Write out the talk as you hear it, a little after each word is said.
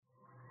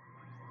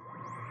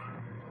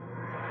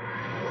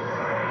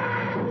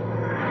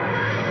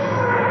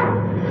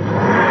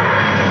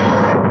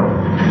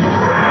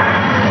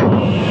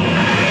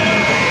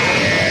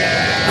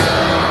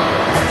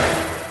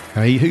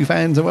Hey, Who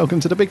fans, and welcome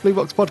to the Big Blue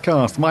Box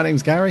podcast. My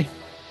name's Gary.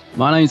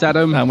 My name's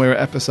Adam. And we're at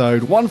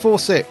episode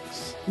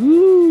 146.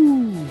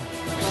 Woo!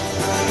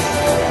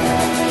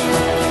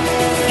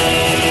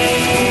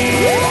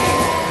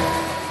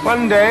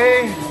 One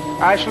day,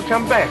 I shall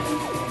come back.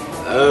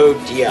 Oh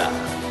dear,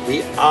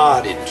 we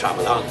are in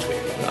trouble, aren't we?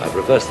 I've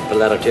reversed the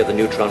polarity of the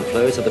neutron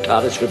flow, so the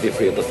TARDIS should be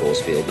free of the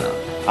force field now.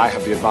 I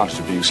have the advantage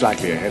of being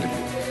slightly ahead of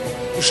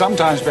you.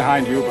 Sometimes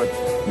behind you, but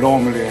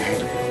normally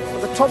ahead of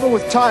you. The trouble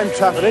with time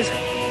travel is,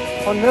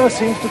 one never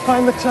seems to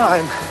find the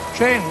time.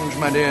 Change,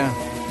 my dear,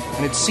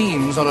 and it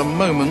seems not a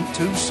moment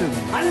too soon.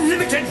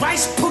 Unlimited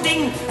rice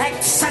pudding,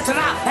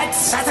 etc.,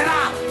 etc.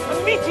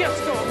 A meteor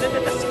storm,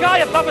 and the sky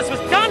above us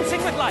was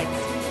dancing with lights.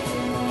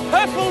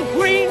 Purple,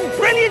 green,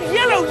 brilliant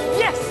yellow,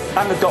 yes!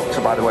 I'm the doctor,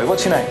 by the way.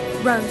 What's your name?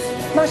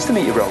 Rose. Nice to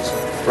meet you, Rose.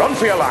 Run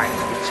for your life.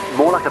 It's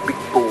more like a big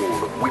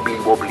ball of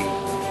wibbly-wobbly,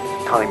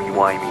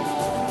 timey-wimey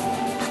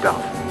stuff.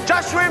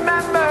 Just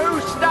remember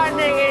who's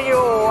standing in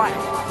your way.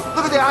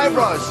 Look at the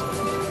eyebrows.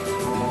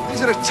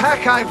 These are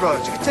attack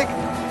eyebrows. You can take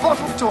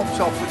bottle tops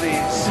off with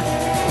these.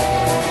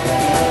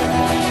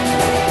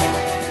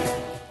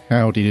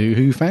 Howdy do,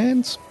 Who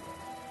fans.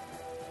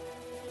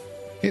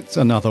 It's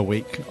another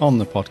week on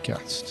the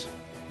podcast.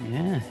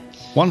 Yeah.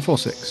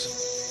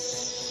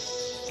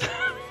 146.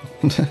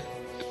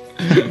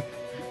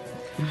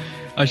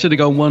 I should have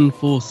gone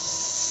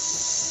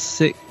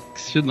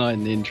 146, shouldn't I,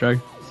 in the intro?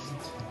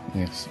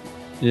 Yes.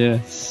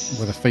 Yes.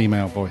 With a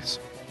female voice.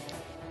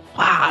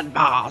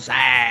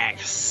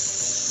 146.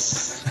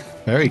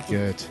 Very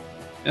good.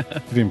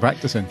 You've been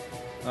practicing.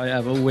 I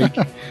have all week.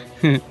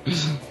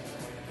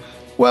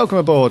 Welcome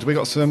aboard. We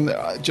got some.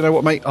 Do you know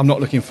what, mate? I'm not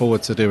looking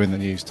forward to doing the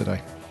news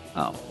today.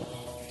 Oh.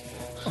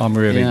 I'm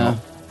really not.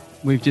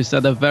 We've just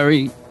had a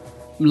very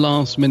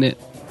last minute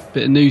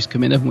bit of news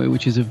come in, haven't we?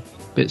 Which is a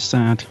bit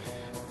sad.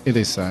 It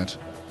is sad.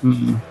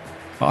 Mm-hmm.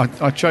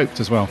 I choked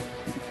as well.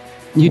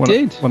 You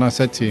did? When I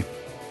said to you,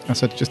 I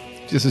said,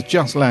 this has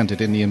just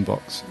landed in the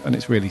inbox, and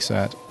it's really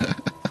sad.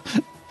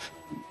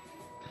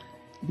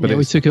 But yeah,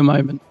 we took a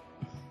moment.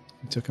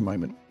 We took a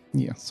moment,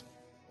 yes.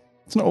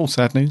 It's not all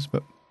sad news,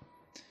 but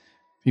a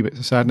few bits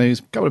of sad news,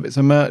 a couple of bits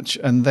of merch,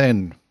 and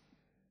then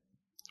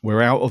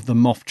we're out of the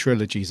Moth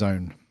trilogy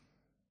zone.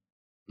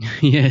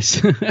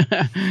 Yes.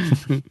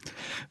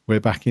 We're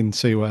back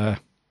into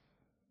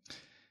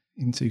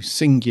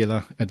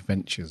singular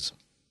adventures.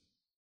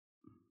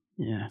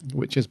 Yeah.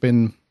 Which has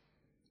been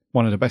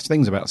one of the best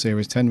things about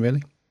Series 10,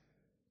 really.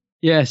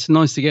 Yeah, it's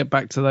nice to get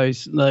back to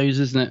those,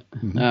 isn't it?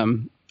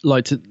 Mm-hmm.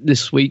 Like to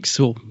this week's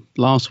or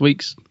last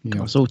week's. Yeah.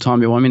 God, it's all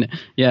time you want, isn't it?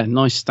 Yeah,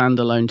 nice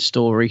standalone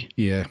story.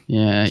 Yeah.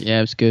 Yeah,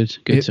 it was good.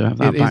 Good to have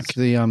that back. It's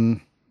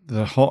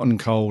the hot and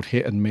cold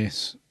hit and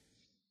miss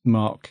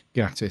Mark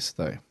Gatiss,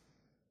 though.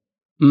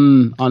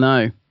 I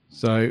know.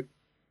 So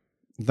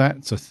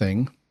that's a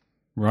thing,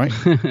 right?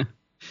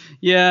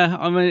 Yeah,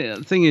 I mean,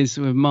 the thing is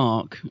with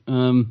Mark,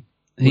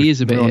 he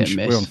is a bit hit and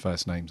miss. We're on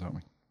first names, aren't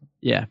we?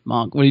 Yeah,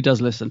 Mark. Well, he does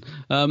listen.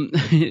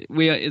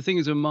 The thing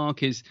is with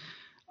Mark is,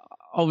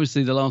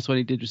 obviously the last one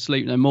he did was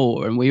Sleep No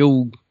More, and we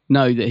all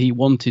know that he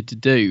wanted to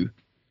do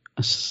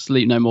a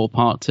Sleep No More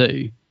Part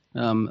 2.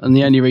 And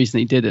the only reason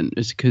he didn't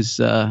is because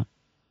I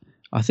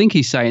think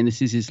he's saying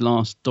this is his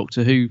last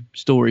Doctor Who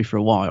story for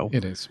a while.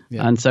 It is.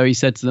 Yeah. And so he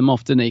said to them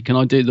off, didn't he, can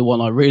I do the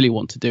one I really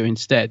want to do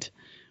instead,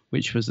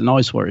 which was an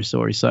Ice Warrior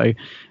story. So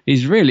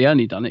he's really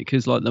only done it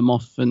because like the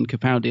Moth and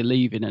Capaldi are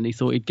leaving and he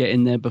thought he'd get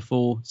in there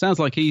before. Sounds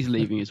like he's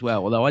leaving as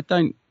well, although I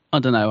don't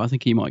know. I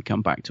think he might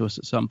come back to us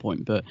at some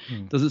point, but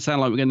doesn't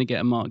sound like we're going to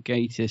get a Mark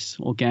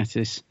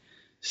Gatiss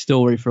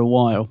story for a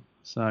while.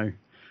 So,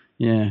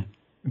 yeah.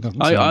 It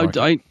doesn't sound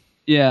right.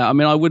 Yeah, I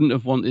mean, I wouldn't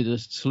have wanted a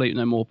Sleep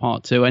No More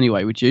Part 2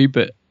 anyway, would you?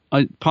 But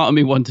part of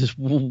me wonders,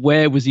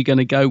 where was he going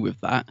to go with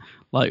that?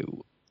 Like,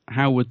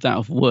 how would that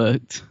have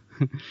worked?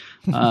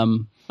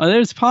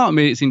 There's part of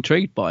me that's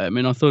intrigued by it. I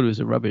mean, I thought it was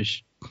a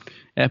rubbish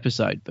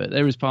episode, but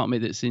there is part of me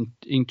that's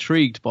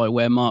intrigued by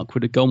where Mark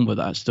would have gone with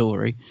that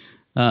story.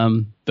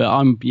 But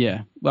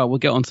we'll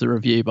get on to the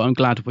review, but I'm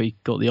glad we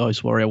got the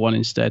Ice Warrior one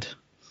instead.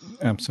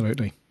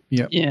 Absolutely.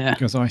 Yep. Yeah.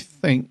 Because I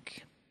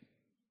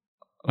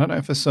don't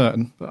know for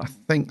certain, but I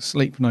think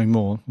Sleep No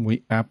More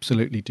we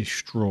absolutely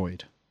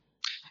destroyed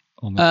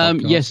on the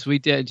podcast. Yes, we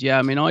did. Yeah,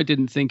 I mean, I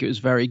didn't think it was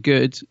very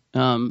good,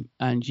 and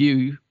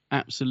you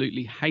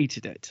absolutely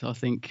hated it, I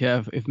think,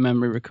 if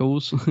memory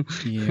recalls.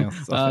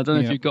 Yes. I don't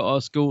know if you've got our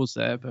scores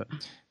there, but...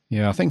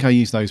 Yeah, I think I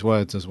used those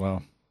words as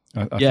well.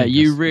 I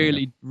you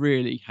really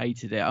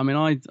hated it. I mean,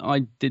 I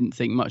didn't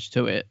think much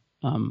to it.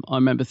 I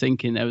remember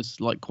thinking there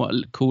was like quite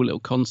a cool little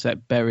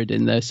concept buried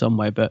in there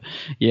somewhere, but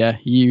yeah,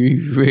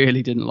 you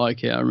really didn't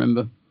like it, I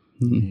remember.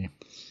 Yeah.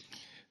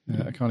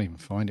 I can't even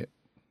find it.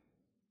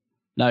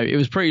 No, it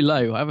was pretty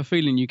low. I have a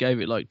feeling you gave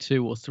it like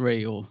 2 or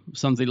 3 or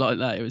something like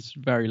that. It was a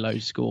very low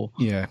score.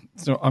 Yeah.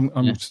 So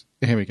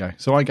here we go.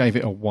 So I gave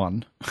it a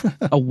 1.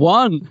 A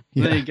 1?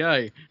 Yeah. There you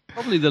go.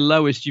 Probably the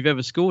lowest you've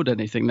ever scored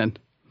anything then.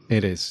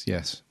 It is,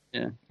 yes.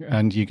 Yeah.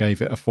 And you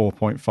gave it a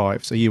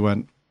 4.5, so you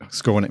weren't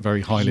scoring it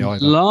very highly either.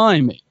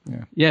 Blimey.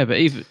 Yeah. Yeah, but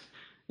even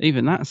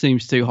even that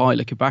seems too high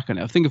looking back on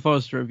it. I think if I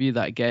was to review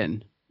that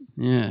again,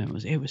 yeah,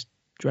 it was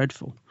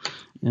dreadful.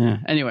 Yeah.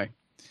 Anyways,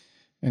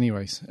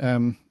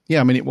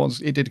 yeah, I mean,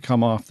 it did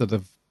come after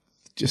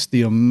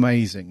the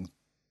amazing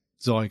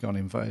Zygon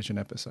inversion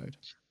episode.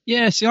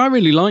 Yeah, see, I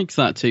really liked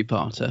that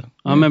two-parter.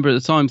 I remember at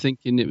the time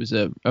thinking it was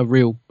a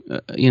real,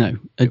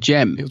 a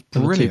gem. It was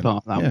brilliant.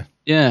 Two-part, that one.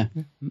 Yeah.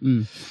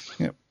 Mm.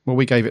 Yeah. Well,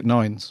 we gave it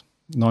 9s.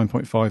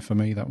 9.5 for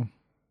me, that one.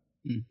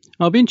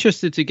 I'll be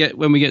interested to get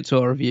when we get to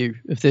our review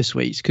of this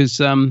week's, because,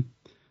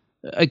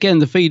 again,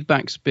 the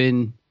feedback's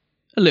been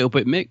a little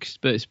bit mixed,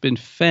 but it's been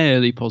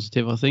fairly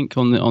positive, I think,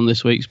 on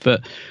this week's.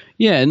 But,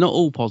 yeah, not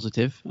all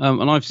positive.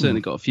 And I've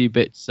certainly got a few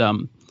bits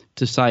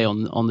to say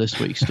on this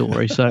week's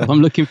story, so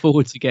I'm looking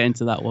forward to getting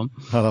to that one.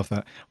 I love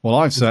that. Well,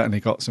 I've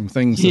certainly got some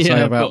things to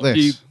say about this. A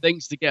few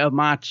things to get on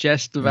my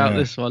chest about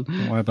this one.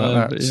 Why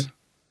about that?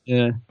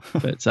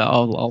 But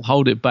I'll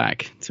hold it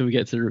back till we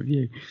get to the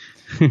review.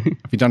 Have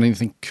you done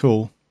anything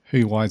cool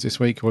Who-wise this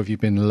week, or have you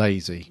been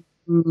lazy?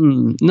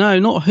 No,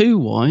 not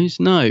Who-wise.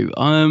 No,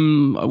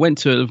 I went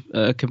to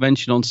a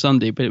convention on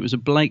Sunday, but it was a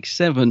Blake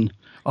 7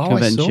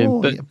 convention. I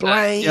saw but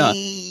Blake.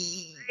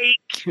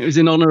 It was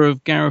in honour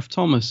of Gareth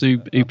Thomas, who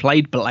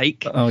played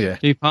Blake. Oh, yeah.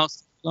 Who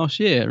passed last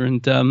year.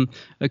 And,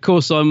 of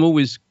course, I'm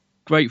always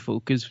grateful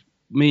because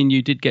me and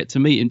you did get to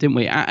meet him, didn't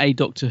we, at a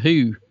Doctor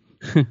Who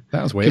that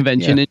was weird.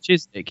 convention in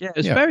Chiswick. Yeah, it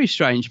was very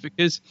strange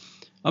because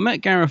I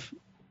met Gareth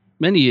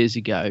many years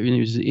ago, and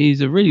he's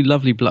a really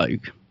lovely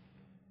bloke.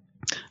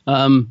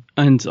 And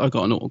I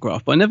got an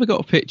autograph, but I never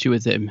got a picture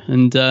with him.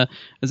 And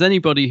as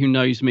anybody who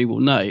knows me will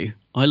know,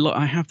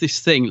 I have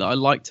this thing that I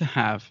like to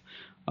have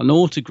an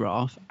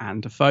autograph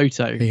and a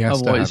photo.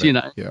 Otherwise,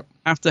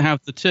 have to have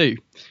the two.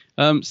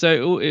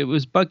 So it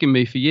was bugging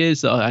me for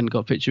years that I hadn't got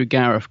a picture of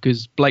Gareth,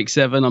 because Blake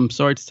 7, I'm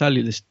sorry to tell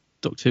you this,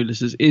 Doctor Who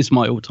listeners, is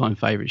my all-time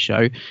favourite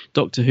show.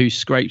 Doctor Who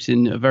scrapes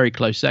in a very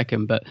close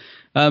second. But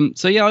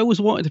so, yeah, I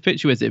always wanted a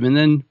picture with him. And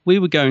then we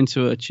were going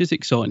to a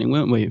Chiswick signing,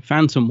 weren't we?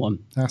 Phantom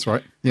one. That's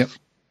right. Yep.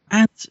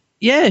 And,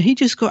 yeah, he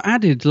just got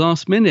added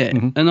last minute.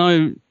 Mm-hmm. And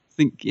I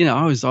think,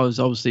 I was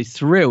obviously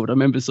thrilled. I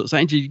remember sort of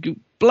saying to you,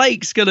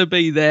 Blake's going to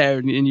be there.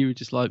 And you were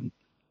just like,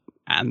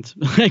 and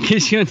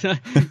because you're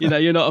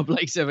not a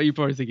Blake 7, you're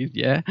probably thinking,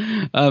 yeah.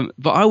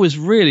 But I was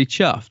really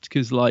chuffed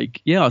because, I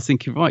was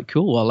thinking, right,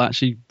 cool, I'll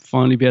actually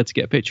finally be able to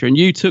get a picture. And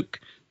you took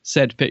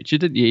said picture,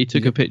 didn't you? You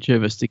took a picture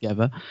of us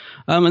together.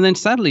 And then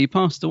sadly, he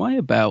passed away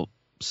about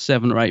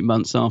 7 or 8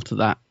 months after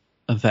that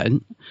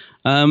event.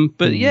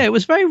 But yeah, it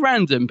was very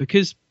random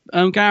because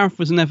Gareth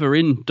was never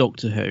in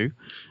Doctor Who.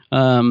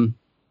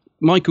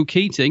 Michael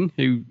Keating,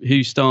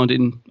 who starred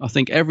in, I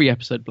think, every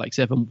episode of Blake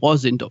 7,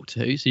 was in Doctor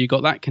Who, so you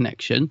got that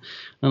connection.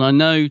 And I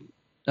know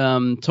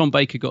Tom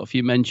Baker got a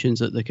few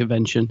mentions at the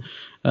convention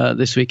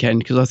this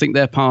weekend, because I think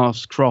their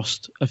paths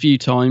crossed a few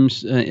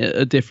times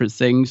at different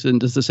things.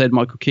 And as I said,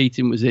 Michael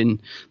Keating was in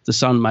The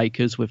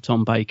Sunmakers with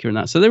Tom Baker and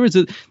that. So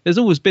there's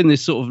always been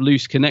this sort of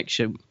loose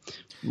connection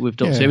with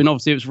Doctor Who. And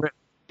obviously it was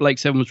Blake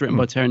 7 was written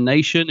by Terry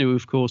Nation, who,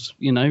 of course,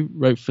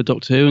 wrote for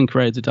Doctor Who and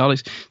created the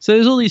Daleks. So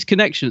there's all these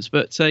connections.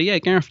 But,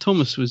 Gareth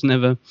Thomas was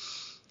never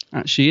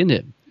actually in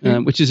it,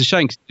 which is a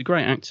shame because he's a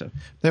great actor.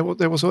 There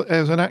was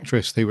an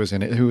actress who was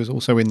in it who was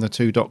also in The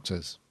Two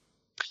Doctors.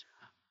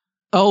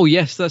 Oh,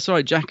 yes, that's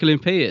right. Jacqueline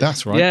Pierce.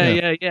 That's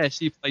right. Yeah.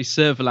 She plays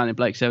Servalan in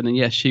Blake 7. And,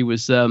 yes, she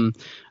was...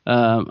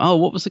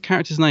 what was the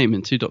character's name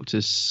in Two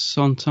Doctors?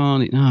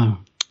 Santani? No.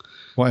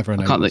 Whatever her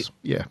name was.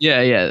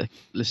 Yeah.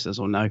 Listeners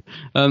will know.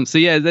 So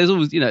yeah, there's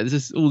always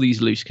there's all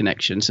these loose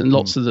connections and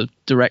lots of the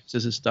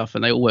directors and stuff,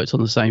 and they all worked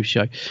on the same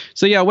show.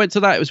 So yeah, I went to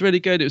that. It was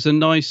really good. It was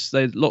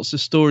lots of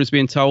stories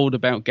being told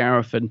about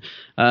Gareth, and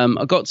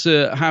I got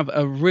to have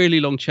a really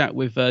long chat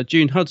with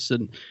June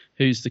Hudson,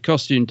 who's the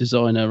costume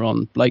designer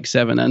on Blake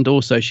 7, and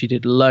also she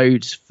did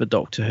loads for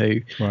Doctor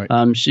Who.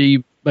 Right.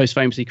 She most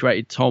famously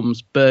created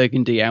Tom's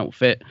burgundy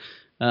outfit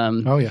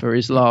for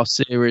his last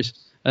series.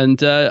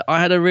 And I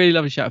had a really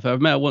lovely chat with her. I've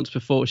met her once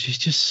before. She's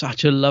just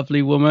such a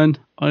lovely woman.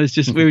 We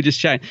were just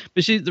chatting.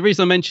 But the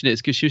reason I mention it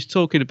is because she was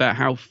talking about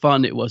how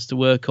fun it was to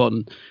work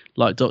on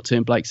Doctor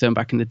and Blake 7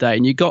 back in the day.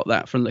 And you got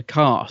that from the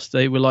cast.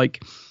 They were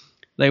like,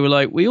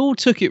 we all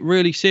took it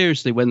really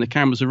seriously when the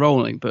cameras were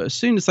rolling, but as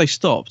soon as they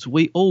stopped,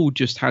 we all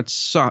just had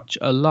such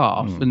a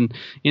laugh. And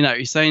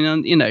he's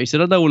saying, he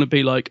said, I don't want to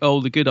be like,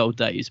 the good old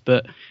days,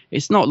 but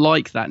it's not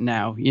like that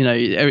now.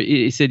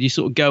 He said, you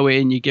sort of go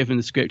in, you give him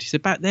the script. He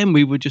said, back then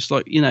we were just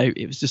like,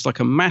 it was just like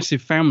a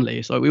massive family.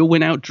 It's like we all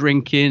went out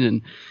drinking,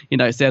 and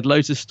so they had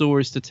loads of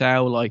stories to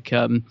tell. Like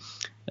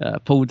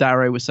Paul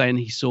Darrow was saying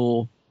he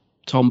saw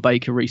Tom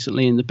Baker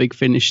recently in the Big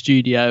Finish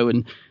studio,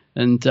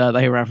 and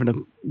they were having a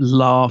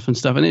laugh and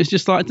stuff. And it's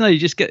just like, I don't know, you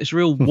just get this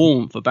real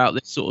warmth about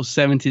this sort of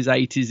 70s,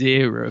 80s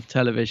era of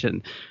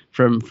television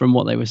from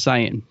what they were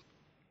saying.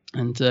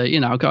 And,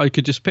 I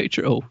could just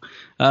picture it all.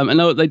 And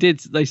what they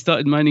did, they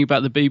started moaning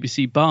about the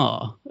BBC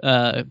bar,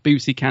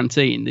 BBC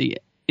Canteen, the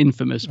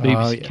infamous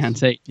BBC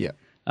Canteen. Yeah.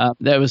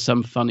 There was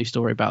some funny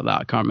story about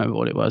that. I can't remember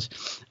what it was.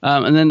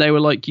 And then they were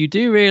like, you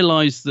do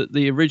realise that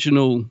the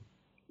original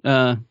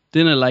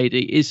dinner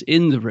lady is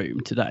in the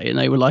room today, and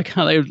they were like,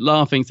 they were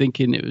laughing,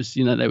 thinking it was,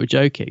 they were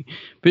joking,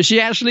 but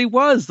she actually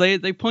was.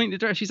 They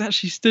pointed her. She's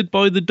actually stood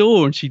by the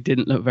door, and she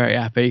didn't look very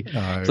happy.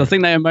 Oh. So I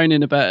think they were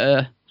moaning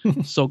about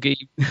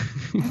soggy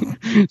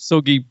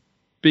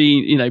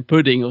bean,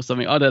 pudding or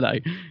something. I don't know,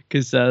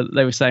 because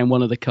they were saying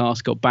one of the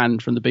cast got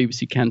banned from the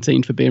BBC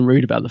canteen for being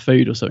rude about the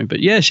food or something. But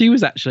yeah, she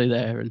was actually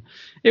there, and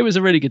it was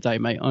a really good day,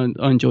 mate. I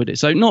enjoyed it.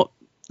 So not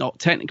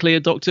technically a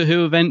Doctor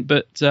Who event,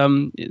 but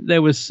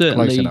there was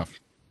certainly close enough.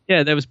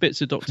 Yeah, there was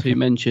bits of Doctor Who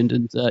mentioned,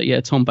 and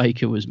Tom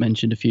Baker was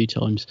mentioned a few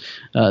times.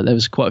 There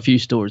was quite a few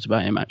stories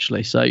about him,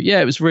 actually. So, yeah,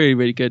 it was really,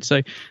 really good. So,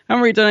 I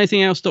haven't really done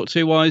anything else Doctor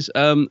Who-wise,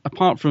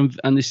 apart from,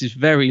 and this is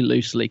very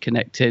loosely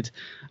connected,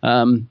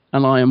 and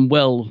I am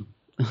well,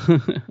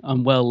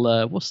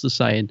 what's the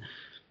saying?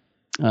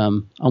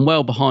 I'm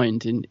well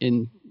behind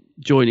in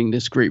joining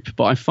this group,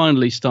 but I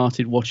finally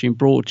started watching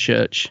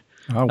Broadchurch.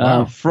 Oh,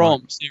 wow.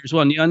 From Series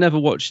 1. I never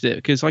watched it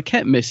because I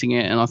kept missing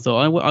it, and I thought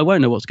I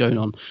won't know what's going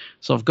on.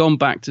 So I've gone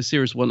back to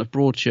Series 1 of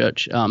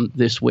Broadchurch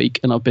this week,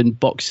 and I've been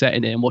box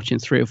setting it and watching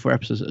 3 or 4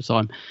 episodes at a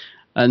time.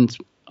 And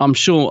I'm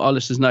sure our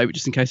listeners know, but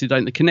just in case they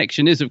don't, the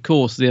connection is, of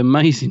course, the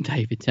amazing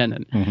David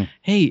Tennant. Mm-hmm.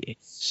 He is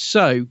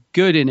so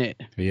good in it.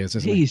 He is,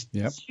 isn't He's he?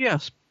 Yep.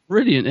 just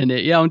brilliant in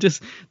it. Yeah, I'm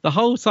just, the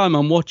whole time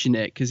I'm watching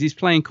it, because he's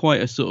playing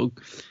quite a sort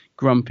of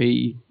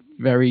grumpy,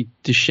 very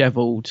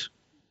dishevelled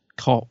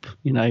cop,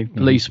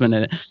 policeman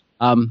in it.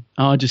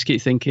 I just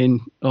keep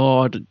thinking,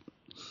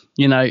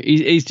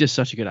 he's just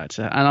such a good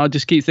actor, and I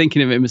just keep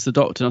thinking of him as the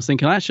Doctor. And I was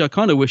thinking, actually, I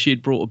kind of wish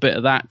he'd brought a bit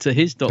of that to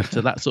his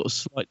Doctor, that sort of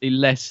slightly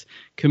less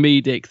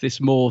comedic,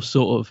 this more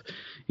sort of,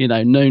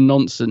 no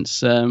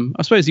nonsense.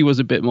 I suppose he was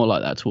a bit more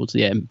like that towards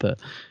the end, but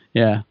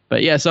yeah.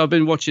 So I've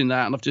been watching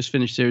that, and I've just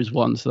finished Series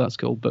 1, so that's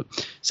cool.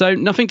 But so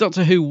nothing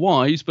Doctor Who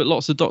wise, but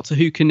lots of Doctor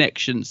Who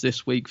connections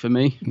this week for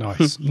me.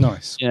 Nice.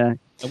 Yeah.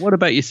 What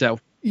about yourself?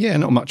 Yeah,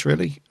 not much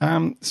really.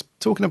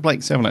 Talking of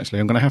Blake 7, actually,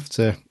 I'm going to have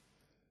to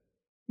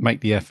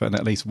make the effort and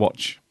at least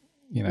watch,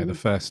 the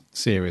first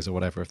series or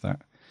whatever of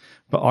that.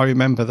 But I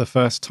remember the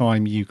first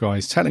time you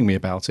guys telling me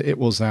about it. It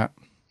was at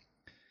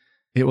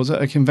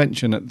a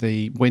convention at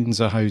the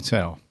Windsor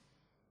Hotel.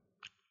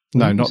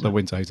 No, not the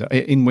Windsor Hotel.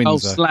 In Windsor. Oh,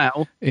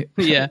 Slough.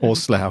 Yeah. Or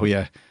Slough,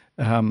 yeah.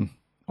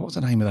 What was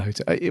the name of the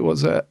hotel? It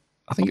was I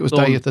think it was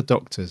Day of the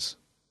Doctors.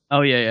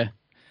 Oh, yeah.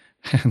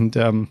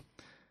 And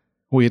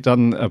we had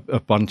done a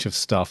bunch of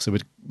stuff, so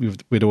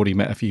we'd already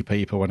met a few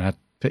people and had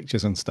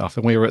pictures and stuff,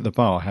 and we were at the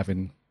bar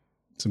having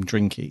some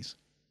drinkies.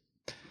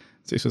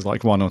 So this was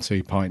like 1 or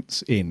 2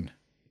 pints in.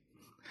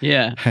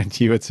 Yeah. And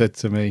you had said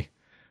to me,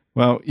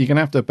 well, you're going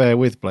to have to bear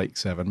with Blake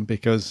 7,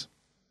 because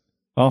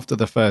after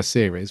the first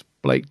series,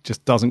 Blake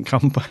just doesn't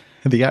come back.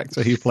 The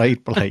actor who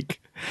played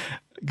Blake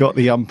got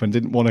the ump and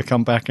didn't want to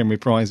come back and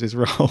reprise his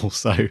role,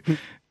 so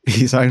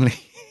he's only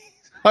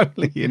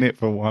in it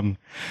for one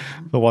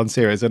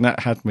series, and that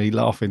had me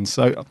laughing.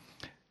 So,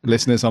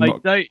 listeners, I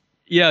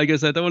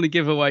guess I don't want to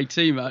give away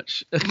too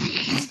much,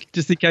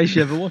 just in case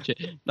you ever watch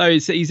it. No,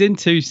 he's in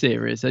 2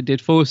 series. I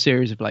did 4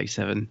 series of Blake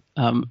 7,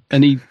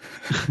 and he,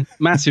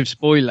 massive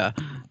spoiler,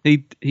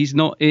 he's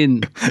not in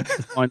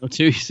the final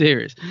 2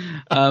 series,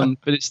 but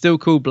it's still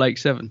called Blake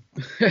 7.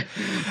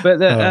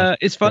 But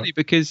it's funny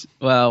because,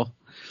 well,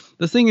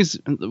 the thing is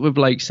with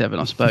Blake 7,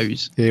 I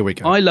suppose. Here we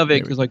go. I love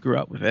it because I grew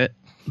up with it.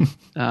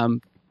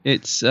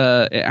 It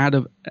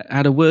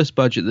had a worse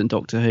budget than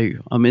Doctor Who.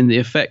 I mean, the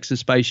effects and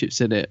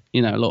spaceships in it,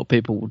 a lot of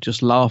people will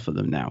just laugh at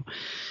them now.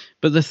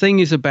 But the thing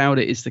is about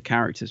it is the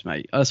characters,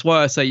 mate. That's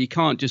why I say you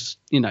can't just,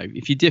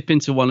 if you dip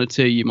into 1 or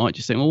 2, you might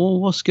just think, well,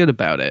 what's good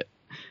about it?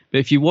 But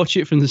if you watch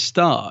it from the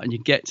start and you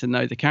get to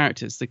know the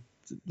characters,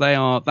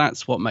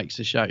 that's what makes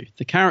the show.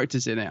 The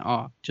characters in it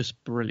are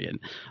just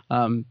brilliant.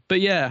 But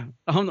yeah,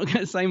 I'm not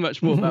going to say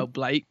much more about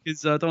Blake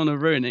because I don't want to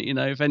ruin it.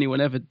 If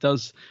anyone ever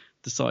does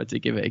decide to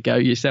give it a go,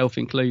 yourself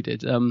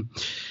included,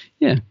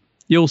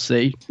 you'll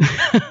see.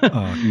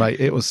 Oh, mate,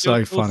 it was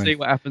so funny. We'll see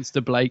what happens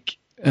to Blake.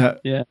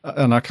 Yeah,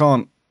 and I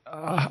can't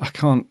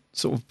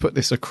sort of put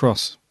this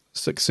across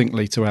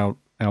succinctly to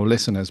our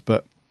listeners,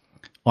 but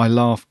I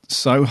laughed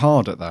so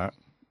hard at that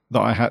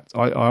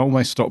I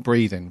almost stopped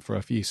breathing for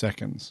a few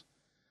seconds,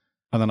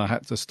 and then I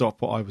had to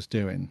stop what I was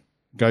doing,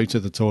 go to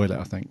the toilet,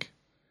 I think,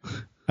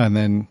 and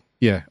then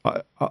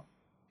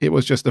it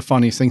was just the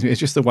funniest thing to me. It's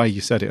just the way you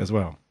said it as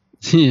well.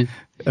 So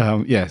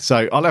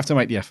I'll have to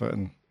make the effort.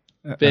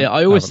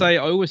 I always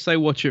say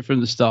watch it from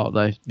the start,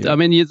 though. Yeah. I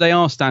mean, they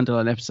are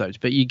standalone episodes,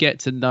 but you get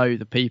to know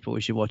the people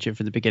as you watch it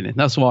from the beginning.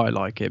 That's why I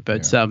like it.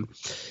 But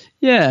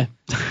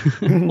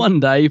one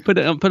day put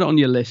it on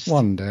your list.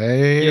 One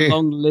day, your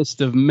long list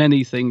of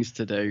many things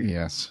to do.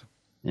 Yes.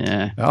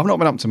 Yeah. I've not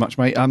been up to much,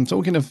 mate. I'm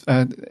talking of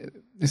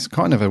this is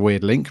kind of a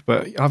weird link,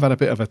 but I've had a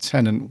bit of a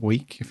Tennant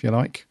week, if you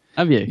like.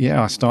 Have you?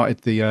 Yeah, I started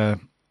a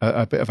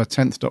bit of a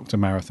 10th Doctor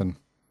marathon.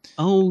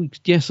 Oh,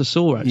 yes, I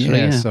saw actually.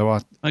 Yeah, so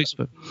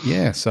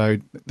so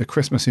the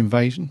Christmas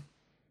Invasion.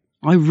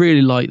 I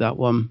really like that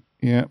one.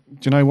 Yeah. Do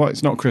you know what?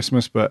 It's not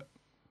Christmas, but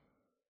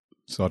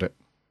sod it.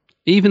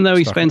 Even though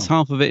he spends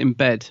half of it in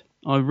bed,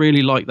 I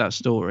really like that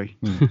story.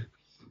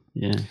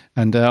 Yeah.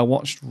 And I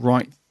watched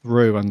right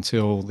through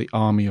until The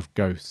Army of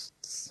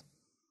Ghosts.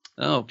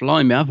 Oh,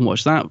 blimey, I haven't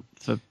watched that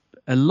for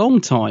a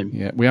long time.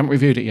 Yeah, we haven't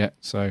reviewed it yet,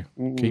 so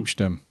keep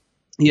stum.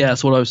 Yeah,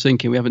 that's what I was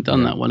thinking. We haven't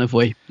done that one, have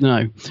we?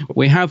 No.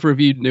 We have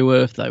reviewed New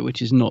Earth, though,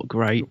 which is not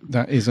great.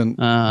 That isn't...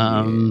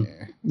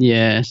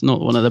 Yeah, it's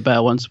not one of the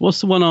better ones. What's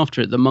the one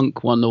after it? The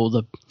monk one or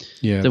the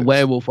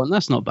werewolf one?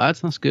 That's not bad.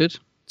 That's good.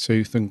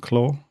 Tooth and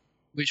Claw.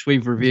 Which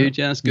we've reviewed.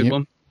 Yeah, that's a good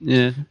one.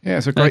 Yeah. Yeah,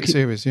 it's a great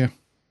series, yeah.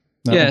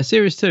 Yeah,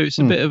 series 2. It's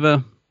a bit of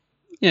a...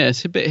 Yeah,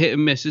 it's a bit hit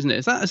and miss, isn't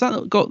it? Has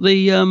that got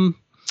the...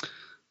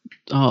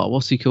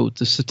 what's he called?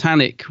 The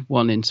satanic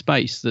one in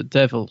space, the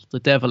devil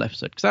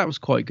episode, because that was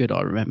quite good,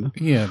 I remember.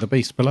 Yeah, The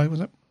Beast Below,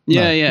 was it?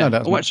 Yeah.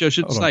 No, actually, I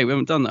should say, we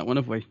haven't done that one,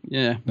 have we?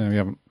 Yeah. No, we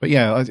haven't. But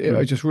yeah, it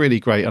was just really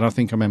great. And I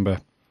think I remember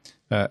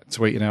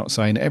tweeting out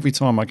saying every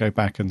time I go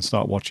back and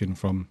start watching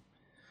from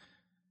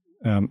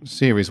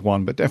series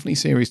 1, but definitely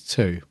series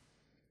 2,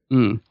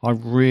 I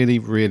really,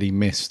 really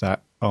miss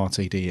that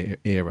RTD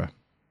era.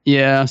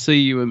 Yeah, I see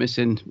you were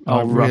missing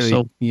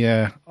Russell.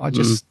 Yeah,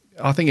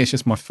 I think it's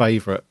just my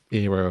favourite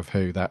era of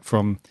Who, that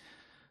from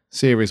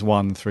series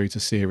 1 through to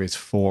series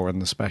 4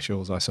 and the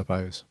specials, I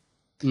suppose.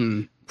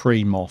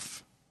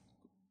 Pre-Moth,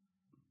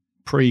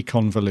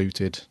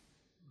 pre-convoluted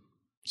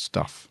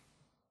stuff.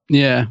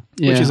 Yeah.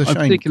 Which is a shame.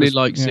 I particularly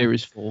like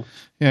series 4.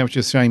 Yeah, which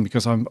is a shame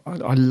because I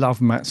love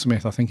Matt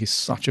Smith. I think he's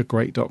such a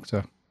great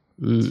Doctor.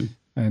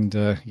 And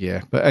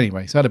but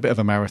anyway, so I had a bit of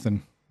a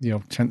marathon, the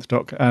old 10th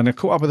Doc, and I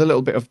caught up with a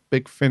little bit of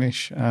Big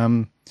Finish.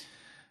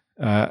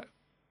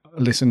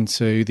 Listened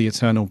to The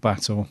Eternal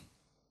Battle.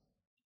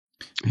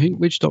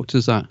 Which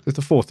Doctor's that? It's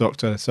the 4th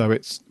Doctor, so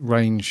it's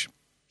range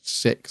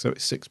 6, so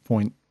it's 6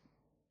 point.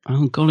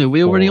 Oh golly,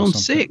 we're already on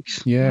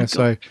 6. Yeah,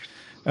 so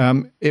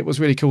it was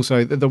really cool.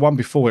 So the one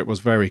before it was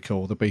very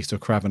cool, The Beast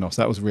of Kravanos.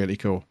 That was really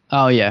cool.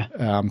 Oh yeah.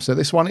 So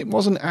this one, it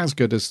wasn't as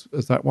good as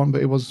that one,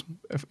 but it was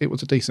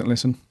a decent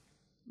listen.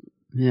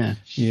 Yeah.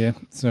 Yeah.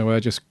 So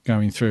just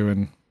going through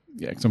and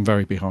because I'm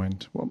very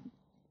behind. Well,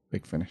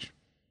 Big Finish.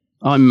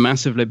 I'm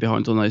massively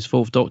behind on those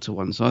 4th Doctor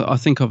ones. I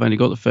think I've only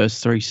got the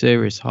first 3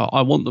 series.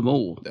 I want them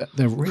all.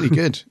 They're really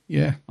good.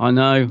 Yeah. I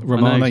know.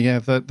 Romana, yeah,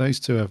 those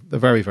two they're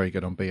very, very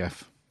good on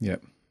BF. Yeah.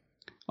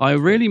 I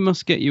really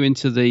must get you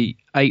into the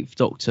 8th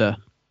Doctor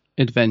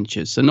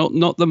adventures. So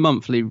not the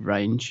monthly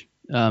range,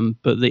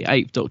 but the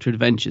 8th Doctor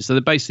adventures. So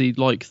they're basically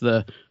like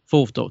the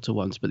 4th Doctor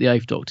ones, but the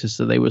 8th Doctor.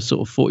 So they were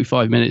sort of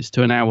 45 minutes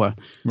to an hour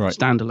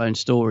standalone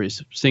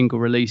stories, single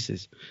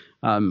releases.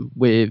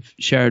 With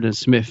Sheridan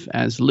Smith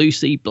as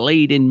Lucy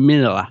Bleeding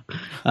Miller.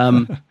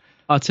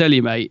 I'll tell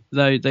you, mate,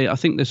 I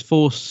think there's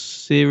 4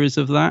 series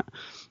of that,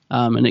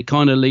 and it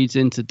kind of leads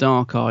into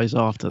Dark Eyes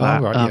after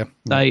that.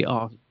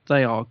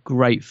 They are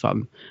great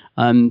fun.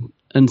 And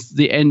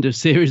the end of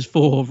series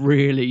 4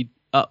 really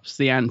ups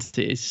the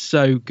ante. It's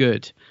so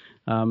good.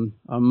 I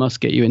must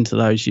get you into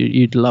those.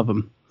 You'd love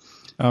them.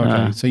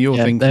 Okay, so you're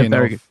thinking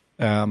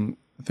of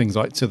things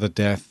like To the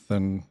Death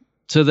and...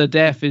 To the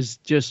Death is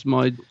just,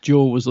 my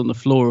jaw was on the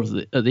floor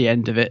at the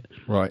end of it.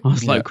 Right. I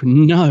was like,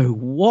 no,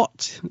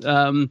 what?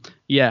 And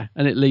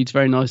it leads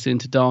very nicely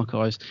into Dark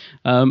Eyes.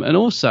 And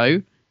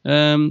also,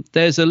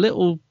 there's a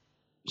little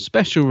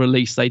special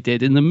release they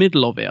did in the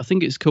middle of it. I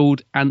think it's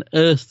called An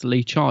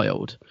Earthly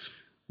Child,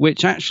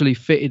 which actually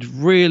fitted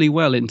really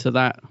well into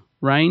that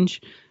range.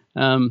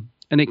 And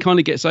it kind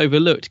of gets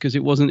overlooked because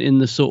it wasn't in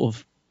the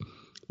 4th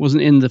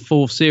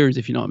series,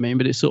 if you know what I mean,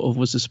 but it sort of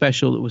was a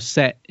special that was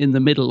set in the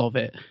middle of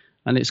it.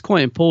 And it's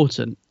quite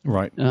important,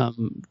 right?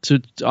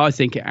 I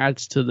think it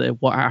adds to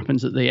what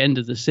happens at the end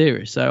of the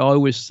series. So I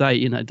always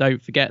say,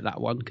 don't forget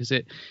that one because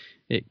it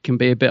can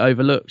be a bit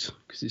overlooked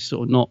because it's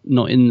sort of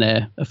not in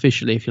there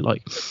officially, if you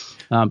like.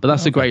 But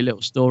that's a great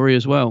little story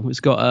as well.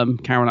 It's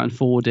got Caroline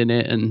Ford in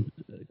it and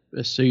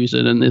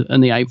Susan and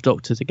the 8th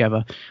Doctor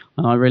together,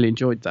 and I really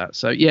enjoyed that.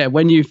 So yeah,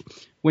 when you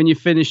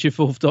finish your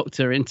 4th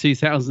Doctor in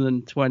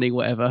 2020,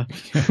 whatever,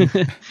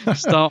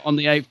 start on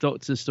the 8th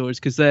Doctor stories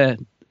because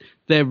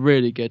they're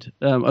really good.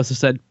 As I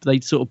said,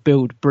 they sort of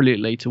build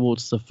brilliantly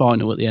towards the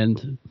final at the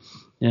end.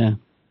 Yeah.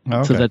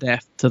 Okay.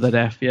 To the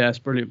death. Yeah, it's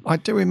brilliant. I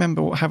do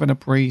remember having a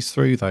breeze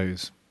through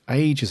those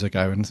ages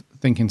ago and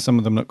thinking some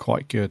of them look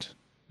quite good.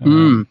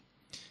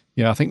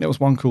 Yeah, I think there was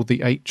one called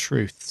The 8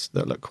 Truths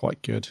that looked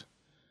quite good.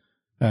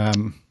 I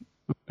can't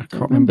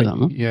remember that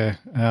one. Yeah.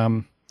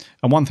 And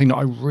one thing that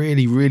I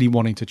really, really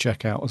wanted to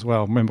check out as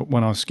well, remember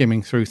when I was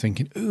skimming through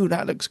thinking, ooh,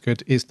 that looks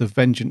good, is The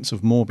Vengeance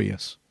of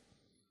Morbius.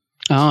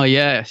 Oh,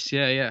 yes.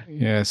 Yeah.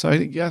 Yeah, so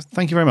yeah,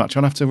 thank you very much.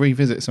 I'll have to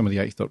revisit some of the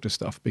 8th Doctor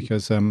stuff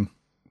because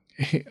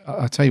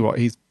I tell you what,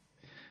 he's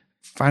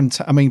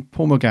fantastic. I mean,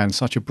 Paul McGann's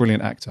such a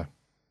brilliant actor.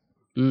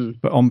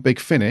 But on Big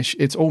Finish,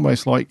 it's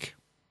almost like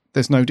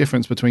there's no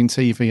difference between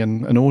TV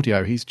and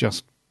audio. He's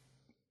just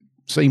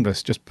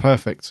seamless, just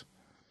perfect.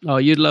 Oh,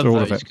 you'd love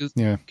those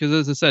because,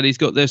 as I said,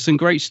 there's some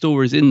great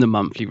stories in the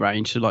monthly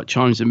range. So, like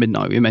Chimes at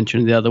Midnight, we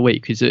mentioned the other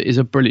week, is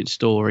a brilliant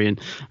story,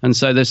 and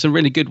so there's some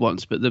really good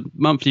ones. But the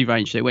monthly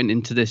range, they went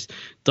into this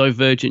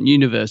divergent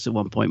universe at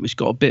one point, which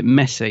got a bit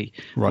messy.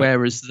 Right.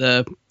 Whereas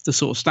the the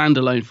sort of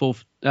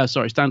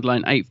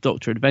standalone Eighth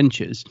Doctor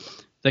adventures,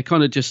 they're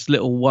kind of just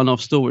little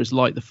one-off stories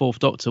like the Fourth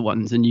Doctor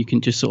ones, and you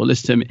can just sort of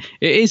listen to them.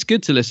 It is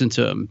good to listen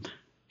to them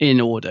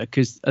in order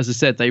because, as I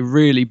said, they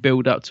really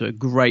build up to a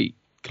great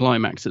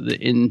climax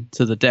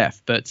into the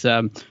death. But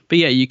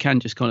yeah, you can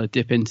just kind of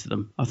dip into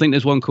them. I think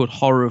there's one called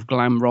Horror of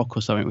Glam Rock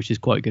or something, which is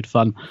quite good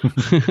fun.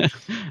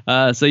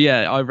 So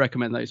yeah, I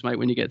recommend those, mate,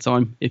 when you get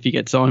time, if you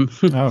get time.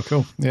 Oh,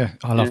 cool. Yeah,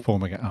 I love Paul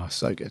McGann. Oh,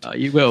 so good.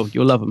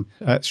 You'll love them.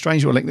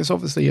 Strange little link. There's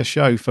obviously a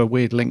show for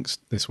weird links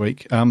this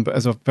week, but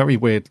as a very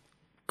weird,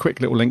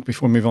 quick little link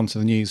before we move on to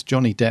the news,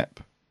 Johnny Depp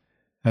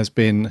has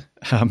been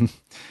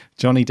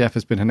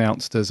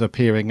announced as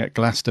appearing at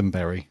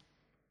Glastonbury.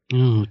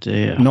 Oh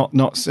dear!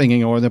 Not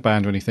singing or in a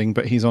band or anything,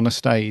 but he's on a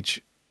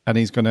stage and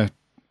he's going to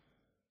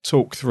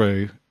talk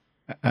through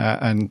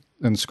and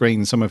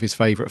screen some of his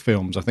favourite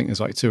films. I think there's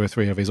like 2 or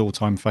 3 of his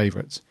all-time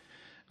favourites.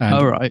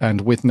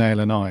 And With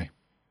Nail and I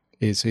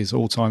is his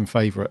all-time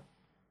favourite.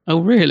 Oh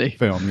really?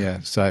 Film,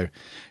 yeah. So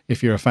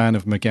if you're a fan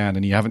of McGann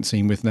and you haven't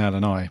seen With Nail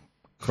and I,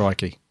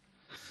 crikey.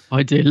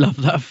 I do love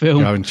that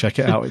film. Go and check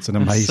it out. It's an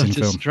amazing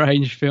film. It's a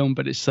strange film,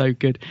 but it's so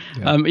good.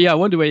 Yeah. I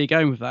wonder where you're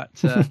going with that.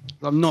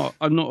 I'm not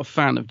a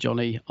fan of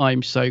Johnny.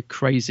 I'm so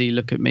crazy.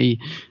 Look at me,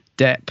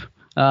 Depp.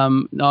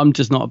 I'm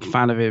just not a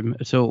fan of him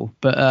at all.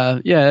 But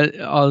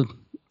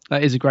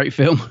that is a great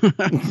film.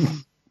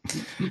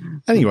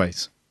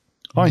 Anyways,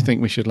 I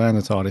think we should land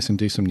the TARDIS and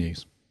do some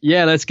news.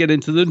 Yeah, let's get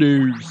into the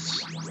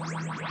news.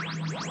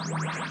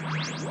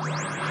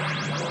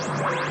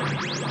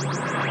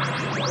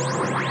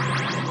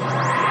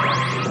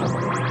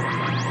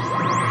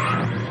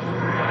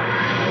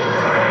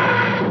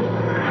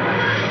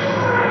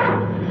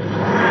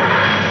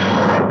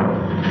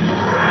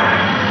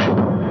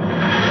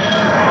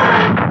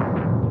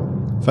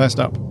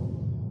 First up,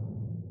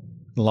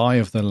 Lie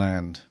of the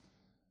Land.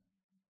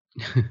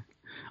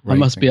 I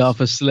must be half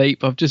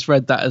asleep. I've just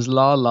read that as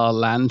La La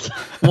Land.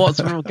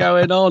 What's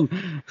going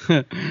on?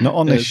 Not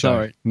on this show.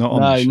 Sorry. Not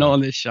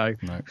on this show.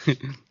 No.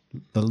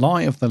 The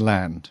Lie of the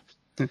Land.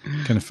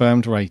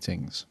 Confirmed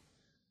ratings.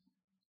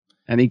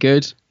 Any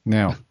good?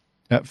 Now,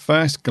 at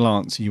first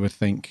glance, you would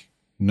think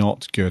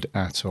not good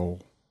at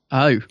all.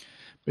 Oh.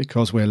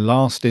 Because we're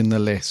last in the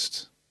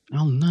list.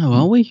 Oh, no,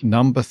 are we?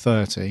 Number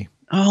 30.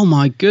 Oh,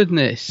 my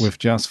goodness. With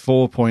just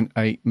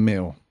 4.8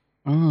 mil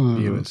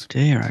viewers.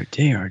 Dear, oh,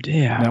 dear, oh,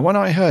 dear. Now, when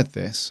I heard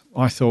this,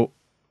 I thought,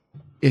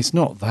 it's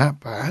not that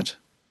bad.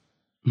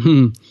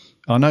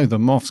 I know the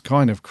moths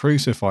kind of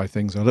crucify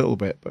things a little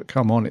bit, but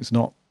come on, it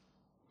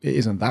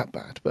isn't that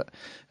bad. But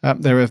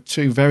there are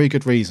 2 very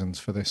good reasons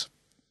for this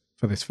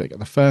figure.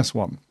 The first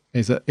one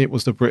is that it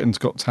was the Britain's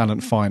Got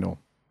Talent final.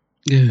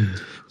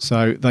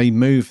 So they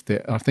moved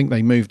it. I think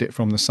they moved it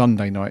from the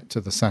Sunday night to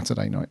the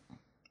Saturday night.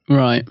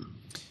 Right.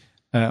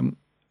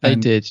 They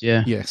did,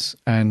 yeah. Yes,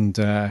 and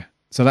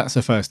so that's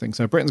the first thing.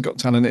 So Britain's Got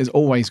Talent is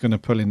always going to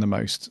pull in the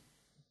most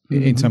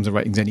in terms of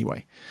ratings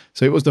anyway.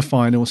 So it was the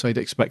final, so you'd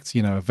expect,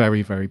 a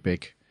very, very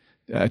big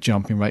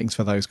jump in ratings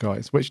for those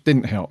guys, which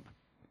didn't help.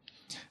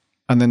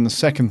 And then the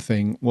second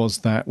thing was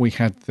that we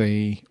had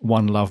the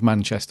One Love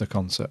Manchester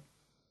concert.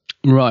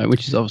 Right,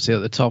 which is obviously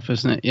at the top,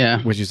 isn't it?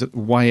 Yeah. Which is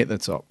way at the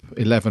top.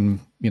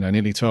 11,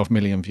 nearly 12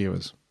 million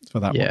viewers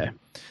for that one.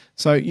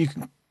 So you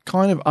can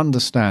kind of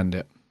understand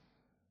it.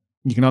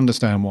 You can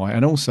understand why.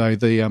 And also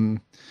the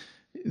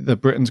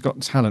Britain's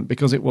Got Talent,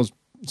 because it was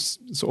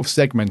sort of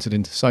segmented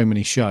into so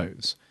many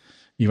shows.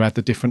 You had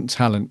the different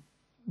talent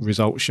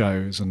result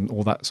shows and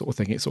all that sort of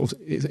thing. It's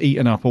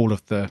eaten up all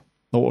of the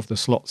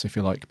slots, if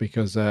you like,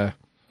 because well,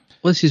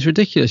 this is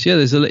ridiculous. Yeah,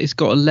 it's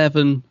got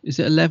 11. Is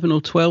it 11 or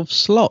 12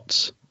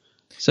 slots?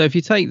 So if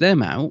you take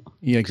them out,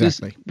 yeah,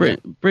 exactly.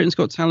 Britain's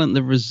Got Talent,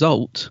 the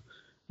result.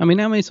 I mean,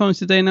 how many times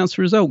did they announce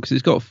the result? Because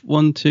it's got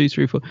 1, 2,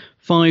 3, 4,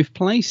 5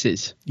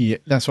 places. Yeah,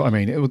 that's what I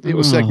mean. It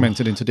was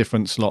segmented into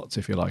different slots,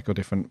 if you like, or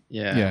different.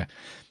 Yeah.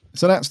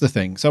 So that's the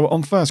thing. So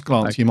on first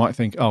glance, you might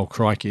think, "Oh,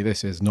 crikey,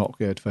 this is not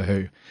good for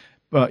who,"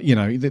 but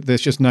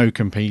there's just no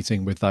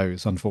competing with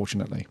those,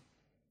 unfortunately.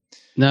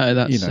 No,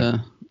 that's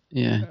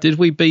yeah. Did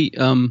we beat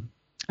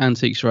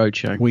Antiques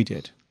Roadshow? We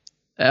did.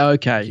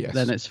 Okay, yes.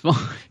 Then it's fine.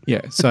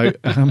 Yeah. So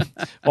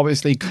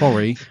obviously,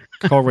 Corrie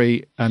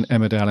and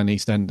Emmerdale and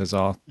EastEnders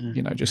are,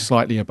 just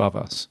slightly above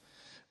us.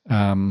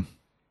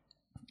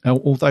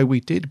 Although we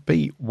did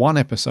beat one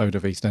episode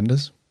of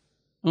EastEnders.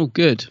 Oh,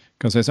 good.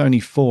 Because there's only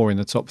 4 in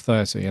the top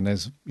 30 and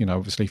there's,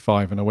 obviously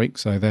 5 in a week.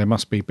 So there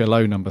must be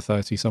below number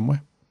 30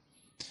 somewhere.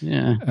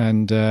 Yeah.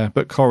 And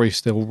but Corrie's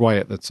still right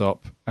at the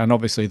top. And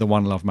obviously the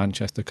One Love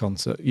Manchester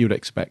concert, you'd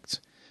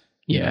expect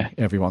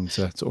everyone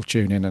to sort of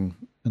tune in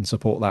and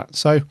support that.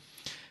 So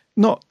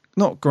not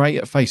great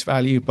at face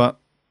value, but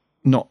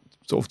not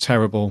sort of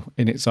terrible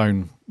in its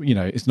own,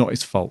 it's not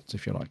its fault,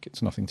 if you like.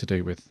 It's nothing to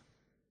do with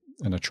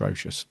an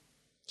atrocious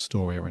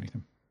story or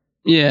anything.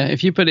 Yeah,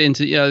 if you put it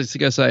into, I was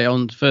going to say,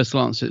 on first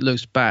glance, it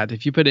looks bad.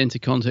 If you put it into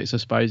context, I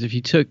suppose, if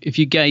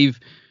you gave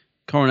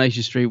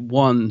Coronation Street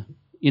one,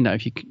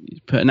 if you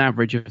put an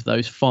average of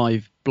those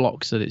 5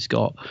 blocks that it's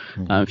got,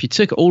 if you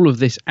took all of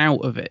this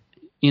out of it,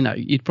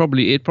 it'd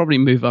probably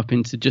move up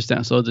into just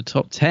outside the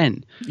top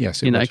 10.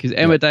 Yes, because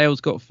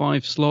Emmerdale's got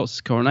 5 slots,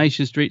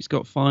 Coronation Street's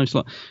got 5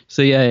 slots.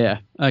 So yeah,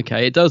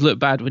 okay, it does look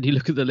bad when you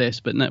look at the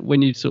list, but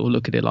when you sort of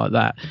look at it like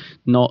that,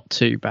 not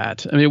too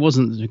bad. I mean, it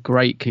wasn't a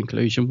great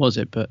conclusion, was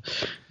it? But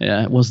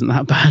yeah, it wasn't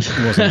that bad.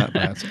 It wasn't that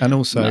bad. And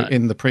also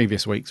in the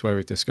previous weeks where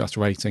we've discussed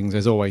ratings,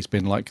 there's always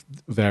been like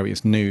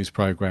various news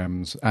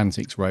programs,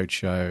 Antiques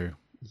Roadshow,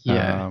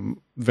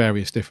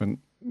 various different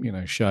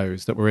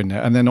shows that were in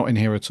there, and they're not in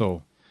here at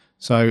all.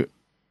 So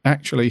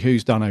actually,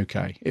 who's done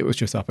okay? It was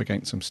just up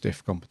against some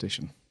stiff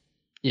competition.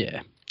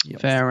 Yeah,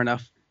 fair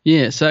enough.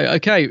 Yeah, so,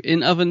 okay,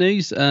 in other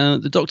news,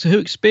 the Doctor Who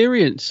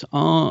Experience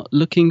are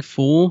looking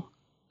for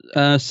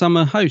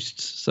summer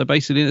hosts. So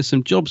basically, there's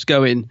some jobs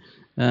going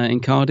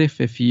in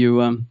Cardiff if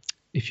you're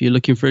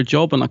looking for a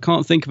job, and I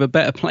can't think of a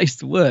better place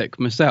to work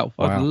myself.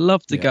 Wow. I'd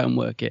love to go and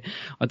work it.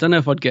 I don't know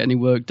if I'd get any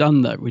work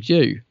done, though, would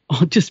you?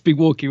 I'd just be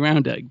walking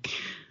around it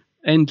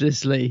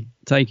endlessly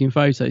taking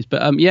photos.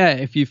 But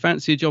if you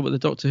fancy a job at the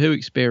Doctor Who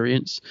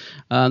Experience,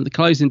 the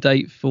closing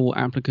date for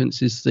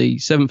applicants is the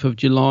 7th of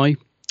July.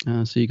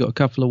 So you've got a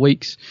couple of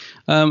weeks.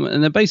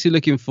 And they're basically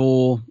looking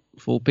for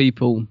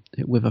people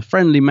with a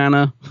friendly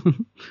manner,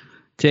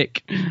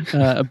 tick,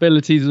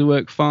 ability to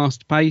work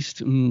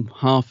fast-paced,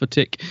 half a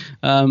tick,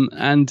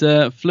 and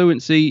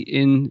fluency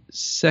in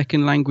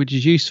second language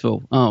is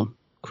useful.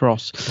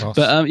 Cross.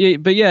 But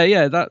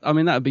that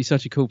would be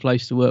such a cool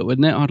place to work,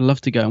 wouldn't it? I'd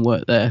love to go and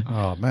work there.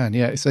 Oh man,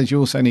 yeah. It says you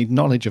also need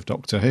knowledge of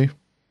Doctor Who.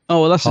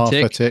 Oh, well, that's half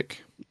a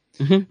tick.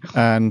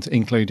 And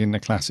including the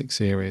classic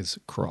series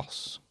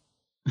Cross.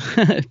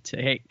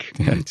 Tick.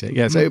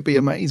 Yeah, so it would be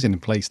an amazing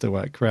place to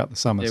work throughout the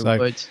summer. It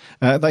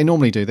would. They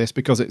normally do this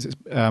because it's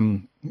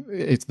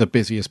the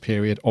busiest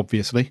period,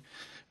 obviously,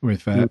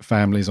 with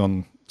families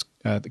on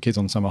the kids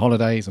on summer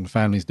holidays and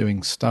families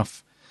doing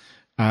stuff.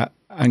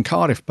 And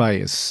Cardiff Bay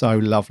is so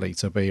lovely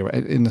to be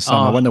in the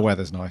summer when the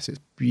weather's nice.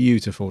 It's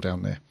beautiful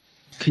down there.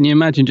 Can you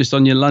imagine just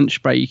on your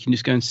lunch break, you can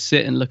just go and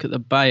sit and look at the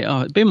bay?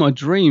 Oh, it'd be my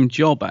dream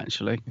job,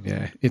 actually.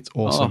 Yeah, it's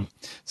awesome.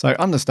 So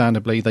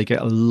understandably, they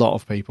get a lot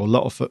of people, a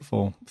lot of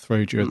footfall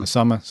through during the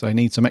summer. So they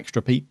need some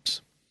extra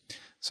peeps.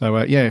 So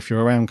if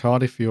you're around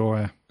Cardiff,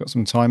 you're got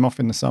some time off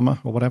in the summer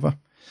or whatever,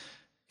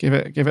 give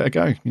it a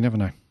go. You never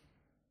know.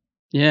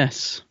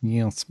 Yes.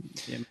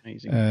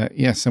 Amazing.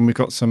 Yes, and we've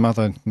got some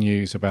other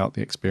news about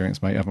the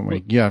experience, mate, haven't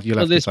we? Yeah, you'll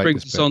have to take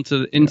this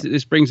bit.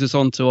 This brings us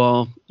on to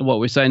our what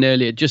we were saying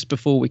earlier. Just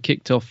before we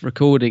kicked off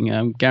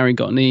recording, Gary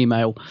got an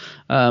email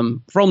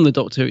from the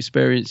Doctor Who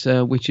Experience,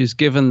 which is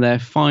given their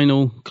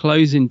final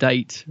closing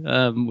date,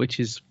 which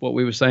is what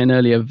we were saying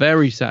earlier.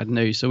 Very sad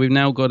news. So we've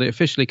now got it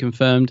officially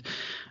confirmed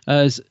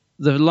as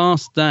the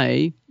last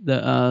day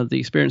that the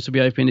Experience will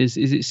be open is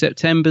it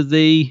September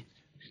the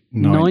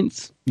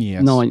 9th?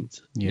 Yes.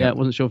 9th. Yeah, I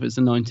wasn't sure if it's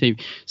the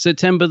 19th.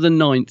 September the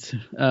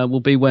 9th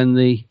will be when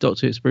the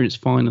Doctor Who Experience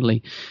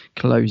finally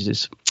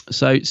closes.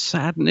 So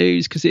sad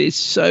news because it is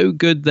so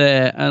good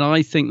there, and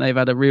I think they've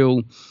had a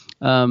real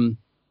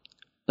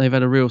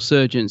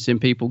surgence in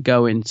people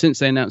going since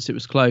they announced it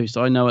was closed.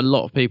 I know a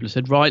lot of people have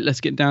said, right,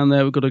 let's get down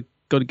there. We've got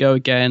to go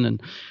again,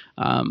 and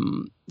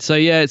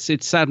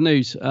it's sad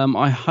news.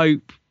 I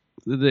hope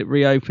that it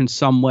reopens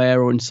somewhere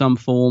or in some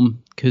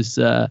form because.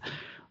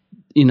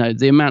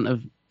 The amount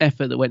of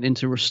effort that went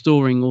into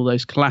restoring all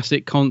those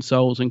classic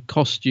consoles and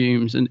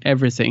costumes and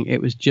everything.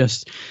 It was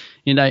just,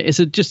 it's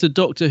just a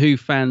Doctor Who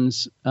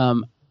fan's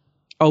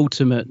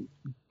ultimate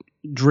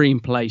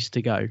dream place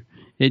to go.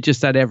 It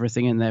just had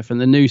everything in there, from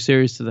the new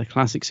series to the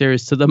classic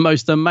series to the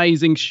most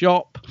amazing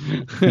shop.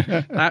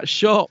 That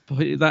shop,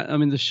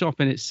 the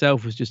shop in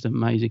itself was just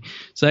amazing.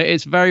 So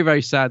it's very,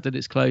 very sad that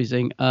it's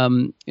closing.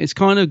 It's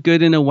kind of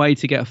good in a way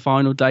to get a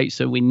final date,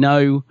 so we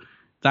know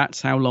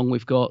that's how long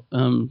we've got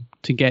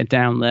to get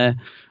down there.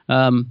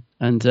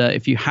 And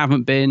if you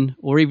haven't been,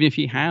 or even if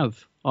you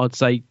have, I'd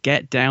say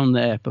get down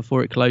there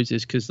before it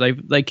closes because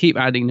they keep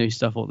adding new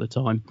stuff all the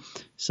time.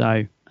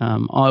 So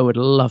I would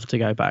love to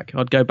go back.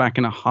 I'd go back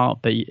in a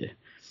heartbeat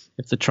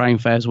if the train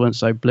fares weren't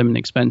so blimmin'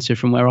 expensive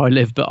from where I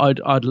live. But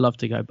I'd love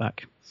to go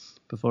back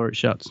before it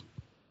shuts.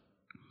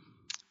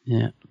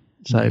 Yeah.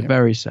 So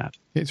very sad.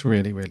 It's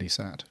really, really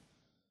sad.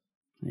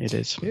 It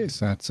is. It is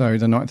sad. So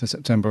the 9th of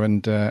September,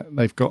 and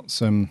they've got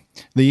the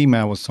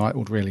email was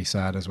titled Really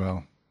Sad as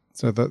well.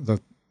 So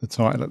the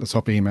title at the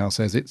top email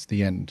says it's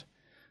the end,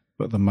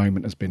 but the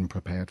moment has been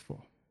prepared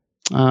for.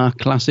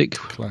 Classic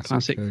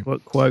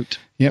quote.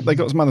 Yep, they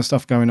got some other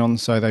stuff going on.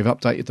 So they've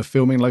updated the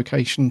filming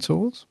location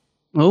tours.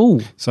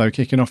 Oh. So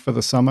kicking off for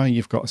the summer,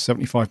 you've got a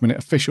 75-minute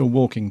official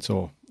walking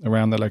tour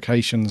around the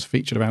locations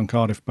featured around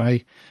Cardiff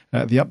Bay.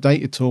 The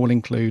updated tour will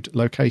include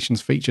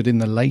locations featured in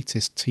the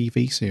latest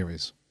TV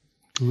series.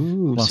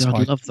 Ooh,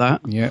 I'd love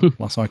that. Yeah,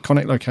 plus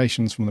iconic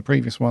locations from the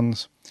previous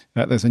ones.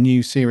 There's a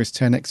new Series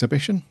 10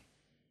 exhibition,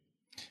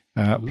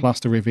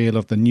 plus the reveal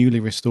of the newly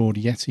restored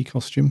Yeti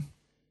costume.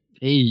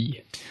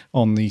 Hey.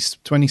 On the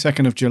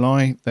 22nd of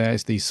July,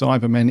 there's the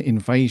Cybermen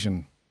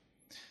invasion.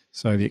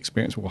 So the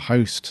Experience will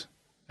host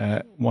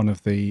one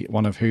of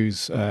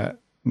Who's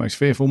Most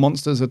Fearful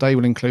Monsters. A day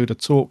will include a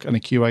talk and a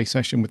QA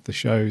session with the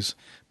show's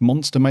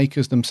monster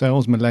makers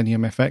themselves,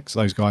 Millennium FX.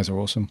 Those guys are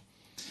awesome.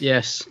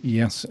 Yes.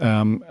 Yes.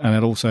 And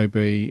it'll also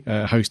be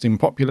hosting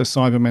popular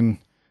Cybermen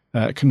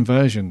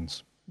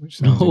conversions, which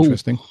sounds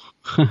interesting.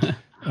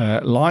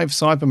 Live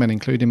Cybermen,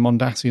 including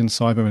Mondasian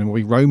Cybermen, will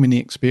be roaming the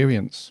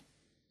experience.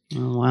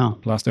 Oh, wow.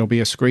 Plus, there'll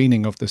be a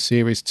screening of the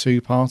series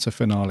 2-parter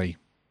finale.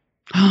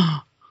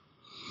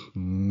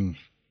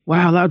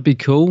 Wow, that would be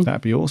cool.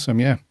 That'd be awesome,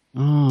 yeah.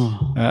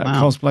 Oh,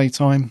 wow. Cosplay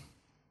time.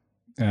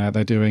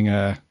 They're doing,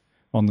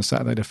 on the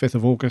Saturday, the 5th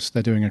of August,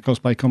 they're doing a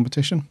cosplay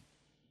competition.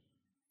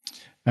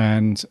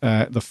 And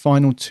the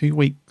final 2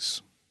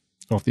 weeks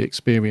of the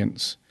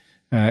experience,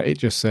 it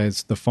just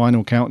says the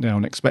final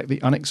countdown. Expect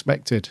the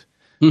unexpected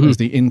as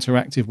the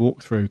interactive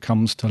walkthrough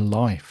comes to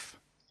life.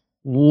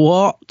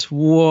 What?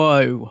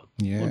 Whoa.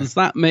 Yeah. What does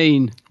that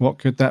mean? What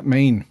could that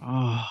mean?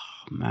 Oh,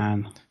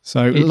 man.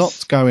 So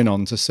lots going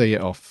on to see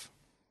it off.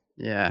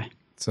 Yeah.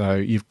 So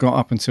you've got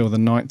up until the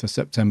 9th of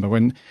September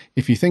when,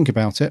 if you think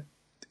about it,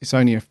 it's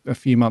only a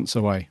few months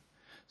away.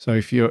 So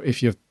if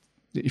you've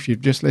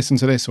just listened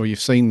to this or you've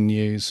seen the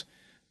news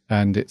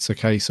and it's a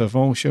case of,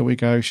 oh, shall we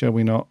go? Shall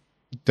we not?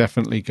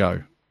 Definitely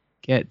go.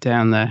 Get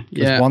down there.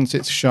 Because once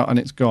it's shut and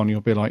it's gone,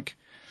 you'll be like,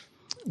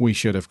 we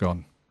should have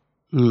gone.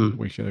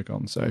 We should have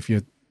gone. So if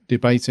you're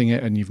debating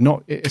it and you've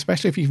not,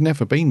 especially if you've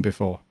never been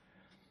before,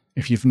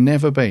 if you've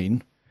never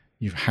been,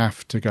 you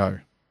have to go.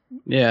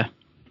 Yeah.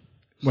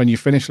 When you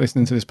finish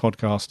listening to this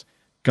podcast,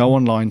 go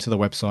online to the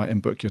website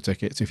and book your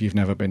tickets if you've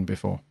never been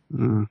before.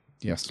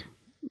 Yes.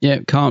 Yeah,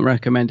 can't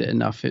recommend it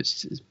enough.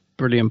 It's a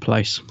brilliant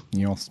place.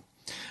 Yes.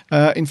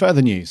 In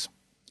further news,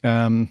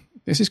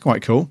 this is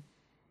quite cool.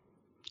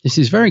 This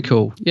is very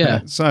cool.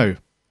 Yeah.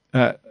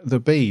 The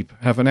Beeb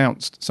have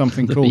announced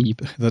something called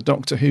the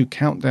Doctor Who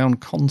Countdown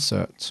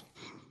Concert.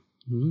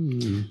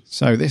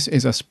 So this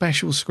is a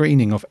special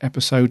screening of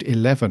episode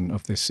 11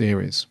 of this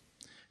series,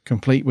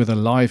 complete with a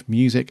live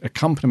music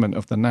accompaniment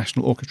of the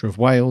National Orchestra of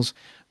Wales.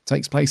 It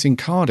takes place in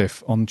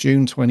Cardiff on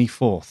June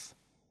 24th.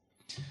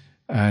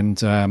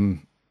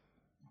 And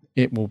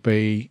it will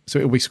be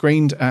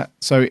screened at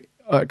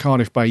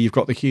Cardiff Bay. You've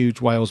got the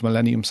huge Wales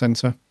Millennium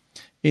Centre.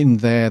 In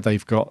there,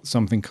 they've got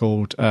something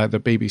called the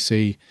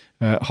BBC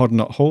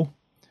Hodnott Hall.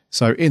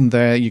 So in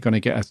there, you're going to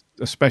get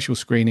a special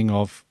screening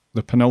of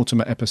the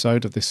penultimate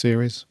episode of this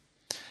series.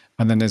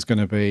 And then there's going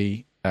to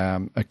be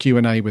a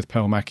Q&A with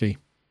Pearl Mackie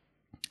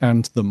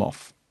and the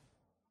Moth.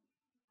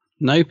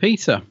 No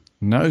Peter.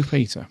 No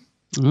Peter.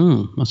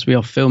 Must be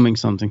off filming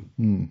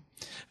something.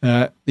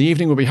 The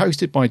evening will be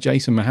hosted by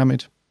Jason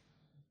Mohammed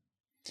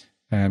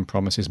and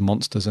promises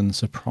monsters and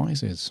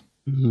surprises.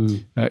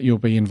 You'll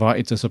be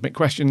invited to submit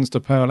questions to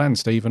Pearl and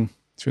Stephen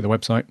through the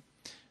website.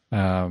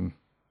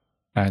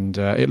 And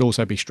it'll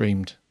also be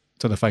streamed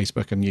to the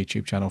Facebook and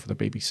YouTube channel for the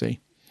BBC.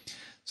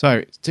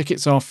 So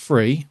tickets are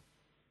free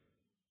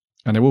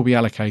and they will be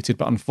allocated,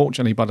 but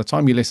unfortunately by the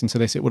time you listen to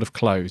this it would have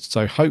closed.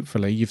 So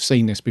hopefully you've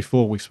seen this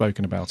before we've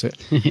spoken about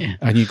it.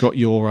 And you got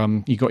your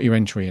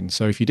entry in.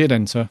 So if you did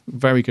enter,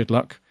 very good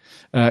luck.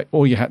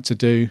 All you had to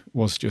do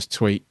was just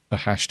tweet a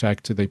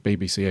hashtag to the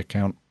BBC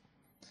account,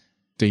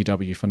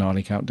 DW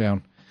Finale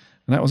Countdown,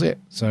 and that was it.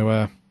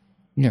 So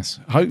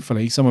yes,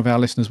 hopefully some of our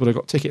listeners would have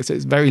got tickets.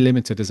 It's very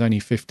limited. There's only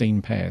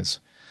 15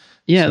 pairs.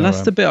 Yeah, so,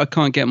 that's the bit I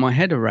can't get my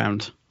head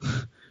around.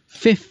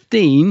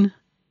 15?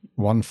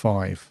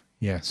 15,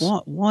 yes.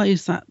 Why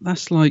is that?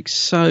 That's like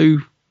so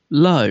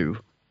low.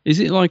 Is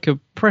it like a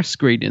press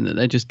screening that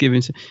they're just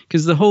giving?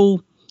 Because the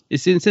whole,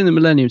 it's in the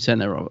Millennium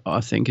Centre,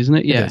 I think, isn't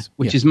it? Yeah,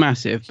 which is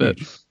massive, but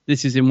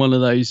this is in one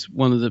of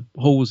the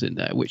halls in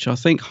there, which I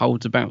think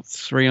holds about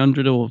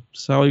 300 or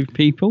so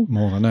people.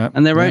 More than that.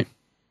 And they're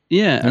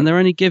and they're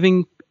only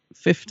giving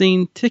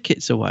 15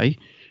 tickets away.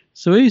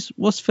 So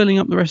what's filling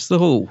up the rest of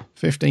the hall?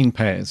 15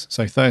 pairs,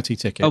 so 30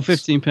 tickets. Oh,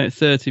 15 pairs,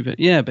 30 pairs.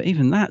 Yeah, but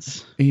even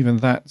that's...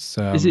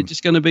 is it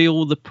just going to be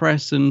all the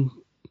press and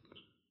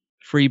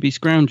freebie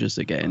scroungers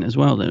they're getting as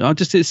well? Then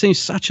it seems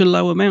such a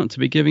low amount to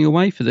be giving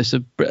away for this,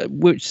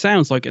 which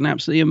sounds like an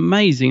absolutely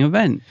amazing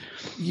event.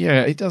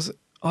 Yeah, it does.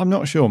 I'm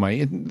not sure,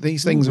 mate.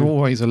 These things are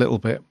always a little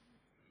bit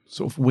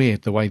sort of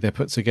weird the way they're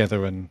put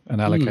together and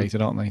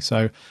allocated, aren't they?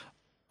 So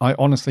I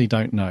honestly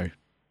don't know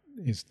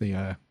is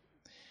the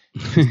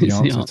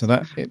answer to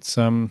that. It's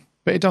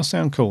but it does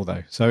sound cool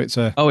though. So it's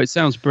it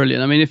sounds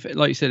brilliant. I mean, if,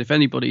 like you said, if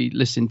anybody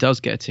listening does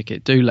get a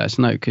ticket, do let us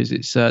know, because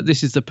it's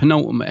this is the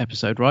penultimate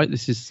episode, right?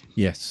 This is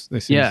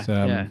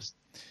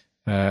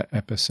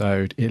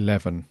episode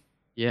 11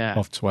 yeah.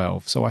 of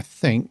 12. So I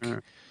think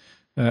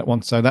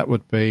so that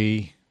would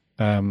be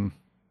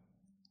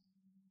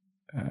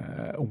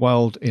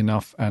World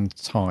Enough and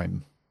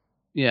Time.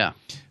 Yeah.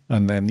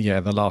 And then,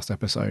 the last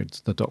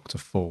episode's The Doctor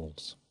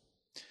Falls.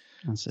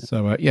 That's it.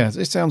 So,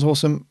 it sounds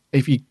awesome.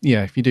 If you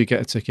do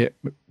get a ticket,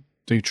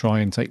 do try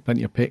and take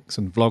plenty of pics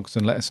and vlogs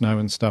and let us know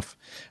and stuff.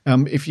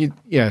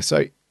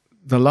 So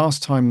the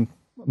last time,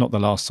 not the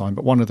last time,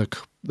 but one of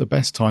the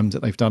best times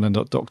that they've done a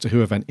Doctor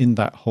Who event in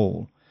that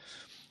hall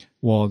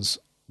was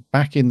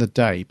back in the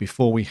day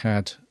before we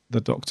had the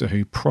Doctor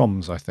Who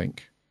proms, I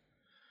think.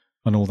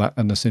 and all that,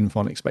 and the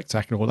Symphonic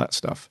Spectacular, all that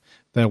stuff.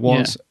 There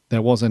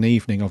was an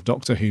evening of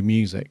Doctor Who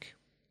music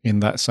in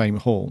that same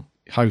hall,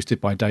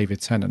 hosted by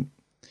David Tennant,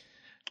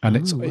 and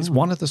it's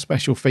one of the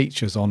special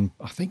features on.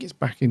 I think it's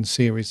back in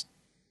series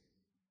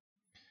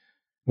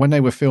when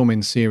they were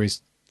filming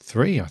series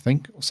 3, I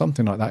think, or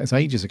something like that. It's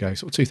ages ago,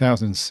 sort of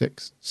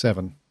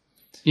 2006-7.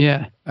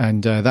 Yeah,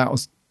 and that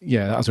was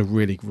a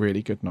really,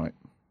 really good night.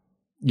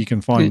 You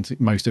can find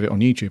most of it on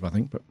YouTube, I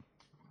think, but.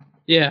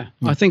 Yeah,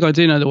 I think I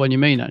do know the one you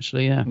mean,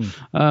 actually. Yeah,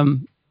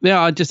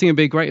 I just think it'd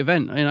be a great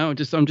event. You know,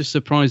 I'm just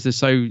surprised there's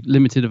so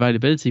limited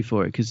availability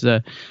for it because,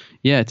 to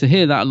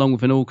hear that along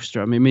with an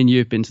orchestra. I mean, me and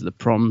you've been to the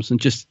proms, and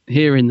just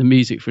hearing the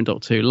music from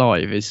Doctor Who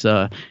live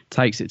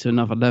takes it to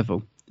another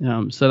level.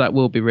 So that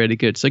will be really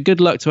good. So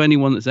good luck to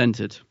anyone that's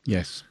entered.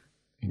 Yes,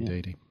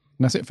 indeed. Yeah.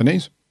 And that's it for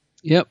news.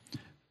 Yep.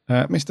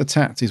 Mr.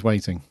 Tat is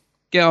waiting.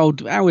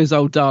 How is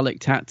old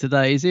Dalek Tat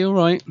today? Is he all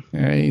right?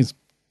 Yeah, he's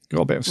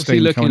got a bit of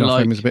steam coming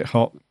off him. He's a bit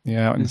hot.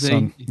 Yeah, out in the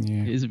sun.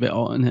 Yeah. It is a bit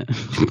hot, isn't it?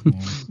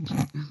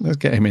 Yeah. Let's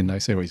get him in, though,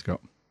 see what he's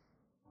got.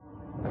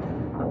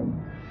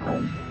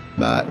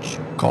 Merch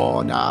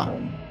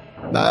corner.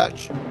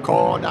 Merch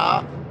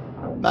corner.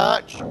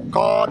 Merch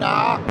corner.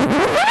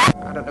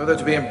 I don't know whether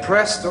to be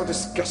impressed or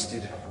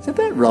disgusted. It's a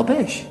bit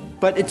rubbish,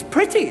 but it's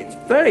pretty. It's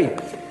very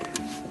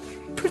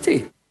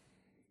pretty.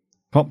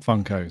 Pop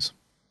Funkos.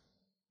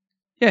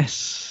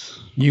 Yes.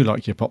 You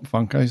like your Pop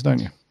Funkos, don't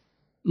you?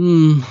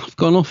 I've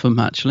gone off them,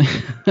 actually.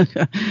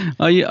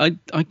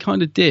 I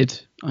kind of did.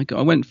 I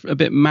went a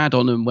bit mad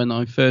on them when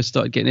I first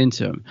started getting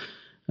into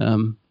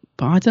them.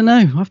 But I don't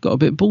know. I've got a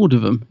bit bored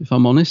of them, if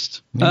I'm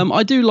honest. Yeah.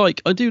 I do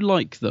like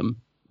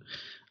them.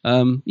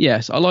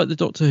 Yes, I like the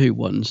Doctor Who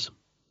ones,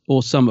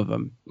 or some of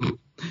them.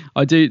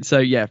 I do. So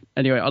yeah.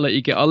 Anyway, I'll let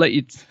you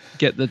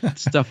get the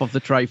stuff off the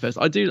tray first.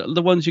 I do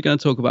the ones you're going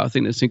to talk about. I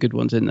think there's some good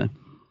ones in there.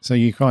 So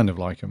you kind of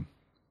like them.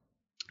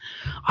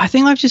 I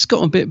think I've just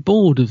got a bit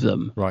bored of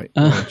them. Right.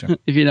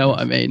 If you know what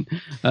I mean.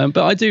 But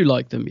I do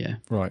like them, yeah.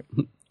 Right.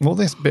 Well,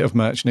 this bit of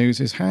merch news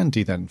is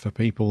handy then for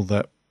people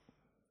that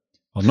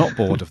are not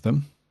bored of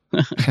them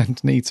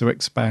and need to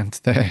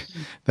expand their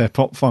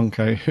Pop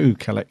Funko Who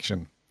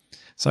collection.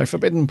 So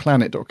Forbidden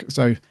Planet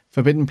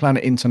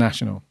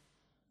International.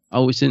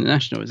 Oh, it's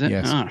international, is it?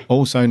 Yes.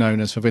 Also known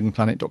as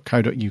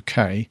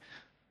forbiddenplanet.co.uk,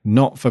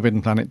 not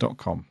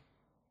forbiddenplanet.com.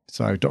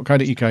 So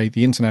 .co.uk,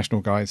 the international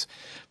guys.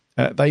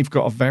 They've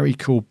got a very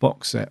cool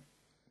box set.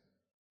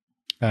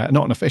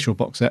 Not an official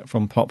box set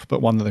from Pop, but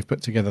one that they've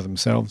put together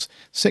themselves.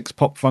 6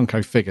 Pop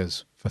Funko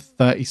figures for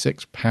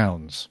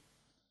 £36.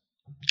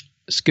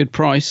 It's a good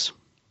price.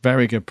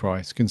 Very good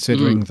price,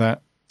 considering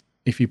that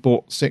if you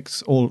bought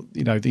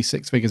these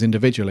 6 figures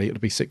individually, it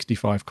would be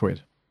 65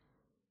 quid.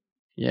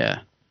 Yeah.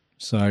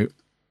 So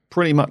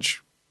pretty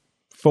much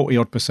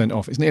 40%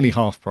 off. It's nearly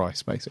half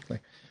price, basically.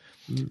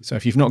 So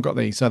if you've not got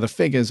these, so the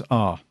figures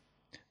are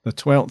the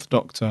 12th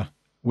Doctor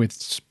with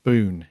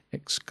spoon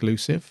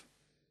exclusive.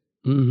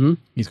 Mm-hmm.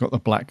 He's got the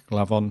black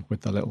glove on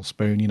with the little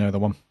spoon, you know the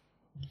one.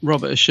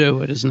 Robert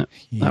Sherwood, isn't it?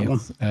 That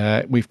one.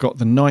 We've got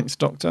the 9th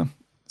Doctor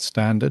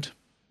standard,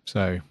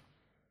 so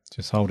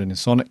just holding his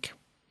Sonic.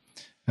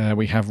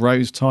 We have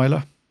Rose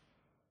Tyler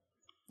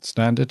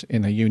standard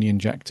in a Union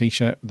Jack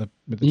t-shirt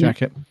with the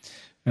jacket.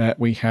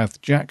 We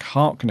have Jack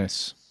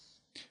Harkness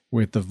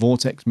with the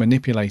Vortex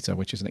Manipulator,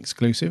 which is an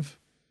exclusive.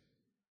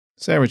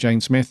 Sarah Jane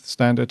Smith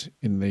standard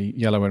in the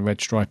yellow and red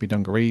stripy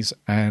dungarees.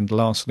 And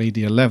lastly,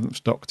 the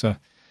 11th Doctor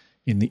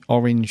in the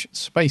orange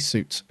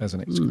spacesuit as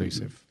an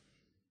exclusive.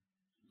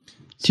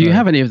 Do you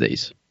have any of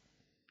these?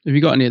 Have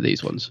you got any of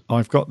these ones?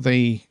 I've got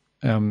the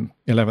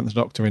 11th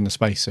Doctor in the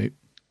spacesuit.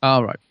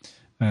 Oh, right.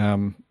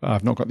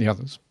 I've not got the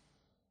others.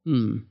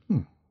 Because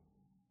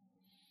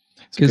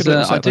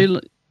I do...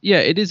 Yeah,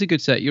 it is a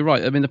good set. You're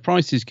right. I mean, the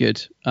price is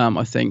good,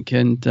 I think.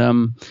 And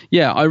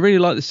I really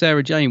like the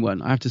Sarah Jane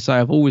one. I have to say,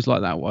 I've always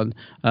liked that one.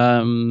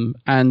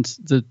 And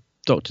the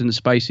Doctor in the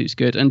spacesuit's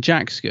good. And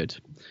Jack's good.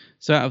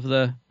 So out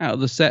of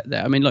the set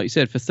there, I mean, like you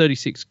said, for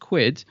 36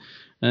 quid,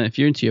 if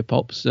you're into your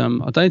pops, I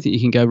don't think you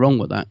can go wrong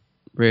with that,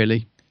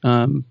 really.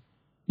 I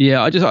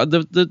just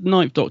the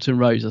 9th Doctor and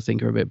Rose, I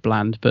think, are a bit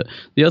bland. But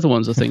the other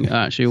ones, I think, are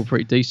actually all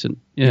pretty decent.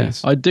 Yeah,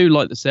 yes. I do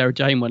like the Sarah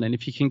Jane one. And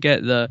if you can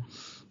get the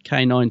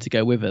K9 to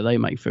go with it, they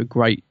make for a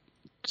great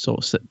sort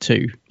of set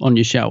 2 on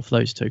your shelf,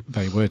 those two.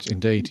 They would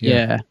indeed,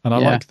 yeah. And I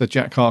like the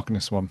Jack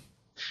Harkness one.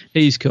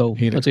 He's cool.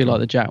 I do like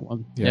the Jack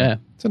one. Yeah.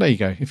 So there you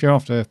go. If you're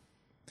after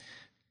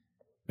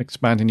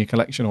expanding your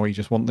collection or you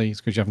just want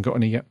these because you haven't got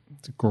any yet,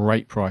 it's a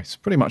great price.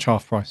 Pretty much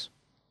half price.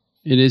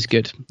 It is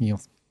good. Yeah.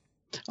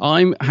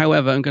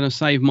 However, I'm going to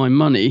save my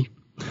money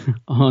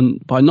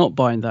by not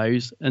buying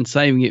those and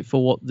saving it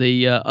for what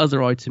the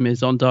other item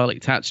is on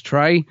Dalek Tat's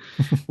tray,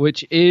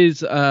 which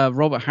is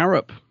Robert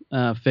Harrop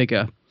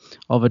figure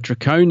of a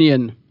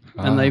Draconian.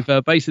 And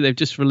they've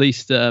just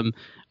released an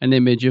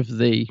image of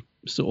the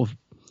sort of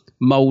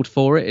mold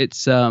for it.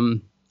 It's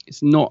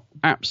not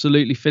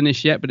absolutely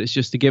finished yet, but it's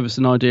just to give us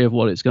an idea of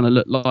what it's going to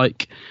look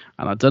like.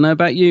 And I don't know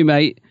about you,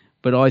 mate,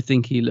 but I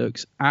think he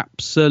looks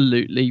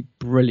absolutely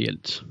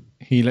brilliant.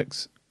 He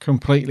looks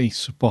completely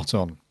spot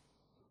on.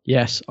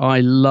 Yes,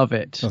 I love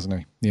it. Doesn't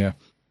he? Yeah.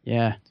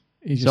 Yeah.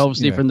 So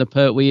obviously from the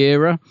Pertwee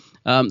era,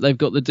 they've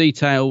got the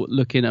detail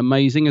looking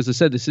amazing. As I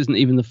said, this isn't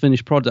even the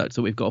finished product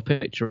that we've got a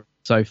picture of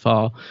so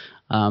far.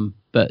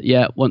 But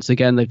yeah, once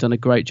again, they've done a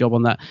great job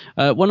on that.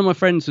 One of my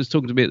friends was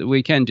talking to me at the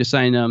weekend, just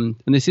saying, and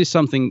this is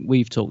something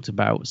we've talked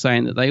about,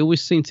 saying that they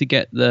always seem to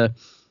get the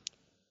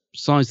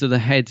size of the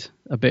head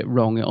a bit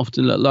wrong. It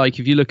often look like,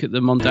 if you look at the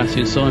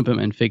Mondasian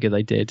Cybermen figure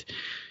they did,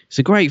 it's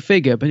a great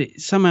figure,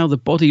 but somehow the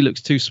body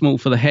looks too small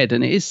for the head.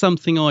 And it is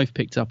something I've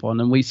picked up on.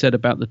 And we said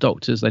about the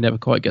Doctors, they never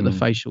quite get the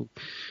facial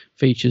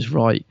features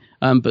right.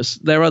 But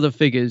their other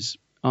figures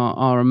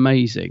are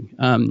amazing.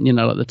 You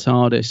know, like the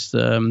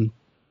TARDIS,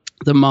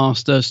 the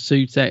Master,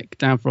 Sutek,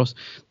 Davros.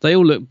 They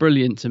all look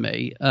brilliant to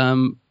me.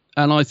 And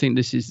I think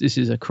this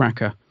is a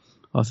cracker.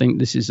 I think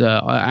this is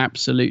I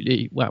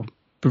absolutely, well,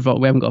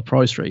 we haven't got a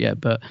price for it yet,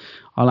 but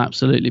I'll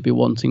absolutely be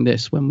wanting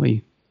this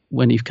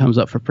when he comes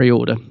up for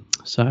pre-order.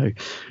 So,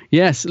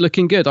 yes,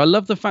 looking good. I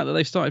love the fact that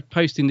they've started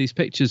posting these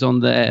pictures on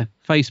their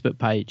Facebook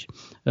page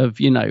of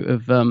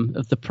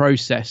the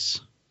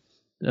process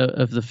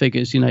of the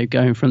figures,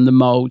 going from the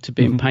mold to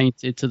being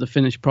painted to the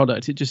finished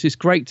product. It just is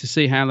great to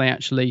see how they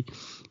actually,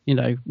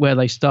 where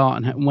they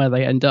start and where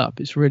they end up.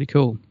 It's really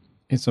cool.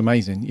 It's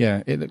amazing.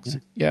 Yeah, it looks.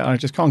 Yeah, I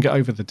just can't get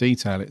over the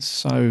detail.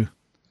 It's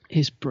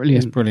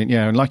brilliant. It's brilliant.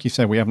 Yeah, and like you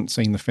said, we haven't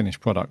seen the finished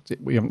product.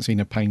 We haven't seen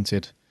a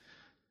painted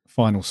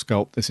final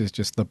sculpt. This is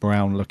just the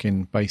brown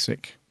looking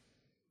basic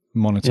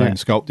monotone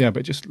sculpt. Yeah,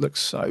 but it just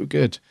looks so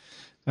good.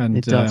 And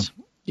it does.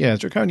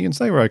 Draconians,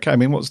 they were okay. I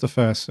mean, what's the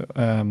first?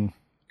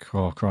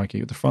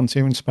 Crikey, the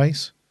Frontier in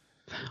Space.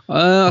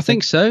 I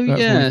think so.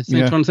 Yeah. So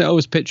I'm trying to think. I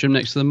always picture him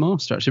next to the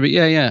Master actually,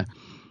 but yeah.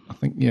 I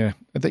think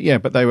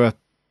but they were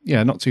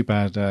not too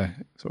bad.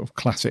 Sort of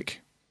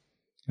classic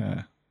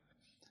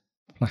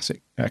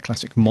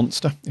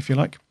monster, if you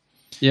like.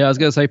 Yeah, I was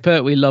going to say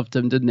Pertwee loved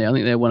them, didn't he? I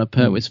think they're one of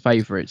Pertwee's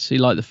favourites. He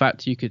liked the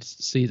fact you could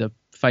see the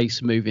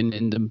face moving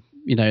in them,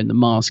 in the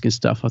mask and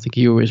stuff. I think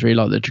he always really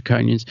liked the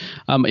Draconians.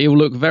 He will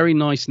look very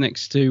nice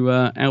next to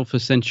Alpha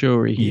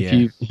Centauri.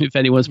 Yeah. If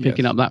anyone's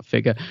picking up that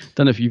figure.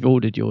 Don't know if you've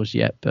ordered yours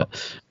yet, but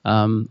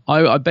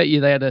I bet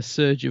you they had a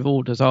surge of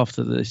orders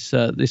after this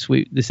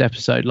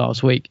episode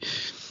last week.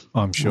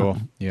 I'm sure.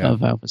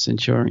 Of Alpha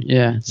Centauri.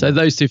 Yeah. So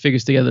those two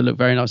figures together look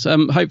very nice.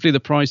 Hopefully the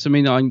price, I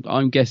mean,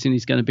 I'm guessing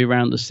he's going to be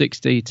around the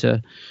 60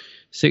 to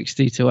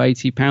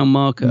 £80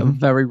 mark. A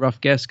very rough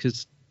guess,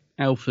 because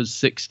Alpha's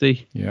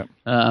 60. Yeah.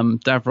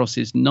 Davros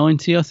is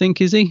 90, I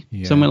think, is he?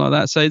 Yeah. Somewhere like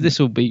that. So this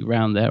will be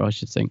around there, I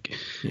should think.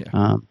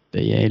 Yeah.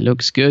 But yeah, it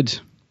looks good.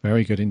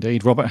 Very good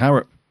indeed. Robert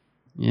Harrop.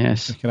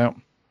 Yes. Check it out.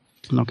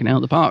 Knocking it out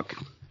of the park.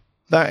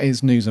 That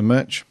is news and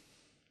merch.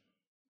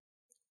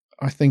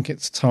 I think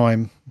it's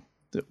time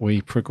that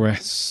we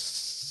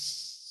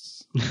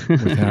progress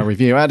with our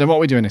review. Adam, what are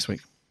we doing this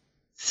week?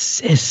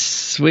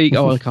 This week,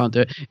 I can't do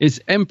it. It's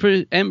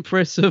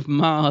Empress of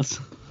Mars.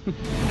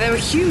 There were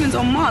humans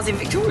on Mars in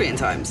Victorian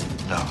times.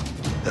 No,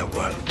 there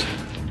weren't.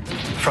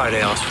 Friday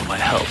asked for my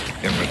help.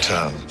 In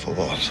return for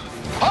what?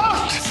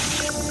 Halt!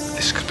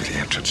 This could be the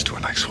entrance to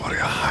an ex-warrior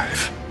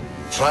hive.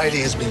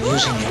 Friday has been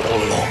using you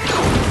all along.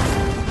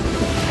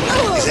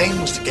 His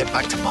aim was to get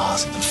back to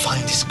Mars and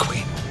find his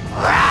queen.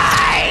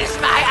 Rise,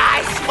 my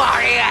ice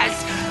warriors!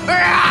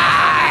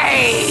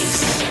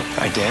 Rise!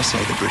 I dare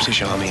say the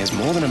British Army is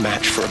more than a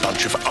match for a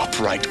bunch of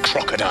upright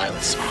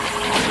crocodiles.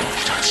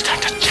 You don't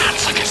stand a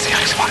chance against the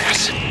ice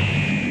warriors.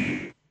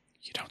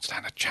 You don't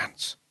stand a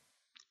chance.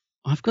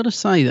 I've got to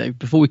say, though,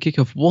 before we kick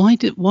off, why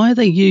are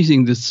they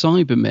using the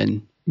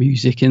Cybermen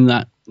music in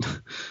that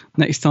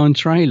Next Time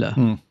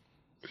trailer?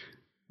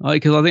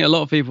 Because I think a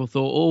lot of people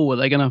thought, are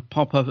they going to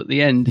pop up at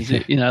the end? Is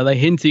it, are they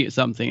hinting at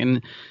something?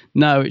 And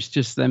no, it's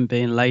just them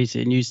being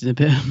lazy and using a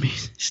bit of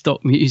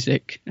stock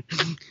music.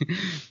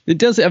 It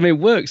does. I mean, it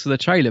works for the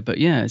trailer, but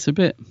yeah, it's a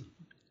bit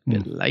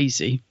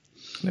lazy.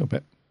 A little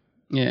bit.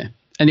 Yeah.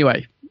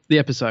 Anyway, the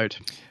episode.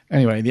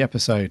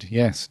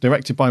 Yes.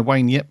 Directed by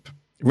Wayne Yip.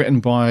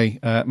 Written by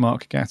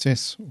Mark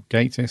Gatiss.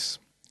 Gatiss.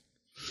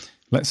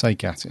 Let's say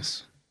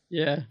Gatiss.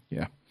 Yeah.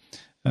 Yeah.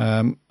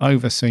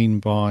 Overseen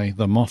by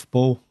the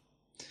Mothball.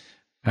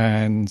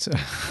 And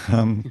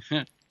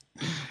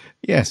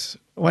yes,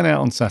 went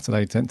out on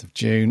Saturday, 10th of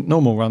June.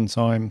 Normal run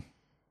time.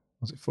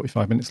 Was it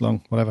 45 minutes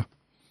long? Whatever.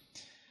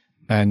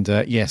 And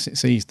yes, it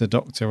sees the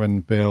Doctor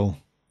and Bill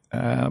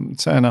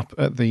turn up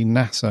at the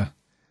NASA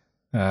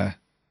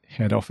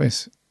head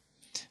office,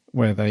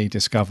 where they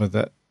discover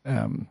that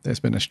there's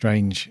been a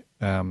strange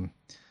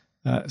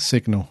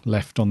signal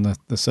left on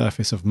the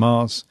surface of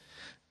Mars.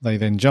 They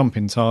then jump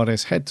in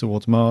TARDIS, head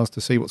towards Mars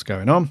to see what's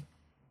going on.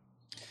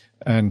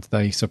 And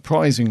they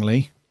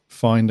surprisingly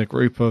find a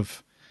group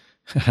of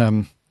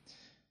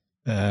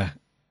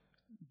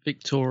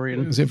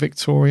Victorian. Is it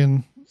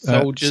Victorian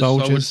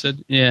soldiers?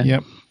 Yeah.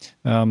 Yep.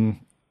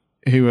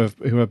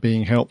 Who are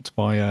being helped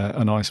by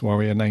an ice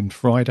warrior named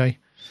Friday.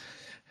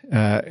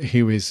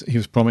 He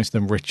was promised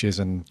them riches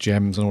and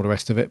gems and all the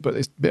rest of it, but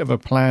it's a bit of a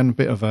plan,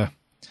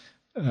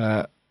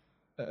 not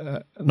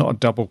a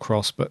double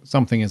cross, but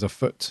something is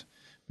afoot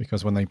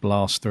because when they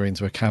blast through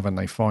into a cavern,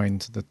 they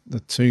find the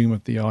tomb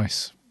of the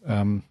Ice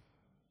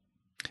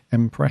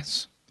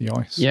Empress,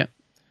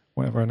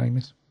 whatever her name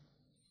is,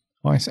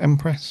 Ice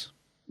Empress.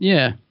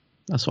 Yeah,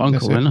 that's what I'm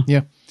calling her.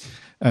 Yeah,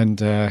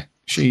 and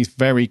she's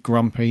very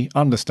grumpy.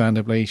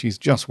 Understandably, she's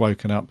just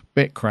woken up,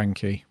 bit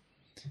cranky.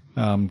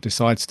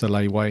 Decides to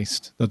lay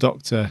waste. The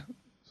Doctor,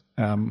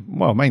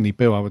 mainly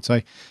Bill, I would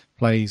say,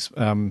 plays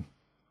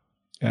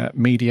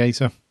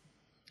mediator,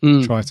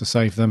 tries to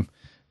save them,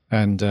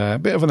 and a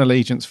bit of an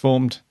allegiance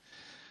formed.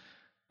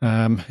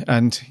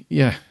 And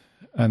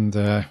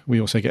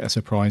we also get a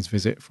surprise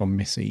visit from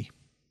Missy.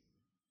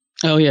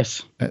 Oh,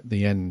 yes. At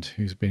the end,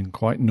 who's been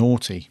quite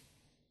naughty.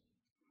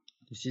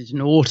 This is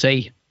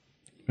naughty.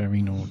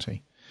 Very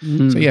naughty.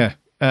 So, yeah,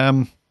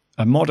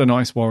 a modern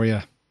Ice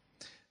Warrior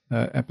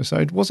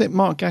episode. Was it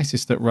Mark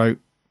Gatiss that wrote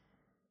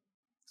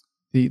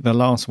the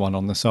last one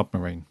on the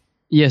submarine?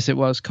 Yes, it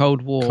was.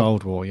 Cold War.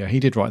 Cold War, yeah. He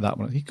did write that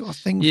one. He got a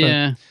thing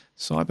for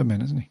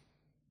Cybermen, hasn't he?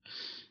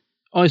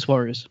 Ice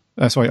Warriors.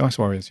 Ice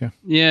Warriors, yeah.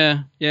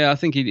 Yeah. I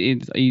think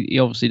he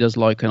obviously does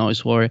like an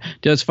Ice Warrior.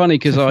 It's funny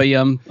because I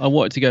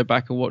wanted to go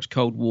back and watch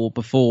Cold War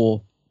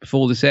before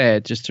this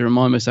aired, just to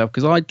remind myself,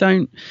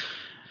 because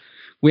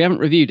we haven't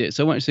reviewed it,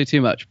 so I won't say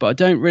too much, but I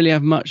don't really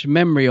have much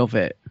memory of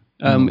it.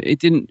 It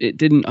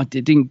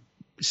didn't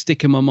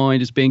stick in my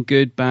mind as being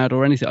good, bad,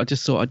 or anything. I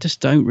just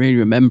don't really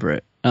remember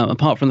it.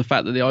 Apart from the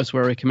fact that the Ice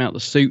Warrior came out the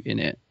suit in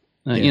it.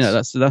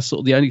 Yes. That's sort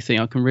of the only thing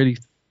I can really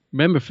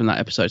remember from that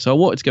episode. So I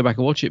wanted to go back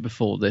and watch it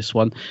before this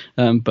one,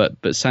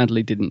 but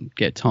sadly didn't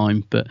get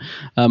time. But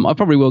I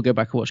probably will go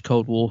back and watch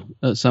Cold War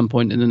at some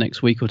point in the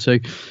next week or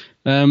two.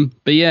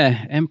 But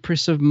yeah,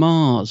 Empress of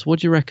Mars. What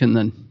do you reckon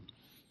then?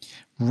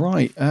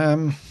 Right.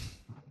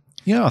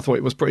 Yeah, I thought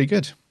it was pretty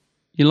good.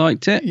 You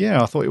liked it?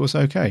 Yeah, I thought it was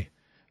okay. I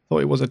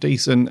thought it was a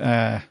decent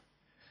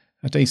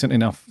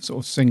enough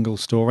sort of single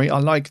story. I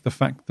like the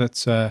fact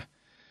that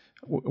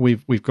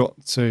we've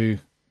got to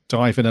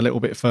dive in a little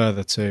bit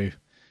further to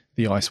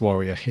the Ice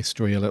Warrior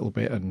history a little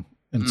bit and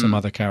some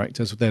other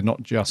characters. They're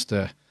not just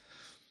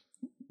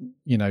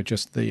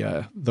just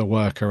the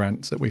worker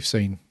ants that we've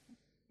seen.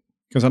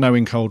 Because I know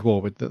in Cold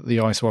War with the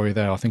Ice Warrior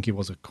there, I think he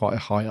was quite a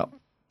high up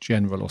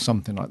general or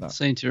something like that. I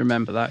seem to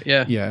remember that,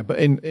 yeah. Yeah, but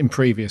in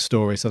previous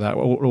stories of that,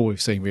 all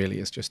we've seen really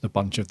is just a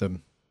bunch of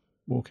them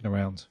walking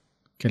around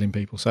killing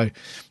people. So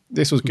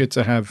this was good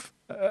to have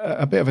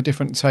a bit of a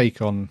different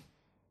take on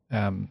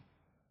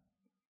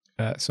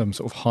some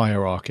sort of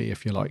hierarchy,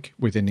 if you like,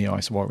 within the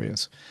Ice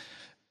Warriors.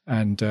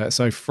 And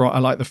so I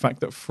like the fact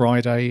that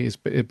Friday is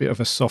a bit of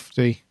a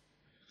softie.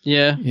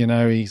 Yeah.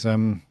 He's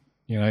him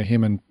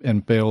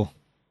and Bill,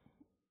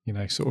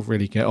 sort of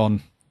really get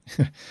on.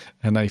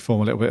 And they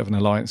form a little bit of an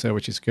alliance there,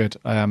 which is good.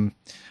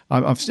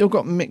 I've still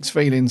got mixed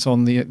feelings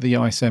on the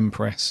Ice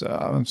Empress.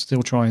 I'm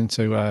still trying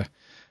to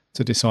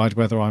decide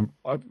whether I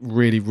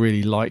really,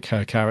 really like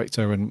her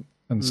character and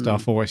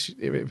stuff, or if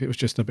it was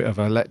just a bit of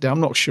a letdown.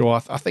 I'm not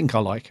sure. I think I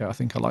like her. I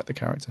think I like the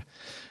character.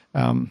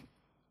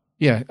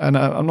 Yeah, and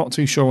I'm not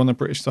too sure on the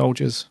British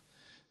soldiers.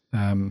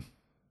 They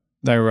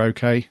were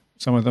okay.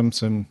 Some of them,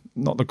 some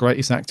not the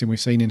greatest acting we've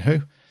seen in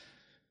Who,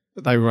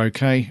 but they were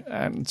okay.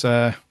 And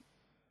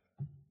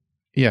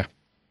yeah,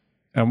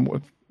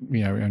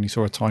 we only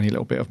saw a tiny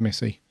little bit of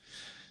Missy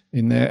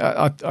in there.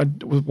 I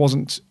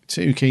wasn't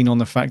too keen on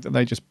the fact that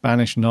they just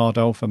banished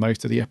Nardole for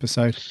most of the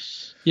episode.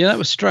 Yeah, that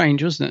was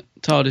strange, wasn't it?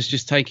 TARDIS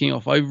just taking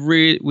off. I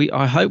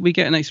hope we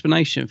get an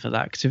explanation for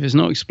that, because if it's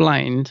not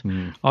explained,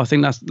 I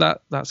think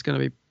that's going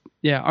to be.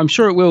 Yeah, I'm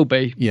sure it will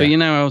be. Yeah.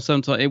 But how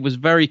sometimes it was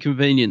very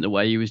convenient the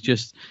way he was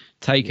just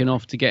taken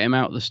off to get him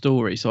out of the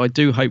story. So I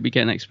do hope we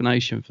get an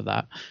explanation for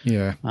that.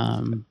 Yeah.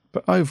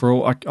 But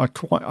overall, I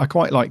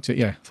quite liked it.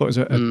 Yeah, thought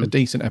it was a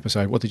decent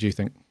episode. What did you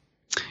think?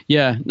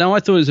 Yeah, no, I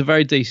thought it was a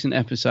very decent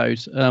episode.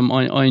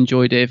 I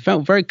enjoyed it. It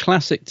felt very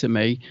classic to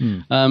me.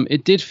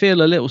 It did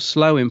feel a little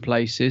slow in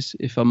places,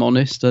 if I'm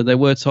honest. There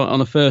were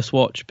on a first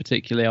watch,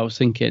 particularly, I was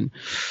thinking,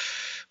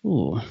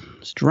 oh,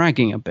 it's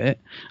dragging a bit.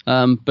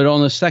 But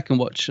on the second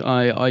watch,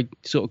 I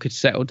sort of could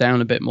settle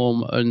down a bit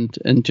more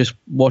and just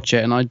watch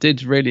it. And I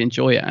did really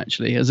enjoy it,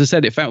 actually. As I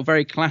said, it felt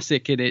very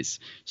classic in its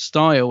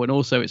style and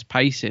also its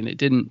pacing. It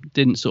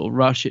didn't sort of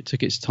rush. It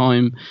took its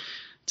time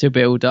to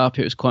build up.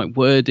 It was quite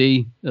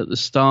wordy at the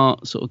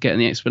start, sort of getting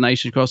the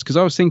explanation across, because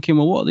I was thinking,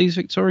 well, what are these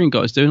Victorian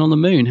guys doing on the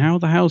moon? How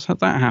the hell's had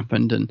that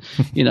happened? And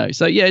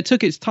so yeah, it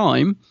took its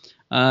time.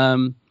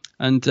 And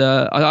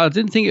I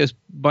didn't think it was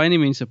by any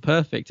means a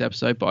perfect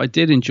episode, but I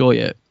did enjoy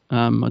it.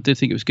 I did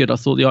think it was good. I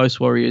thought the Ice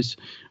Warriors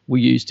were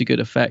used to good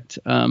effect.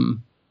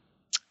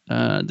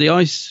 The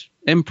Ice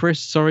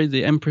Empress,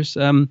 the Empress.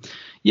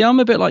 Yeah, I'm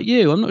a bit like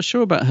you. I'm not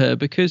sure about her,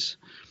 because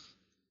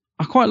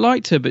I quite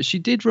liked her, but she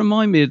did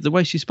remind me of the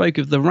way she spoke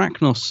of the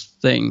Rachnos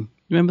thing.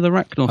 Remember the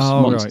Rachnos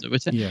monster?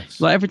 Right.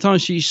 Yes. Like every time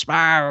she spoke,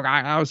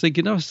 I was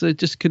thinking, I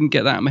just couldn't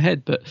get that in my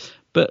head.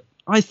 But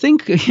I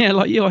think, yeah,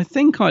 like you, I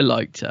think I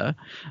liked her.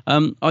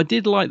 I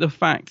did like the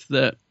fact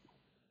that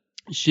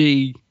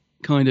she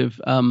kind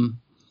of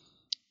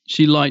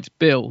she liked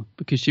Bill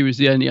because she was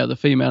the only other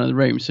female in the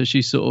room. So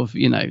she sort of,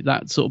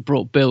 that sort of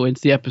brought Bill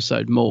into the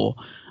episode more.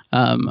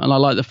 And I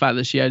like the fact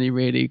that she only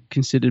really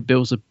considered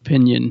Bill's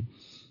opinion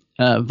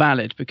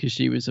valid because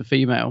she was a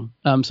female.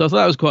 So I thought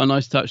that was quite a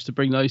nice touch to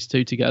bring those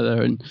two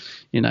together and,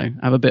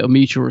 have a bit of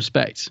mutual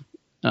respect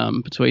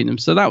between them.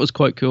 So that was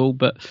quite cool.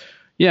 But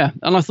yeah,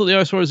 and I thought the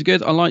Ice Warriors were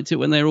good. I liked it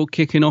when they were all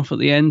kicking off at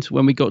the end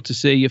when we got to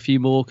see a few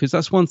more, because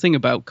that's one thing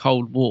about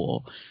Cold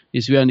War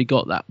is we only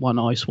got that one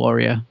Ice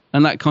Warrior.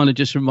 And that kind of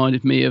just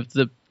reminded me of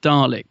the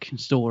Dalek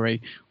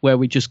story where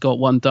we just got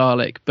one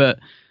Dalek, but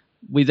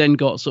we then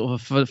got sort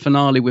of a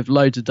finale with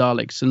loads of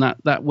Daleks, and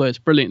that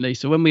worked brilliantly.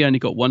 So when we only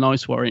got one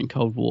Ice Warrior in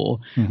Cold War,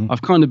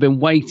 I've kind of been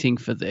waiting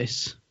for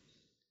this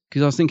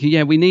because I was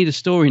thinking, we need a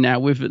story now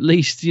with at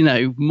least,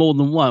 more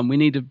than one. We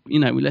need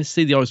let's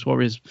see the Ice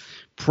Warriors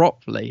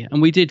properly. And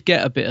we did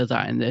get a bit of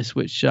that in this,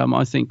 which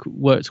I think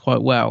works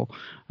quite well.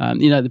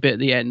 The bit at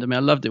the end, I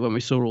loved it when we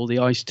saw all the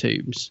ice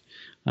tombs.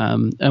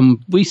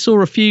 And we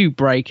saw a few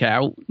break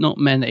out, not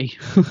many,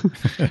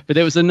 but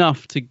it was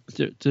enough to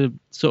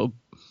sort of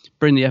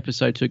bring the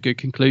episode to a good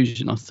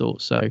conclusion, I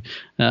thought. So,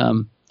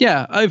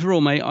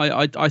 overall, mate,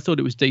 I thought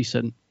it was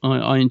decent.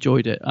 I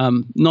enjoyed it.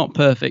 Not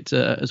perfect.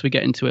 As we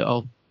get into it,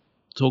 I'll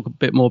talk a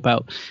bit more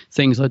about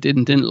things I did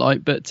and didn't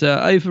like. But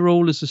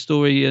overall, as a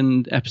story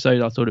and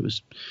episode, I thought it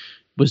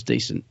was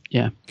decent.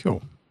 Yeah.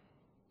 Cool.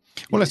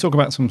 Well, let's talk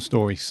about some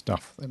story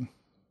stuff then.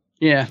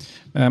 Yeah.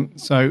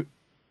 So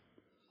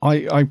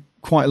I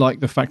quite like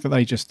the fact that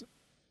they just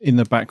in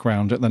the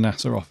background at the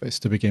NASA office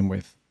to begin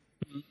with.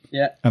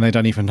 Yeah. And they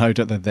don't even know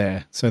that they're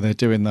there. So they're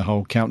doing the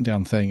whole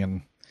countdown thing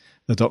and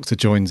the Doctor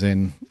joins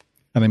in.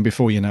 And then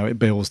before you know it,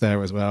 Bill's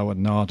there as well,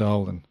 and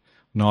Nardole.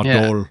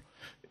 Nardole.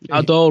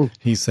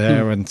 He's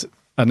there and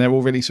they're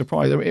all really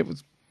surprised. It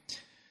was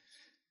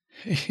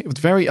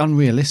very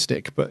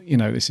unrealistic, but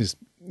this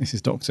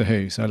is Doctor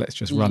Who, so let's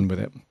just run with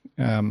it.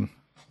 Am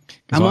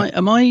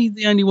I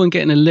the only one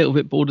getting a little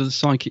bit bored of the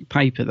psychic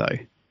paper though?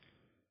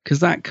 Because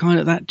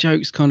that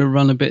joke's kind of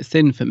run a bit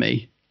thin for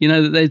me.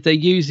 That they're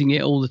using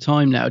it all the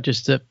time now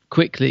just to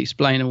quickly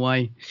explain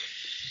away.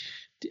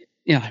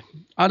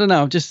 I don't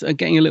know. I'm just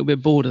getting a little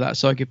bit bored of that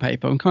psychic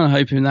paper. I'm kind of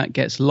hoping that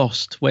gets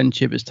lost when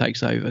Chibbers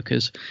takes over,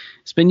 because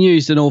it's been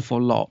used an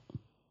awful lot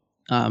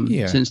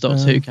since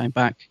Doctor Who came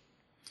back.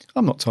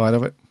 I'm not tired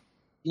of it.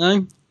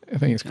 No? I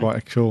think it's quite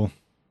a cool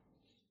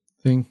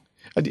thing.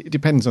 It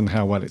depends on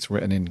how well it's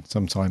written in.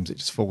 Sometimes it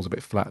just falls a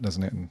bit flat,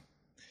 doesn't it? And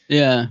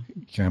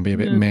it can be a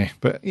bit meh.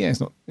 But it's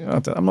not.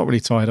 I'm not really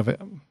tired of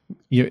it.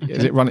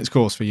 Has it run its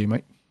course for you,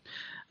 mate?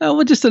 Oh,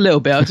 well, just a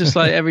little bit. I just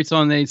like every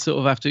time they sort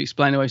of have to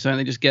explain away something,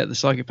 they just get the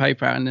psychic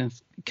paper out and then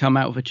come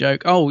out with a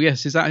joke. Oh,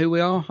 yes, is that who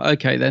we are?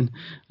 Okay, then.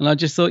 And I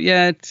just thought,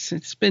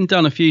 it's been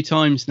done a few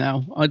times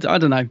now. I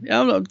don't know.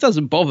 It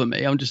doesn't bother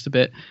me. I'm just a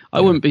bit. I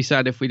wouldn't be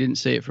sad if we didn't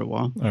see it for a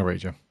while. I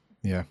read you.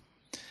 Yeah.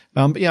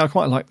 But I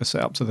quite like the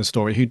setup to the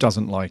story. Who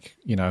doesn't like,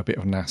 a bit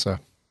of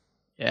NASA?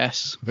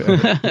 Yes. A bit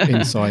of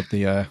inside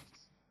the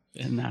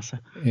NASA.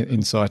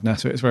 Inside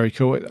NASA, it's very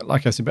cool.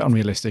 Like I said, a bit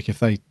unrealistic. If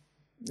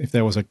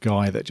there was a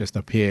guy that just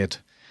appeared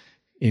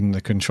in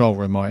the control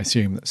room, I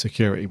assume that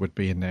security would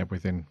be in there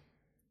within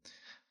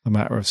a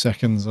matter of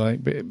seconds.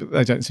 But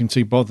they don't seem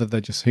too bothered.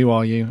 They're just, who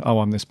are you? Oh,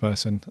 I'm this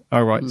person.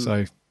 Oh, right.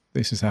 So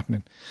this is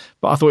happening.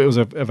 But I thought it was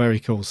a very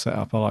cool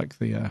setup. I like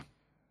the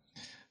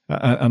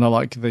and I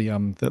like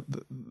the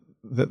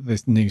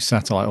this new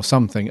satellite or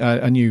something,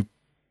 a new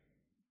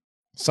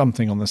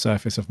something on the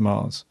surface of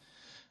Mars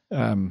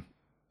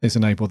has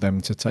enabled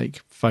them to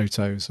take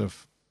photos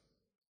of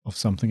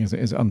something. Is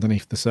it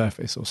underneath the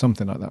surface or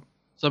something like that?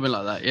 Something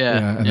like that,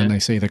 yeah. And then they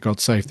see the God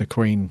Save the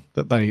Queen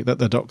that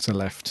the Doctor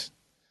left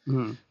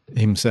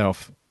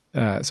himself.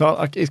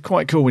 So it's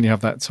quite cool when you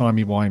have that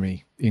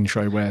timey-wimey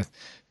intro where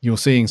you're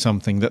seeing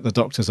something that the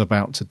Doctor's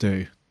about to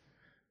do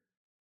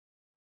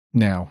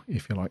now,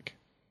 if you like.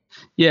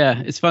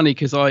 Yeah, it's funny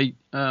because I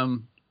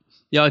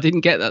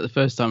didn't get that the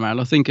first time around.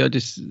 I think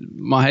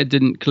my head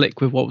didn't click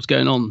with what was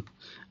going on.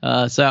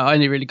 So I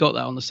only really got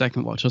that on the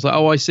second watch. I was like,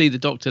 I see the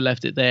Doctor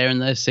left it there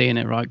and they're seeing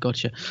it, right?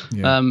 Gotcha.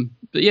 Yeah.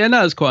 But yeah,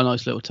 no, it's quite a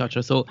nice little touch,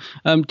 I thought.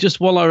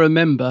 Just while I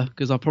remember,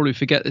 because I'll probably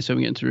forget this when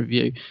we get into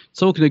review,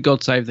 talking of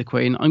God Save the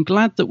Queen, I'm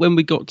glad that when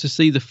we got to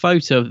see the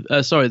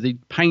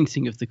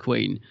painting of the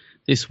Queen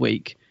this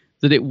week,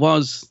 that it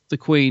was the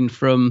Queen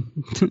from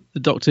the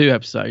Doctor Who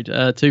episode,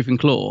 Tooth and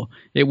Claw.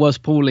 It was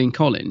Pauline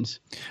Collins.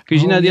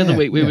 Because, the other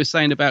week we were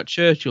saying about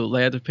Churchill,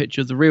 they had a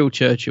picture of the real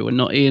Churchill and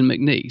not Ian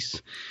McNeice.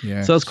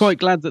 Yes. So I was quite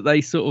glad that they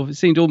it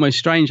seemed almost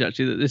strange,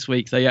 actually, that this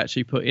week they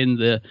actually put in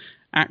the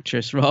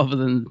actress rather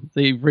than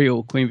the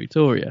real Queen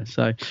Victoria.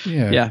 So,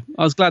 I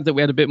was glad that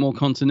we had a bit more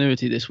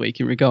continuity this week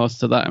in regards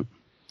to that.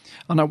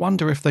 And I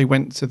wonder if they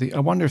went to I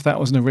wonder if that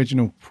was an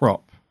original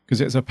prop,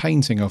 because it's a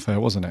painting of her,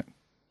 wasn't it?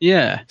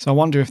 Yeah. So I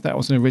wonder if that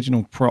was an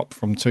original prop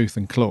from Tooth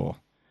and Claw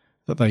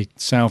that they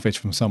salvaged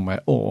from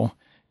somewhere, or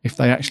if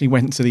they actually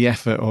went to the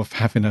effort of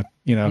having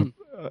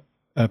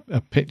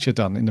a picture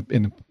done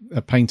in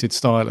a painted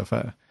style of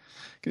her.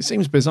 It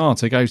seems bizarre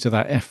to go to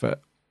that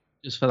effort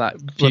just for that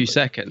few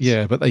seconds.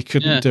 Yeah, but they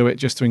couldn't do it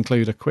just to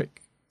include a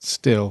quick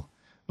still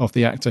of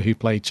the actor who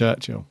played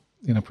Churchill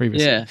in a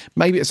previous. Yeah,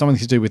 maybe it's something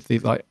to do with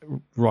the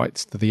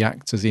rights to the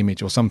actor's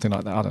image or something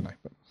like that. I don't know.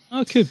 But,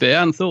 it could be. I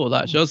hadn't thought of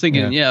that. So I was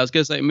thinking, I was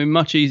going to say, it'd be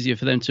much easier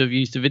for them to have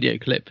used a video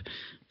clip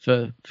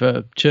for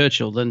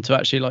Churchill than to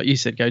actually, like you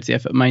said, go to the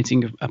effort of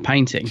making a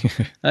painting.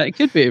 It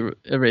could be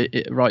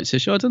a rights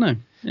issue. I don't know.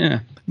 Yeah,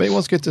 but it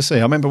was good to see.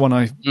 I remember when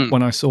I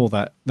saw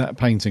that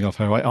painting of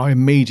her, I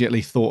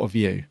immediately thought of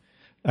you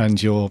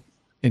and your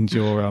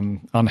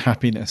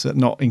unhappiness at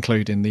not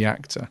including the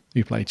actor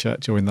who played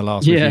Churchill in the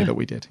last review that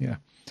we did. Yeah,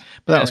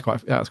 but that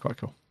was quite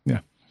cool. Yeah.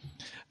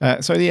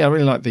 So I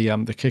really like the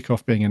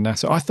kickoff being in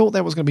NASA. I thought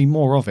there was going to be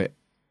more of it,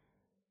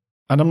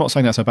 and I'm not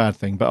saying that's a bad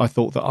thing, but I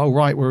thought that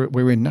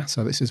we're in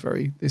NASA. This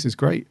is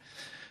great,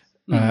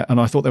 and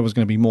I thought there was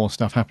going to be more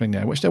stuff happening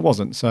there, which there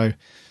wasn't. So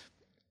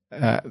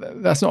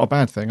that's not a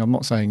bad thing. I'm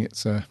not saying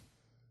it's that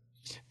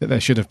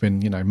there should have been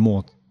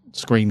more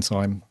screen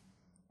time.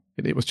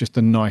 It was just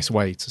a nice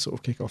way to sort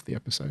of kick off the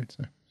episode.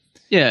 So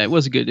yeah, it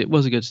was a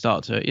good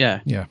start to it. Yeah,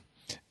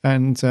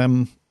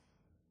 and.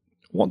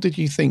 What did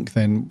you think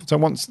then? So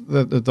once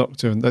the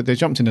Doctor and they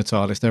jumped in the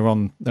TARDIS, they're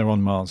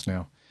on Mars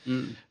now.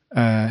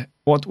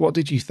 What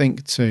did you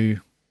think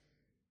to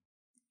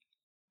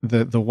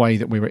the way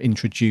that we were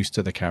introduced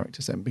to the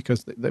characters then?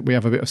 Because we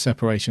have a bit of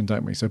separation,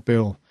 don't we? So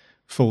Bill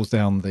falls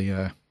down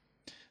the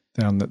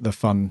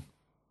fun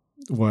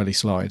whirly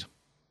slide.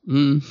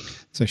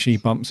 So she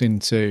bumps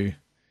into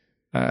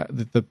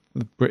the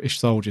British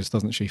soldiers,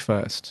 doesn't she?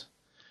 First,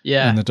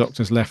 yeah. And the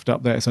Doctor's left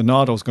up there. So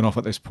Nardol's gone off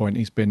at this point.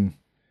 He's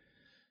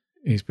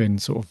been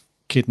sort of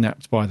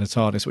kidnapped by the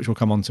TARDIS, which we'll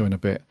come on to in a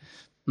bit.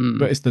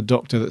 But it's the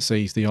Doctor that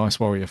sees the Ice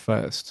Warrior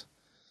first.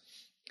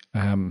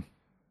 And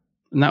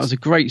that was a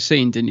great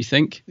scene, didn't you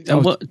think?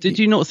 And did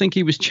you not think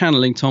he was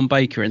channeling Tom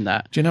Baker in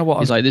that? Do you know what?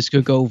 He's like, this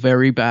could go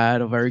very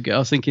bad or very good. I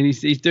was thinking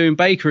he's doing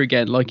Baker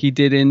again, like he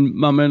did in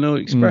Mama and All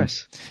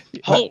Express.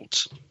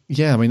 Halt!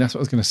 Yeah, I mean, that's what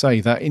I was going to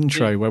say. That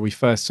intro where we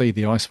first see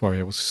the Ice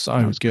Warrior was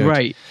good.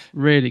 Great.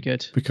 Really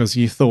good. Because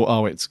you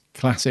thought, it's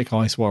classic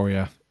Ice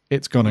Warrior.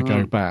 It's going to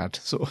go bad.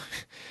 Sort of,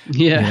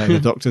 yeah. The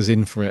Doctor's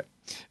in for it.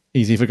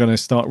 He's either going to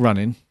start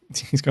running,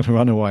 he's going to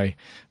run away,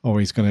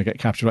 or he's going to get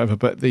captured, whatever.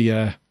 But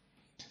just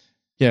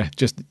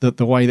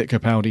the way that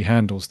Capaldi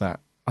handles that,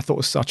 I thought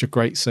was such a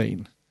great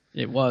scene.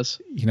 It was.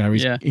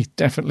 He's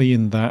definitely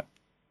in that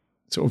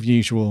sort of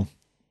usual,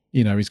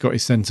 he's got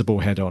his sensible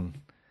head on.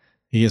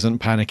 He isn't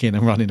panicking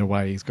and running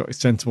away. He's got his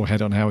sensible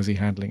head on. How is he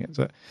handling it?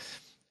 So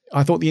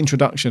I thought the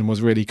introduction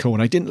was really cool,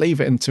 and I didn't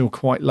leave it until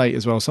quite late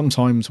as well.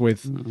 Sometimes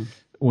with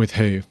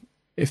Who,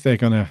 if they're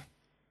gonna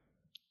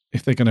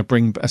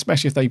bring,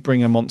 especially if they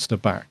bring a monster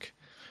back.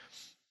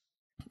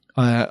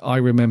 I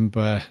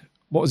remember,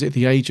 what was it?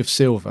 The Age of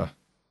Silver,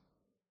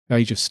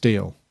 Age of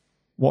Steel.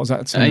 What was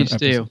that? Age of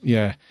Steel.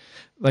 Yeah,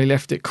 they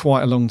left it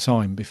quite a long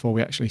time before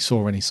we actually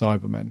saw any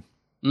Cybermen.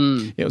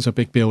 It was a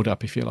big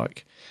build-up, if you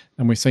like,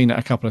 and we've seen it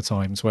a couple of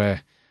times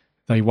where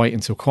they wait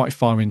until quite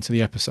far into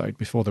the episode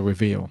before the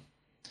reveal.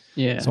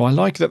 Yeah. So I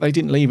like that they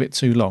didn't leave it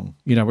too long.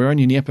 We're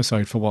only in the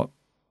episode for what?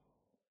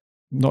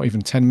 Not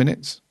even 10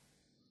 minutes.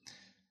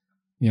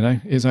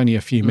 It's only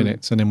a few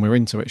minutes and then we're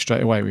into it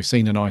straight away. We've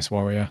seen an Ice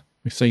Warrior.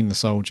 We've seen the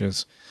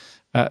soldiers.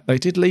 They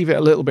did leave it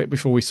a little bit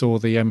before we saw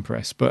the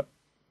Empress, but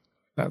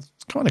that's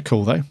kind of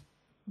cool though.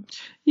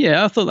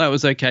 Yeah, I thought that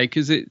was okay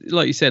because,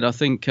 like you said, I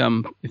think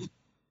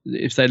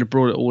if they'd have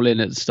brought it all in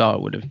at the start,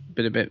 it would have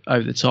been a bit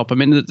over the top. I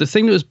mean, the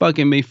thing that was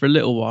bugging me for a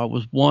little while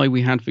was why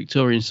we had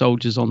Victorian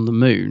soldiers on the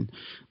moon.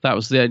 That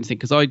was the only thing,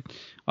 because I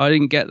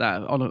didn't get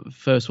that on a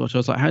first watch. I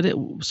was like,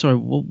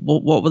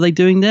 what were they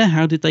doing there?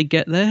 How did they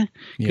get there?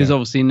 Because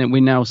obviously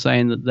we're now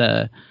saying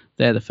that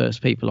they're the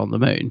first people on the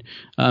moon.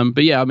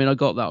 But yeah, I mean, I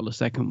got that on the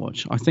second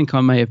watch. I think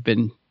I may have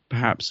been,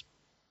 perhaps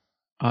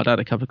I'd had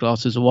a couple of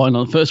glasses of wine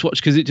on the first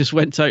watch because it just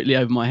went totally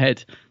over my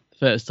head the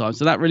first time.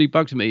 So that really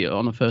bugged me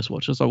on the first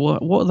watch. I was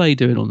like, what are they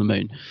doing on the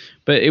moon?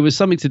 But it was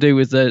something to do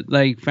with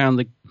they found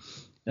the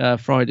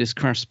Friday's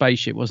crashed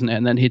spaceship, wasn't it?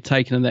 And then he'd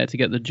taken them there to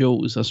get the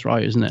jewels. That's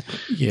right, isn't it?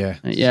 Yeah.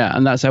 Yeah,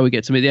 and that's how we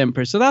get to meet the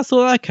Empress. So that's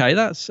all okay.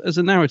 That's, as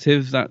a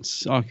narrative,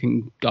 that's I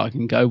can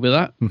go with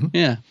that. Mm-hmm.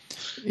 Yeah.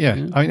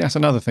 I mean, that's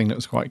another thing that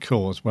was quite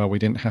cool as well. We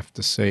didn't have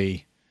to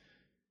see,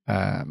 we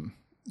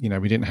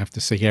didn't have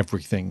to see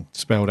everything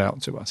spelled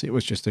out to us. It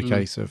was just a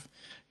case of,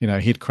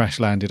 he'd crash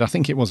landed. I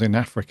think it was in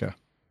Africa.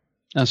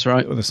 That's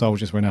right. The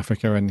soldiers were in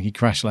Africa, and he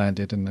crash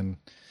landed, and then,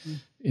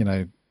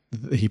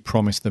 he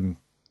promised them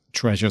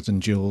treasures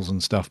and jewels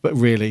and stuff, but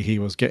really he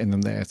was getting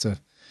them there to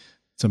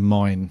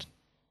mine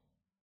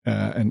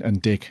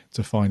and dig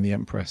to find the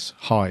Empress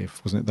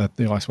hive, wasn't it?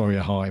 The Ice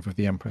Warrior hive with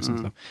the Empress and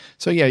stuff.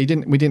 So yeah, we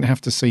didn't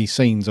have to see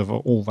scenes of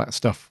all that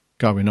stuff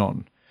going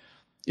on.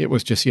 It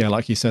was just,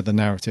 like you said, the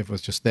narrative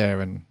was just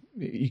there, and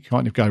you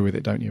kind of go with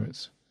it, don't you?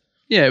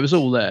 Yeah, it was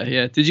all there.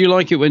 Yeah. Did you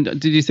like it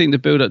did you think the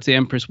build up to the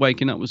Empress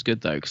waking up was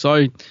good though?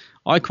 Because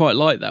I quite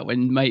liked that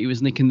when Matey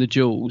was nicking the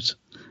jewels,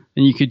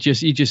 and you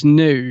just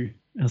knew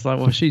I was like,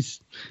 well, he's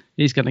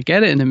going to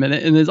get it in a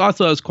minute. And I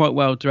thought it was quite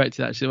well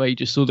directed, actually, the way you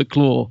just saw the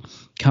claw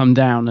come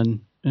down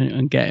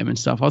and get him and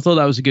stuff. I thought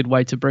that was a good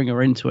way to bring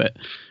her into it,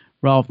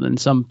 rather than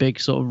some big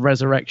sort of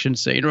resurrection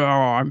scene. Oh,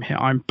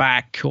 I'm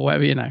back, or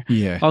whatever,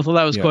 Yeah. I thought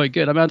that was quite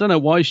good. I mean, I don't know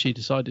why she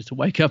decided to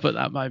wake up at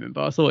that moment,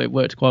 but I thought it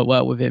worked quite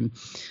well with him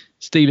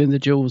stealing the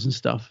jewels and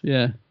stuff.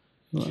 Yeah,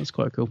 well, that was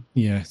quite cool.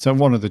 Yeah, so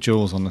one of the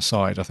jewels on the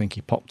side, I think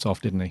he popped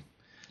off, didn't he?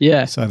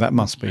 Yeah. So that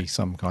must be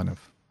some kind of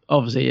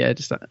obviously,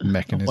 just that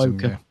mechanism.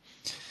 Yeah.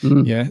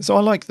 Yeah. So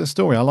I like the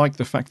story. I like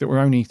the fact that we're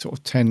only sort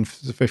of 10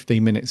 to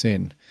 15 minutes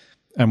in,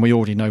 and we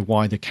already know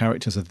why the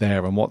characters are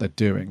there and what they're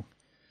doing.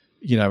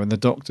 And the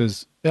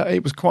doctors.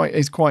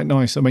 It's quite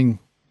nice. I mean,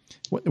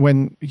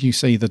 when you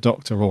see the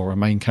Doctor or a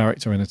main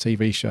character in a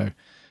TV show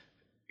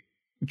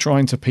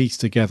trying to piece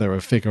together or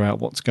figure out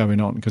what's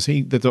going on, because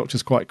the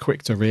Doctor's quite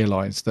quick to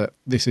realise that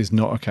this is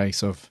not a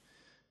case of,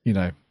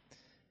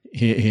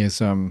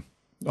 here's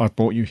I've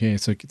brought you here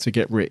to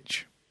get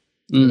rich.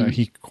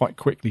 He quite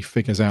quickly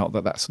figures out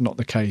that that's not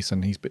the case,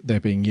 and they're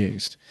being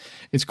used.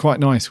 It's quite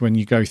nice when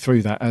you go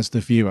through that as the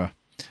viewer,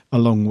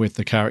 along with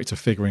the character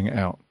figuring it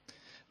out.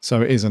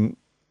 So it isn't,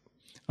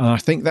 and I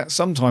think that's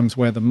sometimes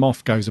where the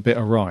Moff goes a bit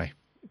awry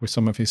with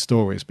some of his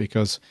stories,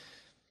 because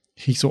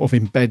he sort of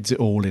embeds it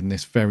all in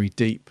this very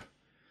deep,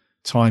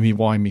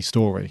 timey-wimey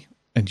story,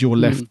 and you're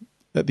left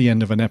at the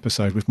end of an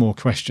episode with more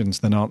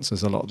questions than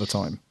answers a lot of the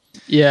time.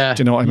 Yeah.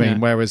 Do you know what I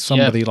mean? Whereas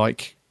somebody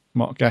like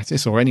Mark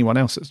Gatiss or anyone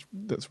else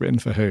that's written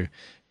for Who,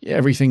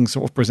 everything's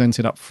sort of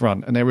presented up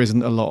front, and there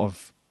isn't a lot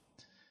of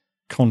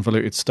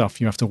convoluted stuff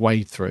you have to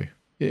wade through.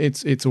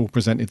 It's all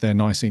presented there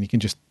nicely, and you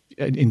can just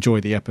enjoy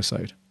the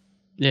episode.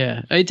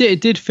 Yeah,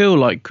 it did feel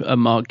like a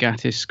Mark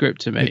Gatiss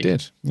script to me. It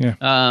did, yeah.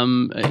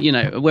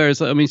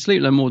 Whereas, I mean,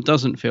 Sleep No More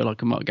doesn't feel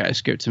like a Mark Gatiss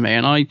script to me,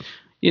 and I,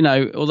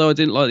 although I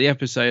didn't like the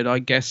episode, I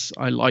guess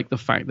I like the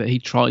fact that he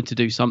tried to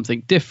do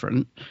something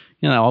different.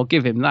 I'll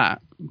give him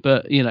that.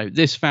 But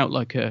this felt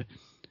like a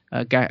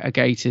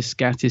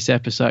Gatiss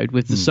episode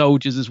with the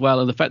soldiers as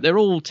well, and the fact they're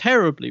all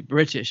terribly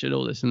British and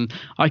all this. And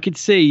I could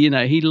see,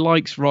 he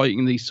likes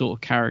writing these sort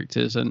of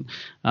characters, and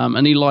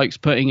he likes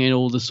putting in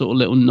all the sort of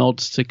little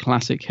nods to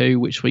classic Who,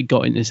 which we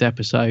got in this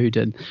episode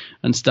and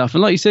stuff.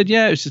 And like you said,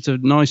 it's just a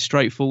nice,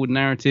 straightforward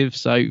narrative,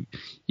 so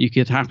you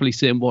could happily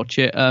sit and watch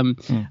it.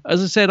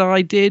 As I said,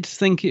 I did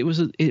think it was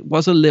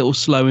a little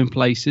slow in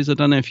places. I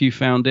don't know if you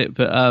found it,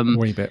 but a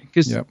wee bit.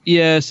 Because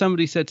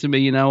somebody said to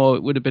me,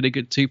 it would have been a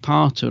good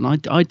two-parter, and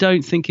I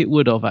don't think it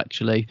would have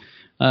actually,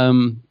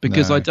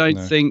 because I don't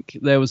think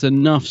there was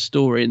enough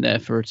story in there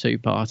for a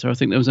two-parter. I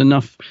think there was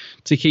enough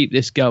to keep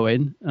this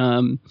going.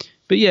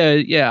 But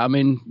I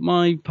mean,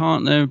 my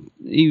partner,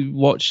 he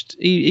watched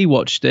it. He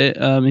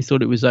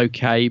thought it was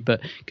okay,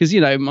 but because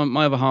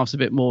my other half's a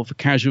bit more of a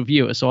casual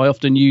viewer, so I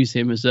often use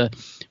him as a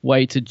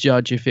way to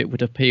judge if it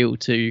would appeal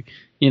to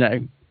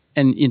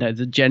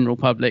the general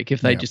public if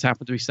they just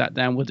happen to be sat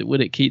down.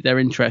 Would it keep their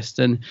interest?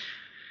 And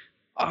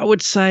I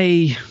would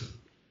say,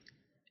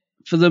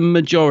 for the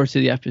majority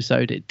of the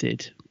episode, it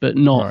did, but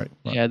not. Right.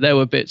 Yeah, there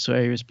were bits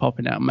where he was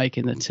popping out and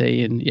making the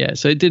tea, and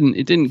so it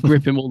didn't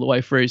grip him all the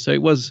way through. So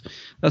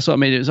that's what I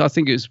mean. I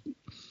think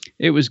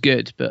it was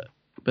good, but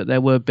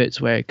there were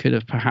bits where it could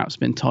have perhaps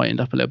been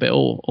tightened up a little bit,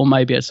 or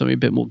maybe had something a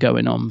bit more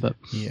going on. But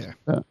yeah.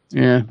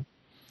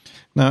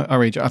 No, I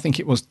read you. I think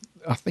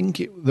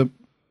the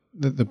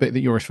bit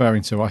that you're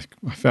referring to, I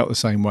felt the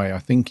same way. I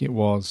think it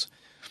was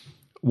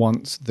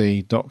once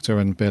the Doctor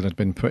and Bill had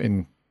been put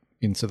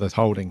into the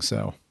holding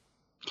cell.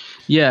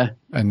 Yeah.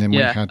 And then we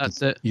had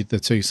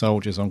the two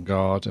soldiers on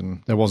guard,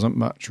 and there wasn't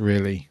much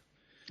really.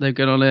 They've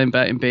gone on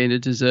about him being a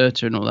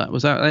deserter and all that.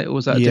 Was that it? Or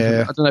was that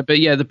different? I don't know. But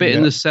the bit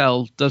in the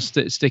cell does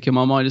stick in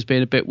my mind as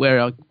being a bit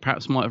where I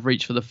perhaps might have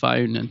reached for the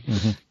phone and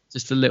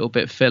just a little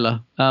bit filler.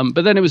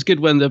 But then it was good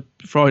when the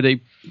Friday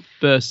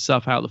bursts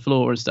up out the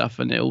floor and stuff,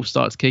 and it all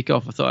starts to kick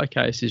off. I thought,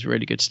 okay, this is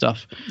really good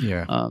stuff.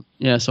 Yeah.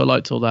 So I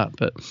liked all that,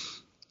 but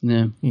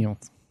yeah.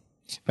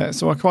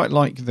 So I quite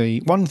like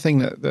the one thing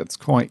that's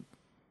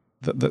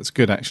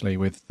good actually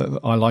that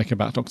I like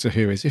about Doctor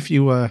Who is if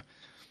you were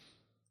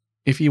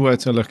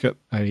to look at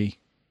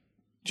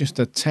just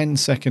a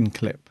 10-second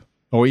clip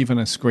or even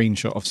a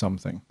screenshot of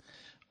something,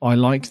 I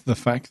like the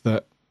fact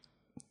that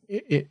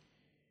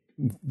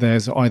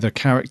there's either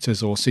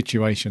characters or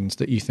situations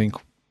that you think,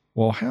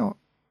 well,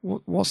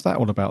 what's that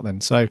all about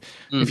then? So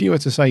if you were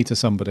to say to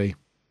somebody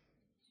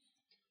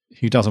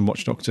who doesn't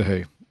watch Doctor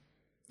Who,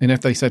 and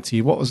if they said to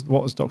you, what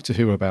was Doctor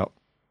Who about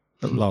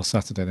last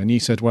Saturday? And you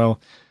said, well,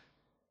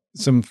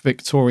 some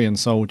Victorian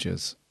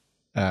soldiers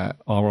are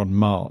on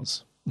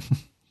Mars,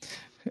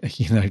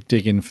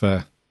 digging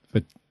for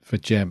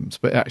gems.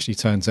 But it actually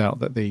turns out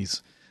that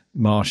these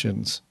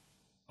Martians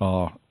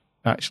are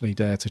actually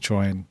there to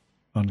try and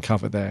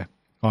uncover their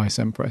ice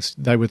empress.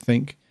 They would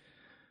think,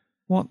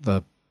 what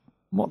the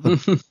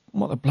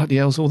bloody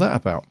hell's all that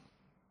about?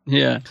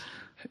 Yeah.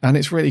 And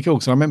it's really cool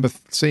because I remember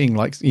seeing,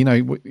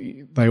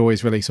 they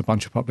always release a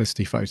bunch of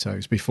publicity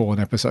photos before an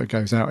episode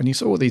goes out, and you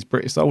saw all these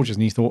British soldiers,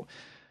 and you thought,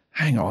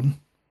 hang on,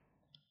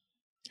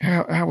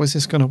 how is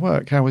this going to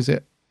work? How is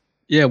it?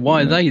 Yeah,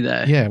 why are they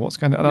there? Yeah, what's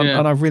going on?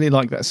 And I really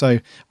like that. So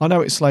I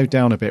know it slowed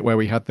down a bit where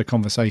we had the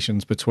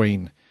conversations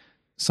between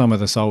some of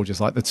the soldiers,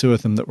 like the two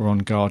of them that were on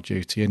guard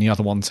duty, and the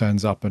other one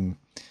turns up and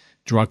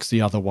drugs the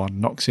other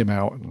one, knocks him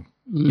out, and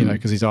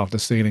because he's after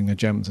stealing the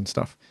gems and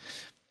stuff.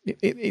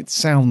 It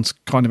sounds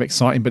kind of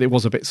exciting, but it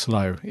was a bit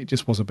slow. It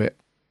just was a bit,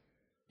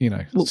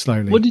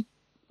 slowly.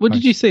 What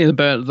did you think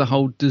about the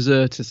whole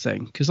deserter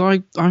thing? Because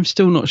I'm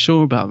still not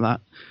sure about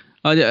that.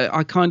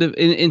 I kind of,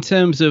 in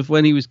terms of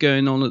when he was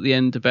going on at the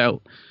end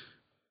about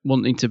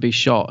wanting to be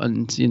shot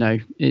and,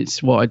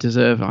 it's what I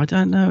deserve. I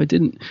don't know.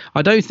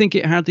 I don't think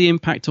it had the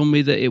impact on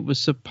me that it was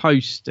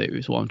supposed to,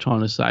 is what I'm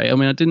trying to say. I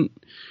mean,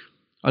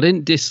 I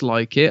didn't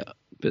dislike it,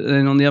 but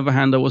then on the other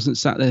hand, I wasn't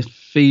sat there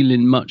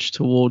feeling much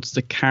towards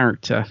the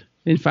character.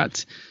 In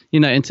fact,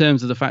 in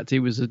terms of the fact he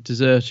was a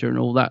deserter and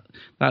all that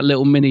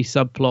little mini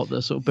subplot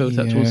that sort of built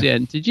up towards the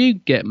end, did you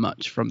get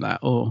much from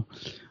that? Or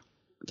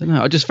I don't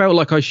know. I just felt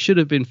like I should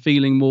have been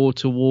feeling more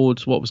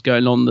towards what was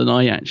going on than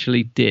I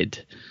actually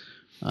did.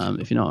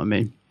 If you know what I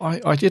mean.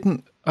 I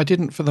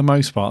didn't for the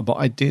most part, but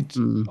I did.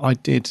 I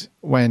did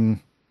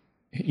when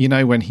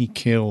he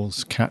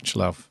kills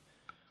Catchlove.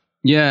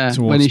 Yeah,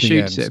 when he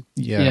shoots him.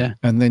 Yeah,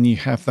 and then you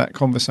have that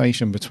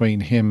conversation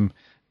between him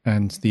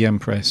and the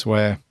Empress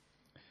where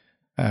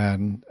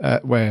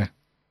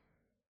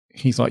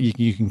he's like,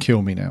 you can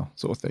kill me now,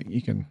 sort of thing.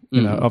 You can,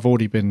 I've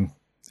already been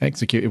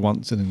executed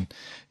once, and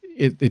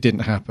it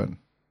didn't happen,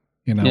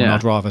 and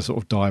I'd rather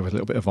sort of die with a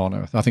little bit of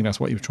honor. I think that's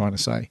what you were trying to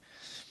say.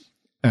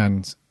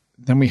 And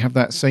then we have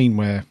that scene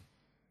where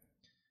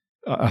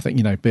I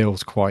think,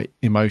 Bill's quite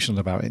emotional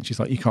about it. And she's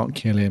like, you can't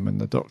kill him.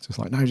 And the doctor's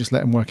like, no, just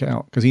let him work it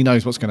out. Because he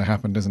knows what's going to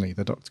happen, doesn't he?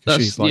 The doctor,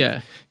 she's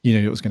like,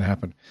 you know what's going to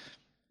happen.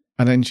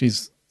 And then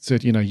she's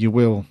said, you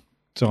will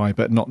die,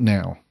 but not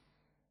now,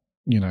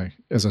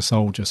 as a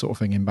soldier sort of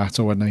thing in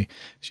battle. And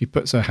she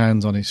puts her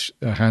hand on his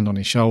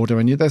shoulder,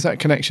 and there's that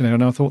connection there.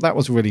 And I thought that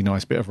was a really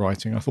nice bit of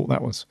writing. I thought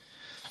that was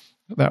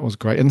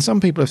great. And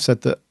some people have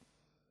said that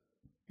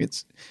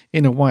it's,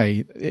 in a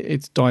way,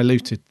 it's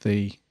diluted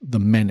the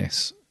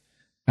menace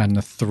and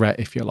the threat,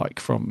 if you like,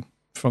 from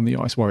the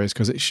Ice Warriors,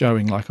 because it's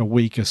showing like a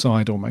weaker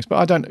side almost. But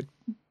I don't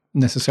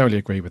necessarily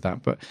agree with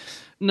that. But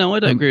no, I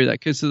don't agree with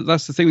that, because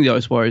that's the thing with the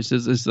Ice Warriors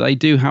is they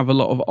do have a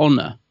lot of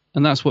honor,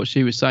 and that's what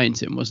she was saying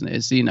to him, wasn't it?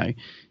 Is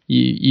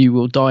you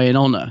will die in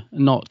honor,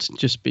 and not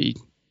just be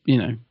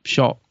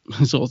shot,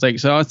 sort of thing.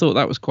 So I thought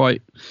that was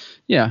quite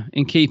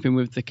in keeping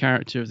with the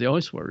character of the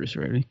Ice Warriors,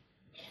 really.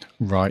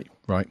 Right.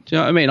 Do you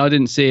know what I mean? I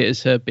didn't see it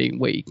as her being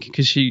weak,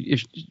 because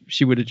if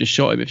she would have just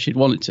shot him if she'd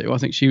wanted to. I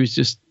think she was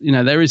just,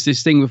 there is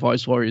this thing with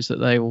Ice Warriors that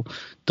they will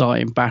die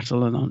in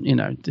battle and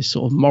on, this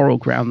sort of moral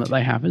ground that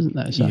they have, isn't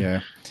there? So.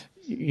 Yeah,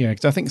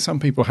 because I think some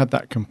people had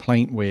that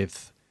complaint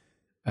with,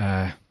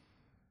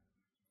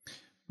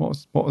 what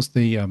was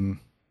the,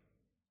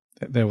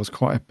 there was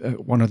quite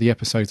one of the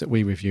episodes that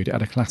we reviewed, it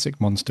had a classic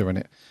monster in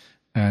it,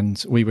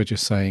 and we were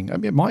just saying,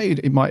 it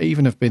might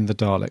even have been the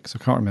Daleks,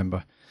 I can't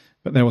remember.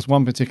 But there was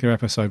one particular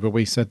episode where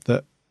we said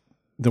that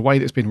the way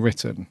that's been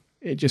written,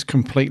 it just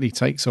completely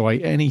takes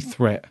away any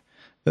threat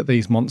that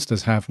these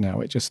monsters have now.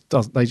 It just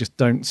does. They just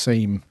don't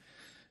seem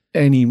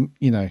any,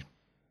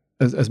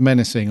 as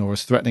menacing or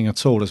as threatening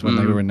at all as when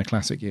they were in the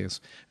classic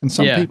years. And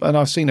some people, and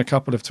I've seen a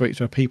couple of tweets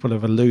where people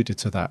have alluded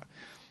to that,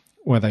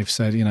 where they've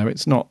said,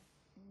 it's not,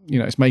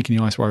 it's making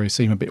the Ice Warriors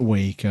seem a bit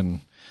weak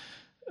and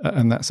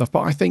that stuff.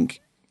 But I think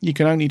you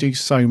can only do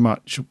so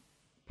much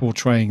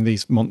portraying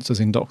these monsters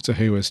in Doctor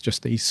Who as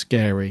just these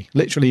scary,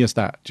 literally as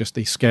that, just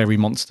these scary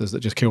monsters that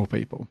just kill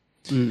people.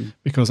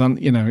 Because,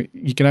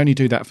 you can only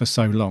do that for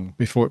so long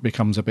before it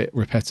becomes a bit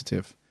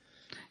repetitive.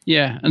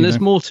 Yeah, and there's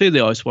more to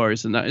the Ice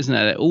Warriors than that, isn't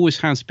there? There always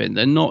has been.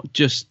 They're not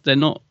just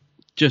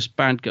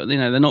bad guys.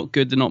 They're not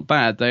good. They're not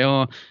bad. They're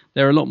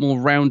a lot more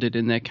rounded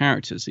in their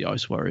characters, the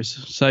Ice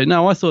Warriors. So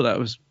no, I thought that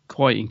was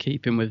quite in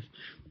keeping with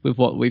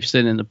what we've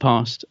seen in the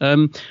past.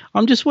 I'm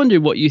just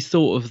wondering what you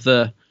thought of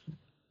the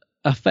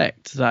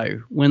effect, though,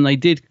 when they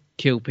did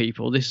kill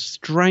people. This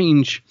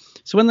strange.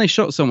 So when they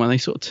shot someone, they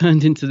sort of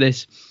turned into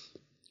this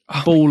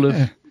ball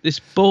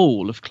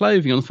of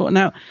clothing on the foot.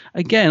 Now,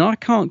 again, I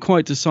can't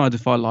quite decide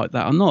if I like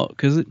that or not,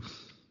 because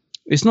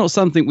it's not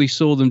something we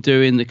saw them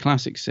do in the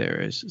classic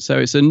series. So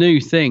it's a new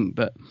thing,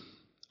 but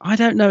I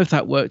don't know if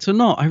that worked or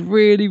not. I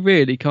really,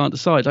 really can't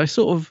decide. I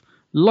sort of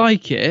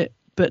like it,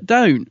 but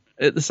don't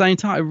at the same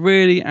time. I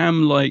really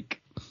am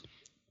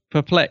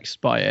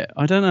perplexed by it.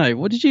 I don't know.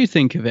 What did you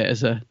think of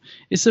it?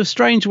 It's a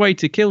strange way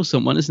to kill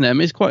someone, isn't it? I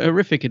mean, it's quite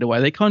horrific in a way.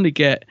 They kind of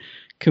get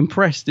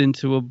compressed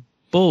into a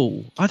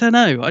ball. I don't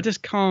know. I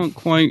just can't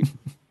quite.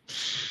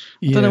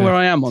 I don't know where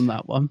I am on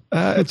that one.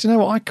 Do you know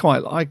what?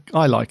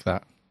 I like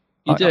that.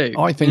 You do?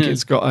 I think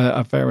it's got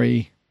a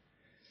very.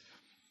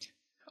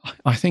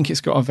 I think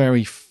it's got a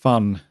very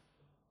fun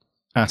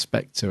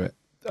aspect to it,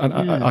 and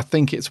I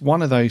think it's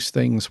one of those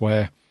things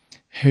where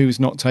Who's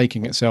not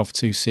taking itself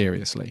too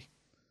seriously.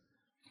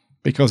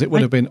 Because it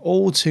would have been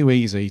all too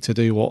easy to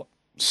do what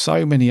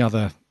so many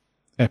other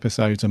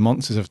episodes and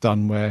monsters have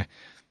done, where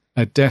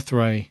a death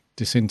ray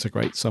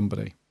disintegrates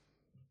somebody.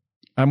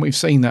 And we've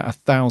seen that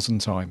 1,000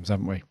 times,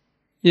 haven't we?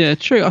 Yeah,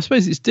 true. I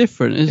suppose it's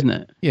different, isn't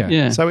it?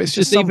 Yeah. So it's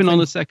just even on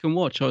the second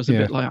watch, I was a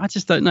bit like, I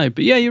just don't know.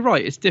 But yeah, you're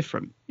right. It's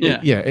different. Yeah.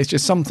 It's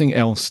just something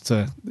else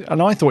to.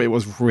 And I thought it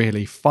was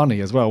really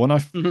funny as well.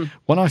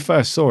 When I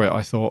first saw it,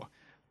 I thought,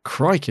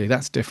 crikey,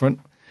 that's different.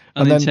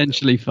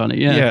 Unintentionally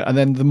funny, yeah. Yeah, and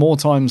then the more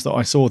times that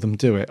I saw them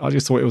do it, I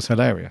just thought it was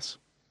hilarious.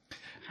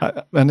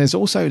 And there's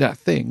also that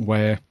thing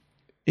where,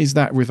 is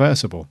that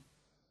reversible?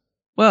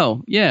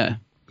 Well, yeah.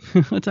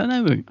 I don't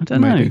know.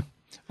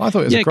 I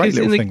thought it was a great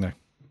little thing, though.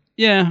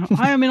 Yeah,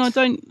 I am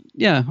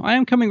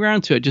coming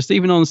around to it. Just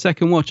even on the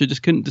second watch, I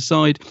just couldn't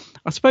decide.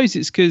 I suppose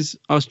it's because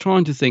I was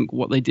trying to think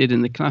what they did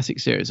in the classic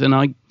series.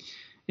 And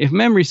if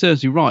memory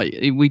serves me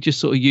right, we just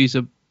sort of use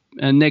a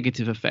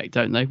negative effect,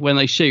 don't they? When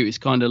they shoot, it's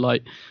kind of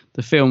like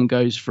the film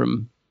goes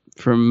from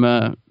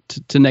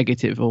to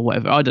negative or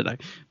whatever. I don't know.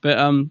 But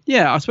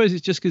I suppose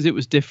it's just because it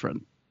was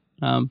different.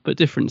 But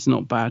different's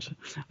not bad.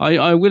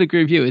 I will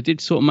agree with you. It did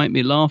sort of make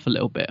me laugh a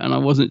little bit, and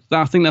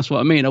I think that's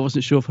what I mean. I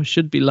wasn't sure if I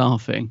should be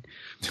laughing.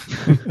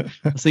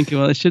 I was thinking,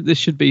 well, this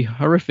should be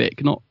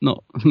horrific, not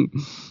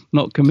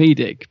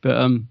comedic. But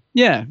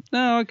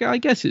I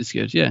guess it's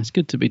good. Yeah, it's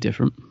good to be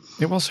different.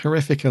 It was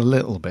horrific a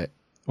little bit.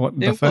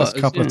 The first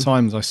couple of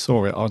times I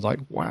saw it, I was like,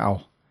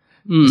 wow.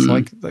 It's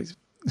like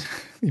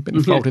you've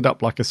been folded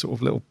up like a sort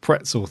of little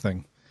pretzel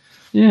thing.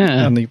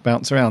 Yeah. And he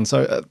bounced around.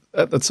 So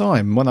at the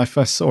time, when I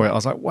first saw it, I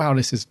was like, wow,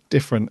 this is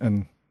different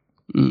and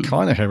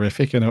kind of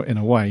horrific in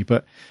a way.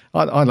 But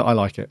I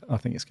like it. I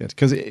think it's good.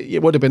 Because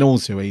it would have been all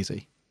too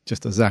easy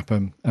just to zap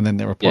them and then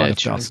they're a pile of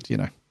dust,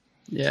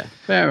 Yeah,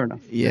 fair enough.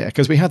 Yeah,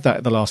 because we had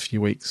that the last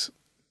few weeks.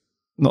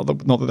 Not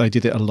that they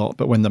did it a lot,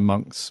 but when the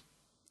monks...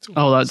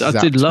 I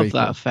did love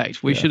that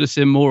effect. We should have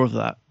seen more of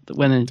that.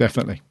 When it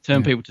definitely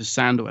turn people to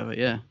sand or whatever,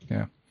 yeah.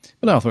 Yeah.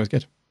 But no, I thought it was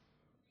good.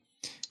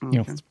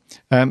 Okay.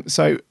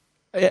 So...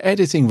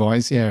 editing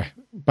wise,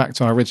 back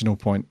to our original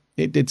point,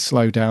 it did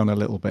slow down a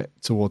little bit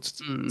towards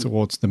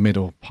the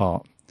middle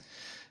part,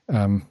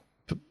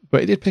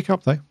 but it did pick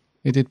up though.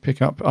 It did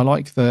pick up. I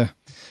like the.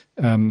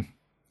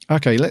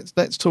 Okay,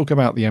 let's talk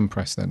about the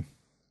Empress then,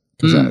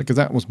 because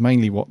that was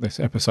mainly what this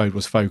episode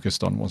was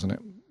focused on, wasn't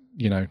it?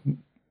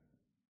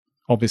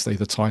 Obviously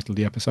the title of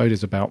the episode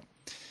is about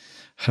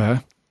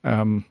her.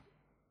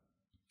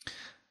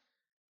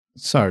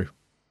 So,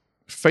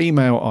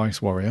 female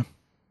ice warrior.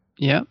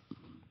 Yeah.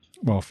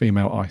 Well,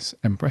 female ice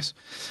empress.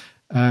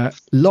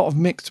 Lot of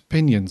mixed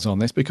opinions on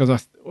this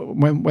because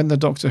when the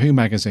Doctor Who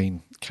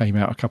magazine came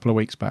out a couple of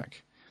weeks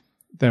back,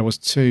 there was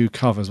 2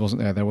 covers,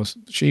 wasn't there?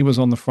 She was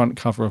on the front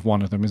cover of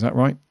one of them, is that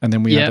right? And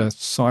then we had a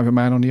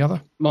Cyberman on the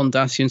other.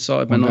 Mondasian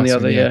Cyberman on the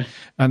other, yeah.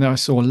 And I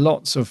saw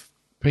lots of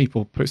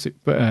people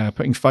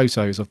putting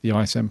photos of the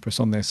Ice Empress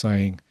on there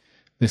saying,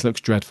 "This looks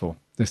dreadful.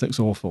 This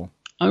looks awful.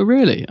 Oh,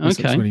 really? Okay. This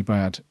looks really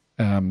bad."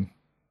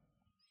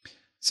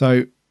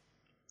 So.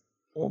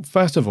 Well,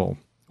 first of all,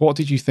 what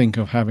did you think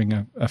of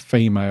having a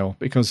female?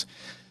 Because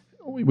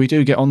we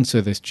do get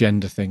onto this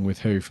gender thing with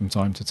Who from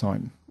time to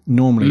time,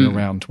 normally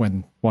around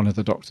when one of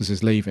the Doctors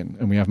is leaving,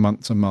 and we have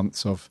months and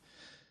months of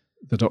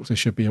the Doctor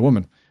should be a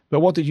woman.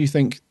 But what did you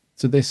think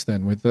to this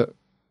then, with the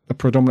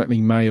predominantly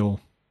male,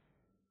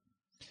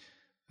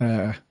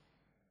 male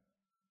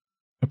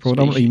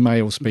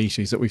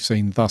species that we've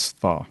seen thus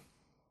far?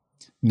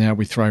 Now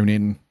we've thrown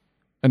in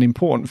an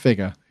important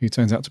figure who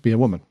turns out to be a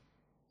woman.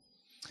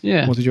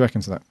 Yeah. What did you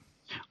reckon to that?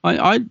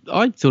 I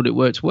thought it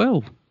worked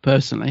well,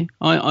 personally.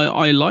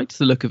 I liked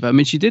the look of her. I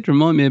mean, she did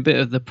remind me a bit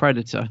of the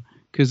Predator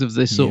because of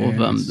this sort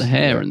of the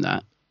hair and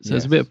that. So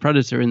there's a bit of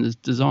Predator in the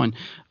design.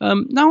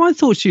 No, I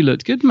thought she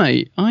looked good,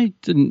 mate. I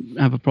didn't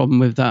have a problem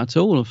with that at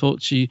all. I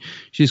thought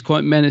she's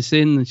quite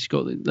menacing and she's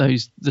got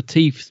the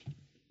teeth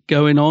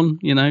going on,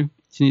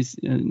 She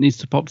needs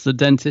to pop to the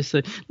dentist.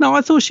 So, no, I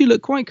thought she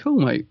looked quite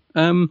cool, mate.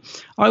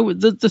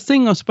 The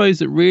thing I suppose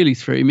that really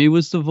threw me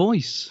was the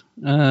voice.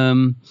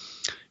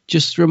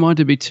 Just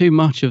reminded me too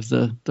much of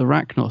the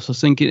Rachnos. I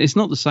was thinking it's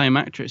not the same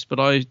actress, but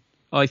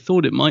I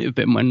thought it might have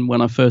been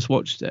when I first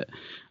watched it.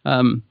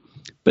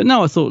 But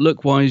no, I thought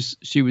look-wise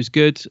she was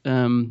good.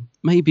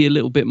 Maybe a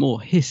little bit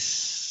more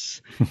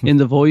hiss in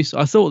the voice.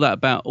 I thought that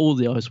about all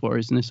the Ice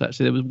Warriors in this,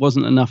 actually. There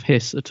wasn't enough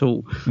hiss at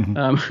all.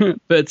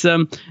 But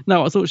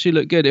no, I thought she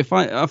looked good.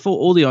 I thought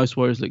all the Ice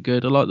Warriors looked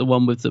good. I like the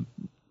one with the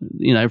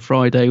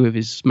Friday with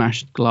his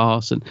smashed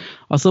glass, and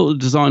I thought the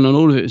design on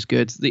all of it was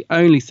good. The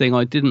only thing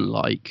I didn't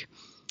like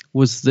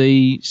was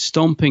the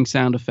stomping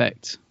sound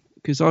effect,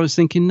 because I was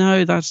thinking,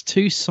 no, that's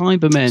too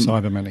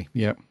Cybermen-y,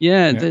 yeah.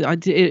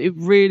 It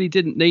really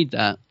didn't need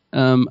that,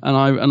 and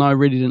I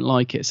really didn't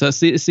like it. So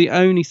it's the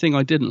only thing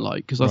I didn't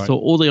like, because I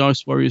thought all the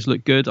Ice Warriors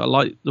look good. I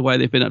like the way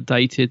they've been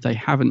updated. They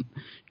haven't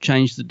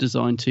changed the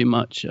design too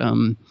much.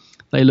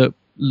 They look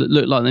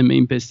like they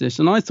mean business,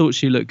 and I thought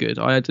she looked good.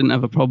 I didn't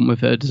have a problem with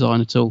her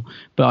design at all,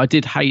 but I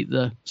did hate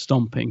the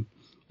stomping.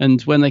 And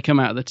when they come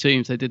out of the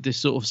tombs, they did this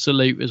sort of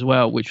salute as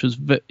well, which was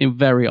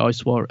very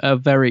Ice Warrior,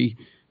 very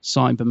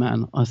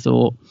Cyberman, I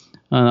thought.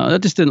 I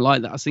just didn't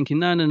like that. I was thinking,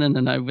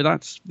 no. But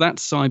that's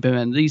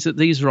Cybermen.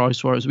 These are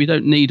Ice Warriors. We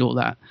don't need all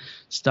that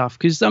stuff.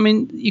 Because, I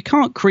mean, you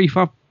can't creep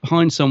up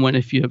behind someone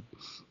if you're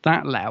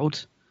that loud.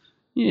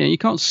 Yeah, you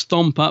can't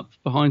stomp up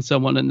behind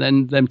someone and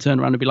then them turn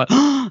around and be like,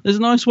 oh, there's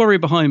an Ice Warrior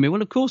behind me.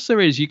 Well, of course there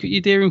is.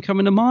 You'd hear him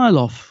coming a mile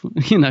off,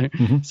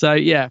 So,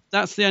 yeah,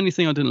 that's the only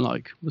thing I didn't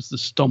like was the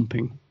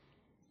stomping.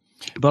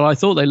 But I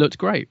thought they looked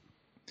great.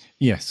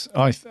 Yes,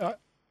 I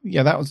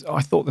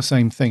thought the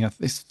same thing.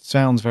 This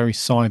sounds very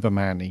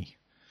Cyberman-y.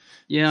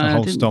 Yeah,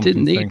 I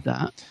didn't need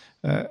that.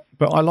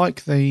 But I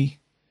like her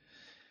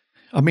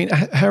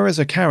as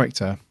a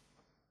character.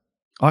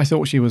 I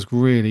thought she was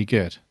really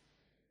good.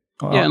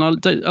 Yeah, and I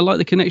like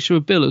the connection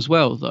with Bill as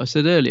well that I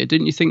said earlier.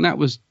 Didn't you think that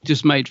was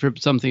just made for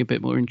something a bit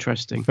more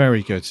interesting?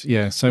 Very good,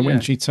 yeah. So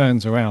when she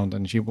turns around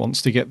and she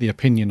wants to get the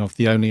opinion of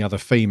the only other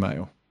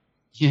female,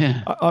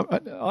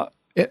 a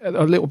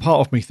little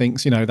part of me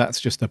thinks, that's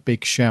just a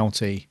big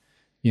shouty,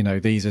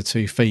 these are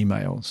two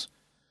females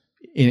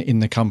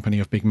in the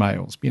company of big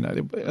males.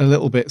 A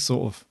little bit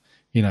sort of,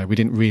 we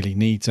didn't really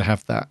need to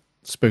have that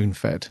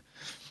spoon-fed.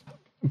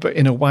 But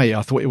in a way,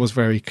 I thought it was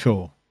very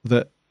cool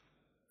that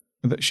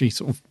she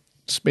sort of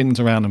spins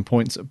around and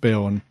points at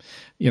Bill, and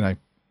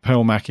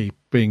Pearl Mackie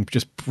being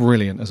just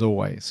brilliant as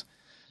always.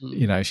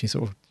 She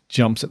sort of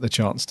jumps at the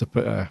chance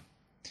to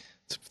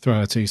throw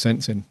her 2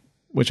 cents in,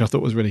 which I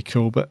thought was really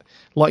cool. But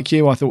like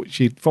you, I thought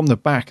she, from the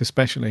back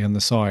especially and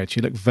the side, she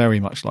looked very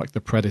much like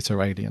the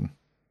Predator alien.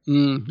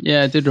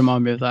 Yeah, it did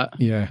remind me of that.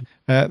 Yeah,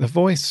 the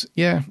voice,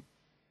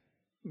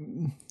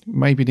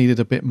 maybe needed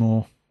a bit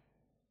more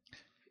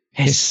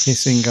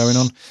hissing going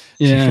on.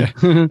 Yeah.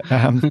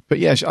 But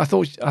yeah, I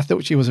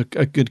thought she was a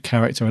good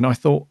character, and I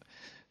thought,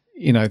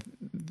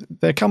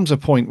 there comes a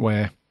point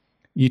where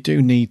you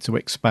do need to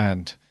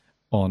expand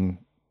on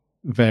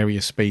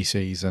various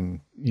species and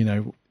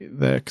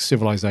their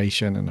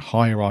civilization and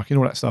hierarchy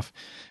and all that stuff.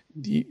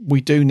 We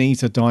do need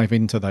to dive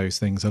into those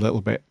things a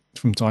little bit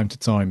from time to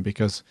time,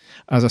 because,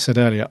 as I said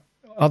earlier,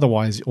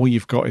 otherwise all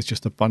you've got is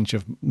just a bunch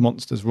of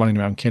monsters running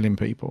around killing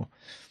people,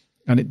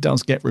 and it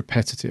does get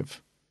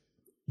repetitive.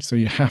 So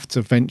you have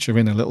to venture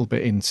in a little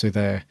bit into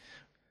their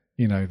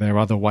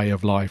other way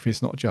of life.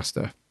 It's not just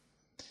a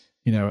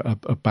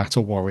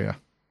battle warrior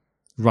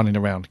running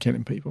around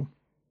killing people.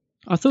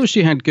 I thought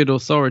she had good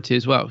authority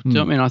as well. Do you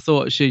know what I mean? I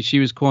thought she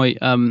was quite.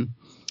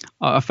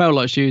 I felt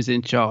like she was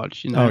in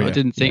charge. I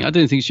didn't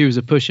think she was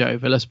a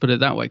pushover. Let's put it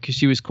that way, because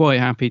she was quite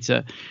happy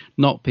to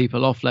knock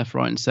people off left,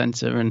 right, and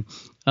centre. And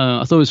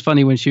I thought it was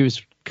funny when she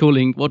was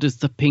calling, "What does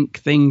the pink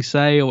thing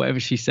say?" or whatever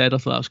she said. I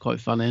thought that was quite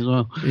funny as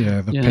well.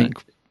 Yeah, the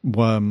pink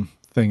worm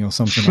thing or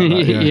something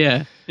like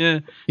that. Yeah.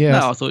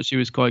 No, I thought she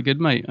was quite good,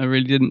 mate. I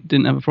really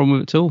didn't have a problem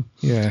with it at all.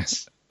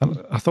 Yes,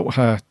 I thought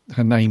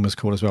her name was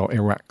called as well,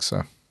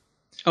 Iraxa.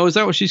 Oh, is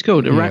that what she's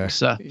called?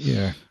 Iraxa?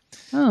 Yeah.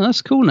 Oh, that's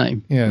a cool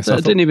name. Yeah, so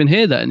I didn't even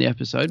hear that in the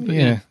episode. But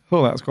I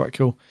thought that was quite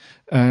cool.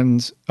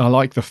 And I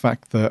like the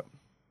fact that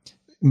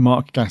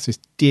Mark Gatiss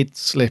did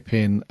slip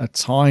in a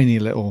tiny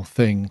little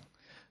thing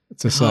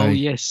to say. Oh,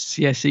 yes,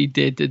 he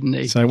did, didn't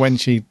he? So when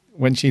she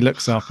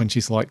looks up and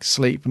she's like,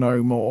 "Sleep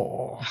no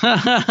more,"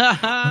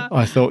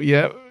 I thought,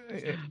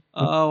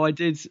 Oh, I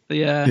did,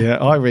 yeah. Yeah,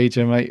 I read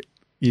you, mate.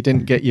 You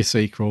didn't get your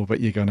sequel,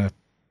 but you're going to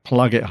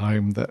plug it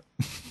home that...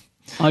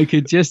 I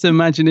could just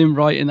imagine him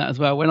writing that as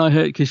well. When I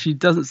heard, because she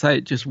doesn't say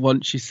it just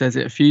once, she says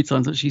it a few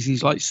times. And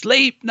she's like,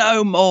 "Sleep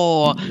no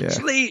more,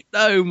 sleep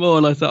no more."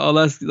 And I thought, oh,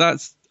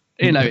 that's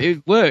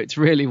it worked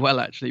really well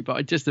actually. But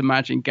I just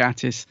imagine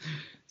Gatiss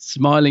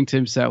smiling to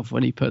himself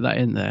when he put that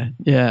in there.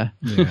 Yeah.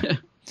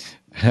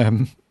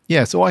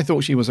 So I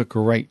thought she was a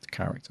great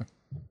character.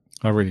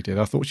 I really did.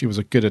 I thought she was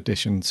a good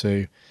addition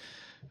to,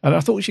 and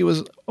I thought she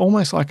was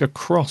almost like a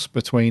cross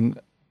between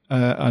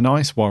an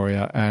Ice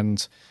Warrior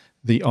and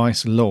the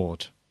Ice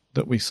Lord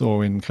that we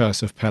saw in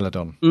Curse of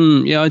Peladon.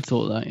 Yeah, I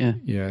thought that,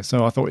 Yeah,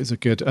 so I thought it's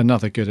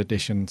another good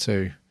addition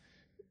to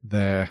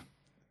their,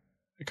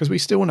 because we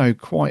still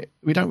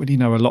we don't really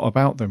know a lot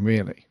about them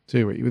really,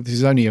 do we? This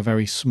is only a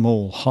very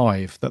small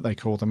hive that they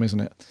call them,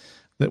 isn't it?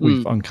 That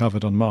we've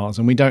uncovered on Mars,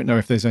 and we don't know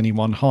if there's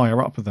anyone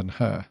higher up than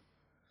her.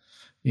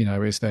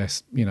 Is there,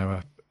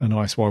 an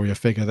Ice Warrior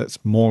figure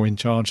that's more in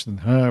charge than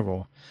her,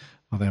 or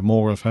are there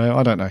more of her?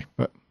 I don't know,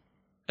 but...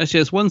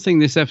 Actually, that's one thing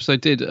this episode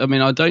did. I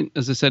mean,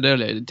 as I said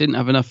earlier, it didn't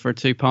have enough for a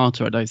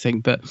two-parter, I don't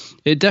think, but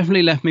it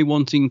definitely left me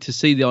wanting to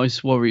see the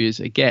Ice Warriors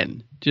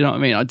again. Do you know what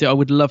I mean? I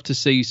would love to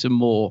see some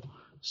more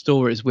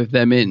stories with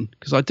them in,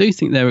 because I do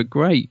think they're a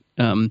great...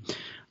 I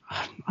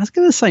was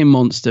going to say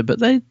monster, but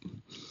they...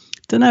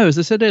 don't know. As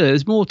I said earlier,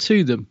 there's more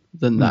to them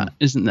than that,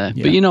 isn't there?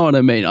 Yeah. But you know what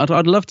I mean?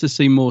 I'd love to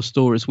see more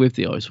stories with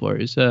the Ice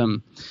Warriors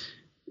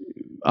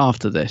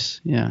after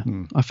this. Yeah.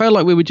 I felt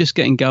like we were just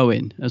getting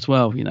going as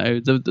well.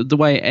 The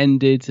way it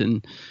ended,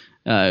 and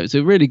it was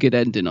a really good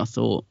ending, I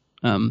thought.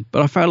 But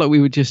I felt like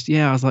we were just,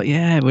 I was like,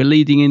 we're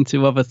leading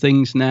into other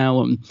things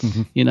now, and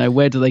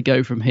where do they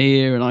go from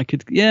here? And I'd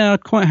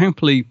quite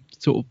happily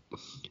sort of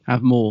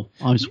have more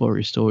Ice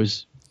Warrior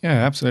stories.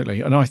 Yeah, absolutely.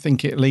 And I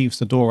think it leaves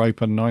the door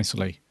open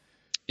nicely.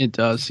 It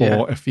does,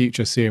 for a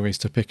future series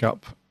to pick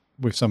up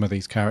with some of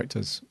these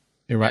characters.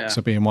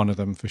 Iraxa being one of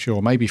them for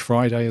sure. Maybe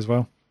Friday as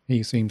well.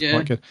 He seems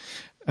quite good.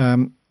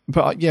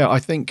 But I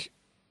think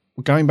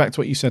going back to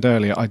what you said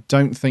earlier, I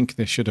don't think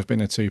this should have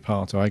been a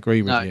two-parter. I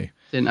agree with you.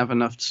 Didn't have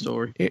enough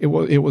story. It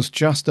was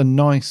just a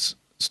nice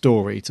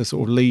story to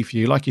sort of leave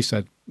you, like you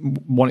said,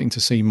 wanting to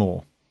see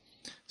more.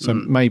 So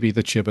maybe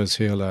the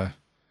Chibbers,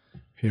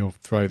 he'll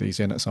throw these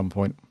in at some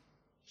point.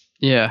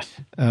 Yeah.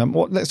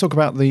 Let's talk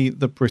about the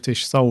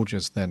British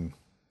soldiers then,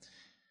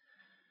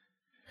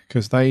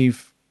 because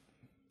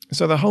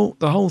the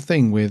whole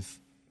thing with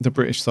the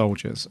British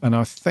soldiers, and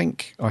I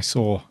think I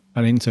saw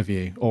an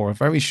interview or a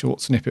very short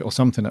snippet or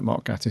something that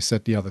Mark Gatiss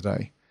said the other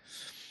day,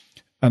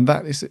 and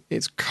that is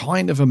it's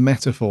kind of a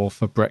metaphor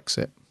for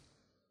Brexit.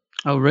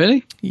 Oh,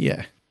 really?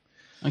 Yeah.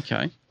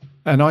 Okay.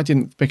 And I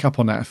didn't pick up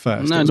on that at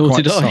first. No, it was nor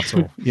quite did I.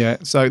 subtle. Yeah.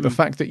 So the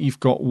fact that you've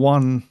got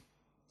one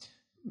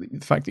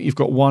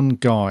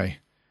guy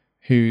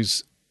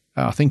who's,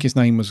 I think his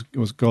name was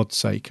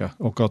Godsaker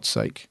or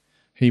Godsake.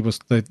 He was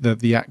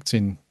the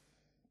acting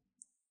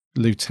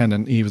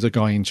lieutenant. He was a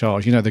guy in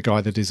charge. You know, the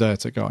guy, the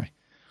deserter guy.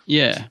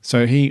 Yeah.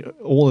 So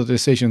all the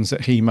decisions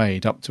that he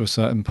made up to a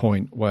certain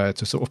point were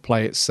to sort of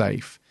play it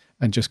safe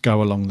and just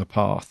go along the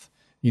path.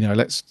 You know,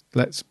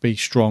 let's be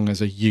strong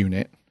as a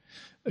unit.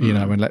 You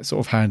know, and let's sort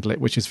of handle it,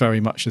 which is very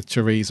much a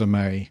Theresa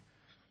May.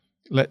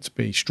 Let's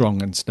be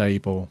strong and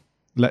stable.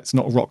 Let's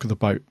not rock the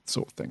boat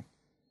sort of thing.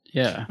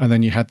 Yeah. And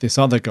then you had this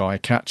other guy,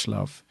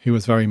 Catchlove, who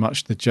was very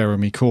much the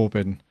Jeremy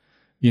Corbyn.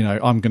 You know,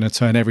 I'm going to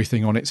turn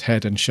everything on its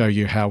head and show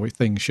you how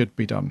things should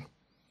be done.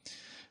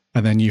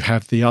 And then you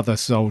have the other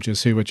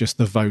soldiers who are just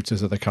the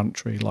voters of the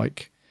country.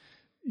 Like,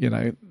 you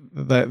know,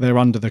 they're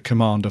under the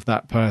command of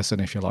that person,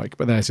 if you like.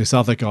 But there's this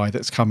other guy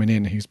that's coming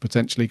in who's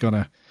potentially going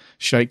to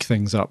shake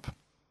things up.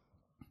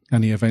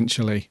 And he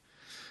eventually,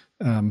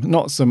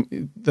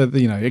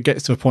 it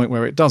gets to a point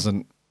where it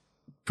doesn't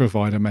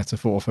provide a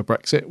metaphor for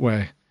Brexit,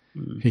 where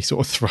he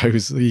sort of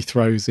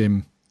throws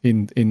him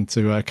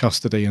into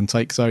custody and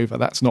takes over.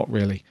 That's not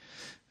really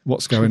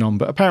what's going on.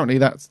 But apparently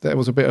there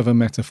was a bit of a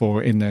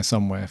metaphor in there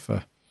somewhere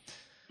for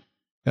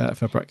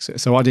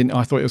Brexit. So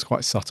I thought it was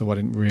quite subtle. I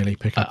didn't really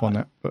pick up on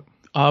it, but.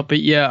 But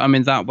yeah, I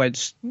mean, that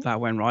went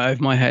right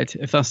over my head.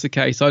 If that's the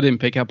case, I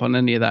didn't pick up on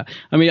any of that.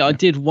 I mean, I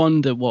did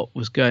wonder what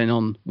was going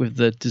on with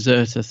the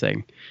deserter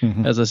thing.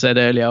 Mm-hmm. As I said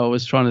earlier, I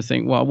was trying to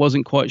think, well, I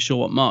wasn't quite sure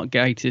what Mark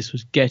Gatiss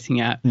was getting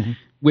at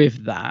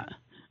with that.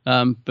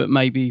 But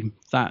maybe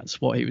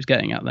that's what he was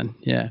getting at then.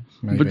 Yeah,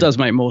 maybe. But it does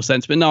make more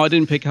sense. But no, I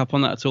didn't pick up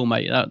on that at all,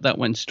 mate. That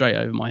went straight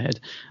over my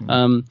head.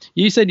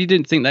 You said you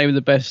didn't think they were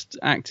the best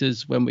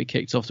actors when we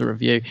kicked off the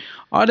review.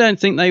 I don't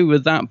think they were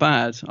that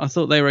bad. I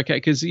thought they were okay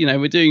because, you know,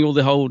 we're doing all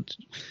the whole,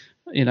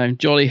 you know,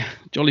 jolly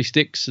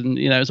sticks and,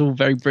 you know, it's all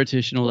very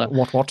British and all that.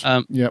 What?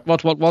 Yeah.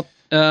 What?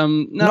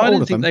 No, I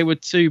didn't think they were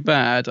too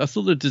bad. I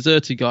thought the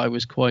deserter guy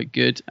was quite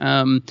good.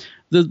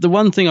 The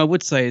one thing I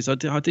would say is I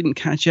didn't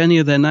catch any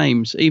of their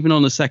names. Even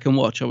on the second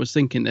watch, I was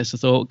thinking this. I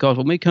thought, God,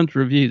 when we come to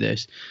review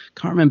this,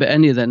 can't remember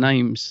any of their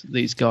names,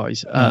 these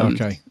guys.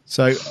 Okay.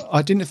 So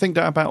I didn't think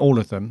that about all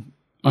of them.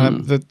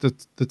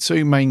 The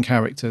two main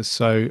characters,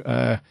 so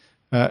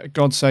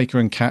Godsaker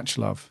and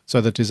Catchlove.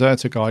 So the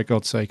deserter guy,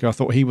 Godsaker, I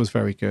thought he was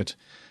very good.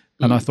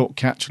 And I thought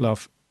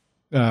Catchlove,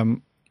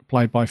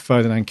 played by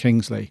Ferdinand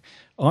Kingsley,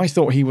 I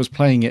thought he was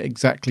playing it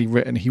exactly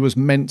written. He was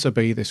meant to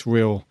be this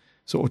real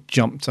sort of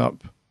jumped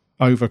up,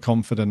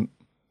 overconfident,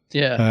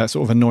 sort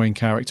of annoying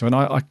character. And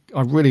I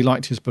really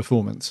liked his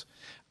performance.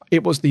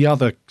 It was the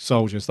other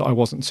soldiers that I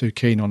wasn't too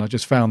keen on. I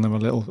just found them a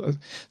little...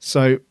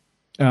 So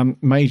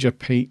Major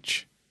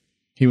Peach,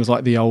 he was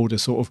like the older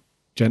sort of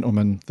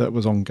gentleman that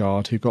was on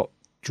guard who got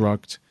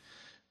drugged.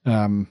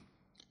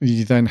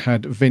 You then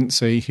had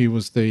Vincey, who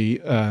was the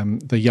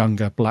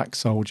younger black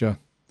soldier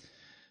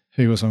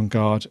who was on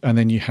guard. And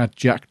then you had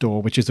Jackdaw,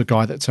 which is a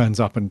guy that turns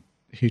up and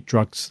who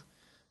drugs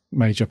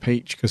Major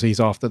Peach because he's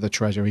after the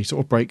treasure. He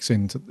sort of breaks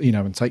into, you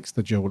know, and takes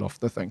the jewel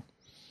off the thing.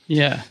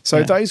 Yeah.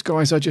 So those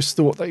guys, I just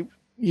thought I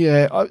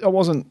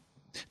wasn't,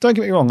 don't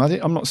get me wrong.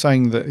 I'm not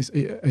saying that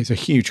it's a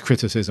huge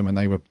criticism and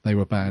they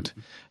were bad.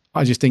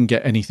 I just didn't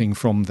get anything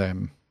from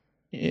them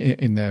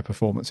in their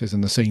performances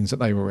and the scenes that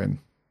they were in.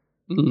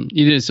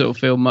 You didn't sort of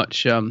feel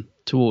much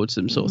towards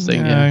them, sort of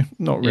thing. No,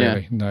 not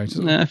really. Yeah.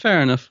 No,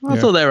 fair enough. I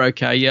thought they were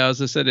okay. Yeah,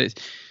 as I said,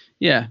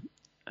 they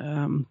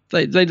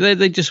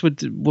just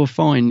were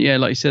fine. Yeah,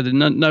 like you said,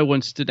 no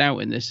one stood out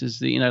in this. As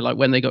you know, like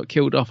when they got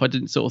killed off, I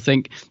didn't sort of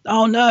think,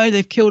 oh no,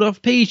 they've killed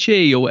off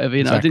Peachy or whatever.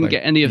 You know, exactly. I didn't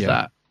get any of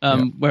that.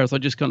 Whereas I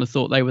just kind of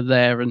thought they were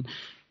there and,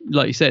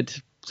 like you said,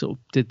 sort of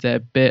did their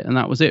bit and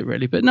that was it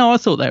really. But no, I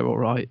thought they were all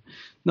right.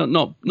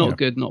 Not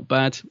good, not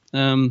bad.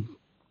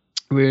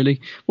 Really.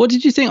 What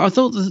did you think? I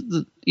thought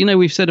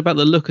we've said about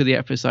the look of the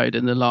episode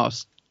in the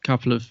last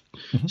couple of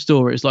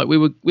stories. Like we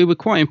were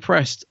quite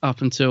impressed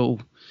up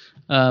until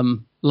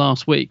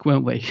last week,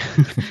 weren't we?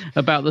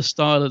 About the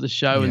style of the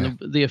show and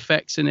the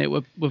effects in it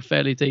were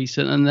fairly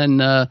decent. And then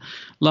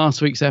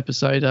last week's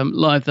episode,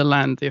 Live the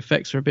Land, the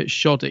effects are a bit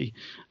shoddy.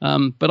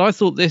 But I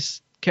thought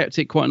this kept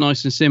it quite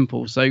nice and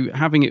simple. So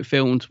having it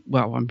filmed,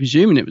 well, I'm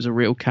presuming it was a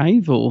real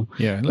cave or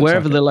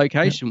wherever the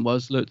location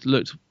was,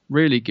 looked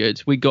really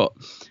good. We got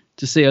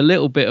to see a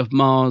little bit of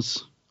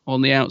Mars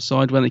on the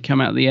outside when they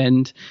come out at the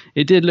end.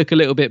 It did look a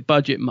little bit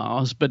budget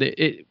Mars, but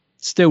it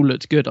still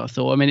looked good, I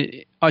thought. I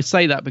mean, I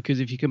say that because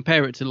if you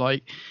compare it to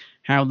like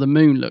how the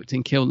moon looked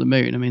in Kill the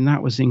Moon, I mean,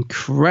 that was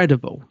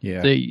incredible.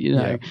 Yeah.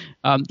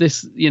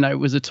 This,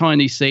 was a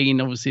tiny scene.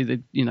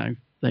 Obviously,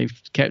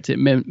 they've kept it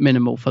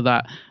minimal for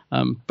that.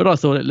 But I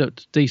thought it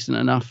looked decent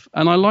enough.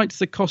 And I liked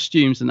the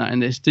costumes and that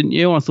in this, didn't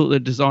you? I thought the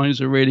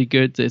designs were really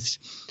good. This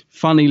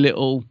funny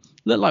little,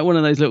 looked like one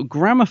of those little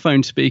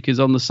gramophone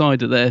speakers on the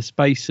side of their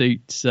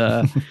spacesuits.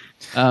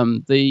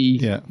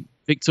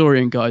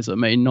 Victorian guys, I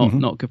mean, not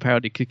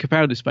Capaldi.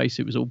 Capaldi's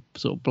spacesuit was all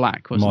sort of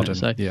black, wasn't modern, it?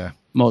 So, yeah.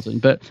 Modern.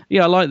 But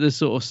yeah, I like the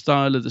sort of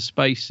style of the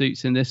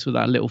spacesuits in this with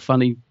that little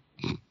funny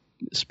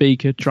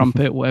speaker,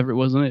 trumpet, whatever it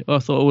was on it. I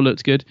thought it all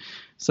looked good.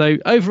 So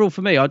overall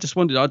for me, I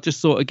thought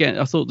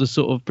the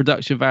sort of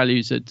production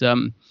values had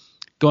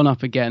gone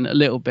up again a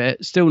little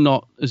bit. Still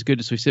not as good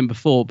as we've seen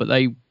before, but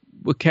they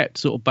were kept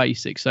sort of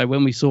basic. So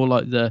when we saw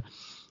like the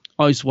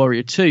Ice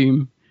Warrior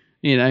tomb,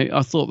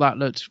 I thought that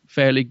looked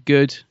fairly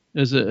good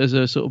as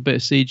a sort of bit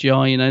of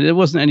CGI. There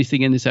wasn't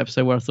anything in this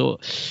episode where I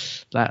thought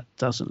that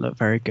doesn't look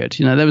very good.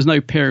 There was no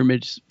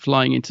pyramids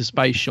flying into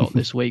space shot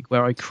this week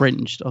where I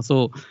cringed. I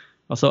thought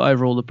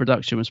overall the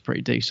production was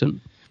pretty decent.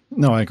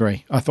 No, I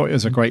agree. I thought it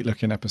was a great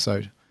looking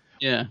episode.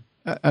 Yeah.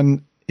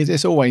 And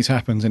this always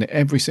happens in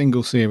every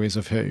single series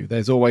of Who.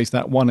 There's always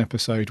that one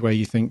episode where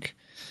you think,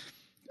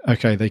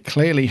 okay, they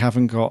clearly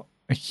haven't got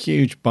a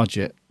huge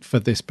budget for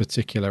this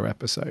particular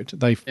episode.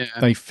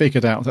 They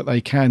figured out that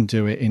they can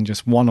do it in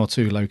just one or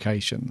two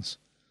locations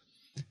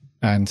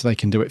and they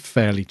can do it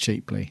fairly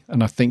cheaply.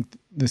 And I think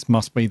this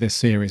must be this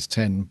series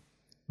 10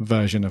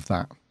 version of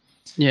that.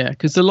 Yeah,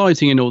 because the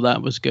lighting and all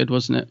that was good,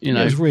 wasn't it? It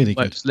was really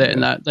good.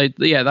 And that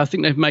I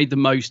think they've made the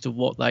most of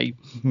what they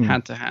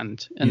had to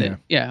hand. And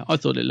I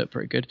thought it looked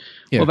pretty good.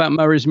 Yeah. What about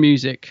Murray's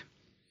music?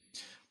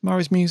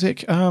 Murray's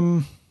music,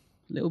 a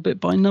little bit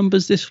by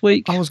numbers this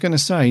week. I was going to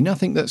say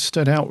nothing that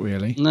stood out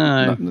really.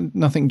 No,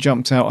 nothing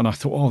jumped out, and I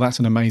thought, that's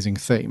an amazing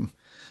theme.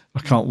 I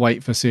can't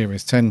wait for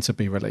Series 10 to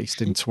be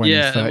released in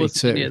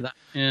 2032,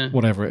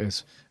 whatever it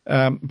is.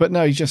 But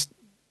no, just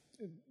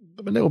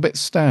a little bit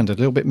standard, a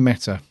little bit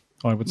meta,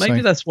 I would say.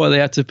 Maybe that's why they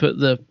had to put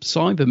the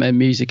Cybermen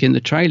music in the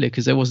trailer,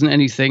 because there wasn't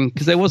anything,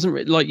 because there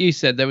wasn't, like you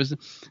said, there's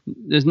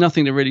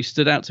nothing that really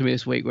stood out to me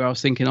this week where I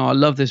was thinking, I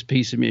love this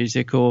piece of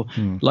music, or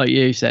like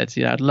you said,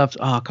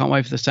 I can't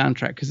wait for the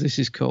soundtrack because this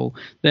is cool.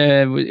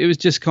 It was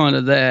just kind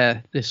of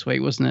there this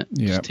week, wasn't it?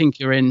 Yeah. Just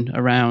tinkering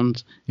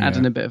around,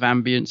 adding a bit of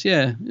ambience.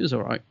 Yeah, it was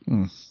all right.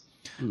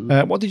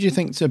 What did you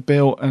think to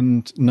Bill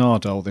and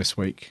Nardole this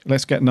week?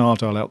 Let's get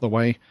Nardole out the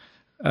way.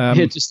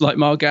 Just like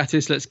Mark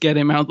Gatiss, let's get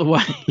him out the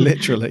way.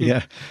 Literally,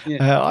 yeah.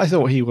 I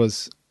thought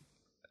he's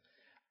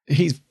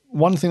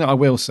one thing that I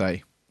will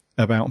say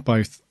about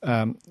both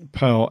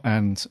Pearl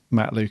and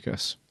Matt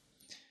Lucas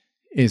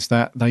is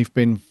that they've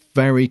been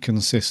very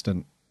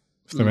consistent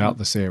throughout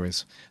the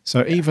series.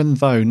 So even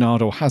though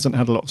Nardole hasn't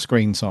had a lot of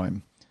screen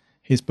time,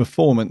 his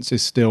performance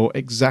is still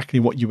exactly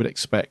what you would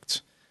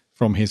expect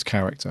from his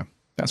character.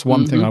 That's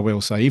one thing I will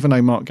say. Even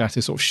though Mark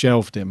Gatiss sort of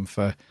shelved him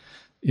for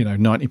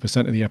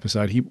 90% of the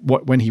episode,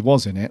 when he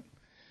was in it,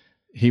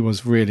 he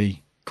was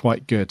really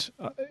quite good.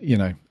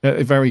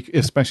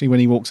 Especially when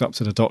he walks up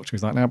to the doctor,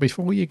 he's like, "Now,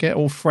 before you get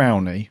all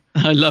frowny,"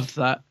 I loved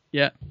that.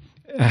 Yeah.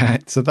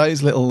 So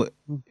those little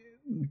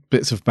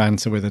bits of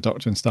banter with the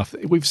doctor and stuff,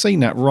 we've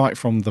seen that right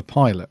from the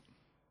pilot.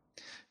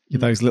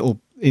 Those little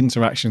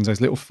interactions,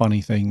 those little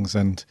funny things,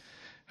 and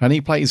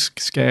he plays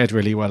scared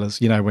really well, as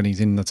when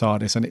he's in the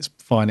TARDIS and it's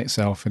fine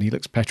itself and he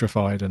looks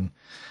petrified. And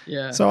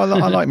so I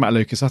like Matt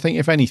Lucas. I think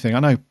if anything, I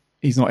know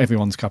he's not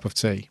everyone's cup of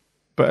tea,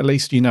 but at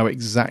least you know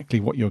exactly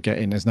what you're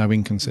getting. There's no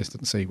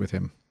inconsistency with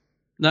him.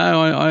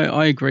 No,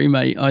 I agree,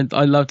 mate.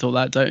 I loved all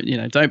that. Don't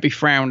be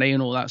frowny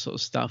and all that sort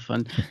of stuff.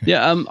 And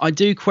I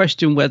do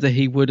question whether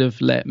he would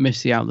have let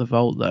Missy out the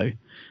vault though,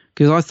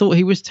 because I thought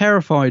he was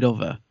terrified of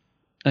her.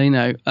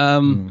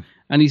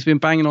 And he's been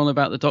banging on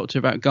about the Doctor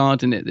about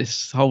guarding it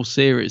this whole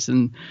series,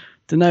 and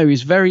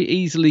he's very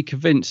easily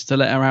convinced to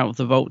let her out of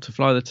the vault to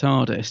fly the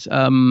TARDIS.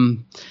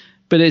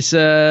 But it's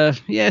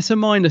a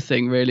minor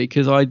thing really,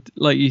 because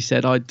like you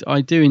said,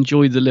 I do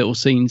enjoy the little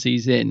scenes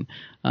he's in.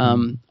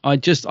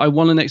 I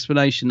want an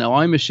explanation though.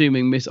 I'm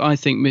assuming I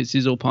think Miss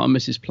is all part of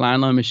Miss's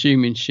plan. I'm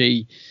assuming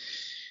she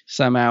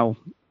somehow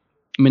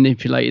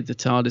manipulated the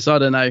TARDIS.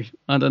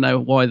 I don't know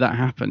why that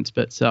happened,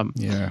 but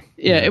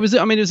it was.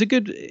 I mean, it was a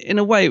good, in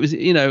a way. It was,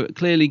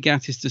 clearly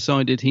Gatiss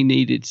decided he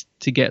needed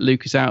to get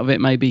Lucas out of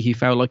it. Maybe he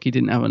felt like he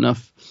didn't have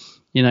enough,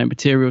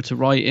 material to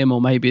write him, or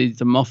maybe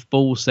the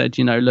mothball said,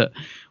 look,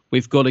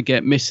 we've got to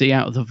get Missy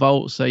out of the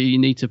vault, so you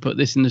need to put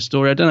this in the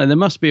story. I don't know. There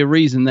must be a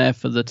reason there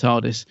for the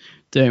TARDIS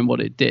doing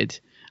what it did.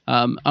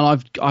 And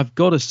I've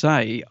got to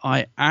say,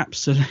 I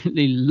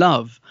absolutely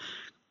love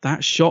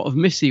that shot of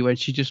Missy when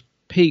she just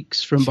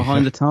peeks from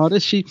behind the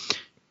TARDIS.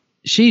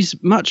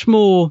 She's much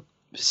more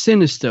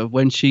sinister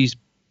when she's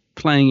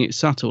playing it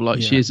subtle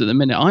like she is at the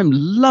minute. I'm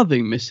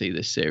loving Missy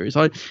this series.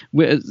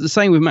 The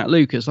same with Matt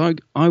Lucas. I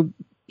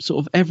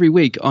sort of every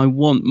week I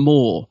want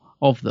more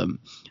of them,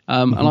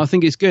 and I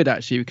think it's good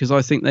actually because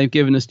I think they've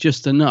given us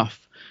just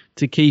enough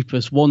to keep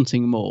us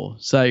wanting more.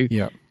 So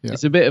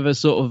it's a bit of a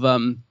sort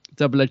of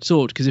double-edged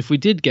sword, because if we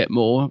did get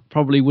more,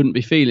 probably wouldn't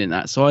be feeling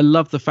that. So I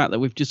love the fact that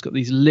we've just got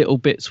these little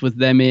bits with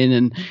them in,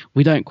 and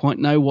we don't quite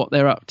know what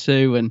they're up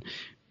to.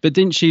 But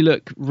didn't she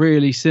look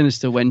really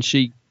sinister when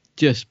she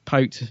just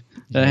poked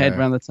her head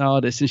around the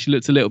TARDIS, and she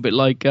looked a little bit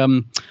like, I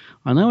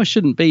know I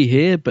shouldn't be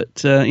here, but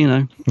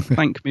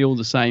thank me all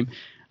the same.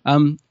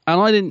 And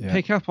I didn't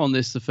pick up on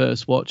this the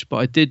first watch, but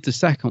I did the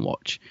second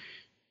watch,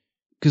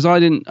 because I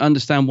didn't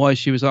understand why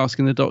she was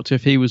asking the Doctor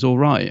if he was all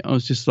right. I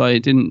was just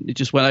like, it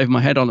just went over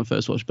my head on the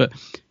first watch. But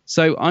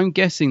so I'm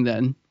guessing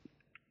then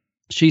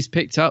she's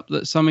picked up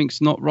that something's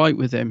not right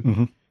with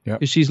him,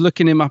 because she's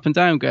looking him up and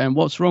down going,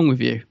 what's wrong with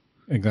you?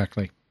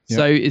 Exactly. Yep.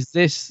 So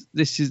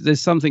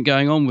there's something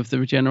going on with the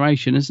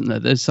regeneration, isn't there?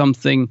 There's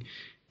something.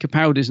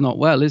 Capaldi's not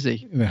well, is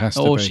he? There has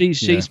to or be.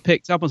 She's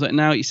picked up on something.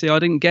 Now you see, I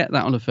didn't get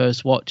that on the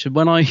first watch, and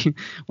when I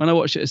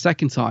watched it a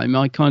second time,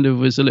 I kind of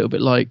was a little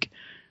bit like,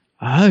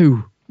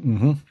 oh.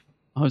 I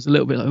was a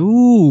little bit like,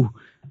 ooh,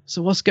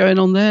 so what's going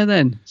on there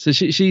then? So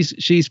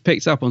she's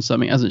picked up on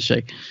something, hasn't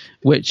she?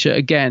 Which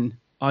again,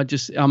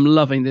 I'm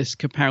loving this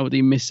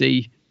Capaldi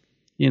Missy,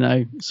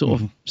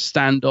 sort of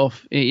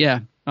standoff.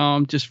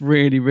 I'm just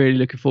really, really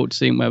looking forward to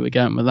seeing where we're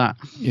going with that.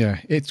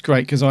 Yeah, it's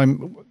great because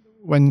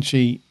when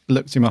she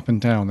looked him up and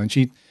down, and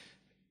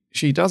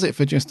she does it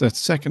for just a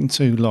second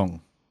too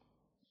long,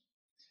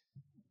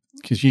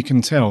 because you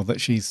can tell that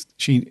she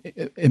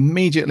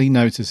immediately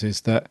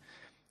notices that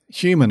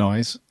human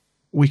eyes,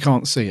 we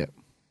can't see it.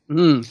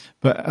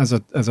 But as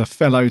a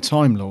fellow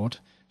Time Lord,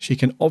 she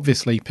can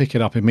obviously pick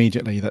it up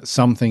immediately that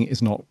something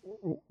is not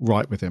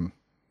right with him.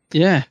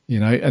 Yeah.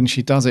 And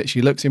she does it.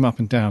 She looks him up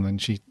and down, and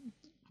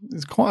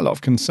there's quite a lot of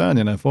concern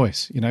in her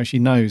voice. She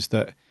knows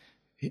that,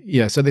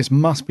 so this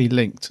must be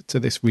linked to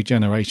this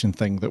regeneration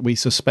thing that we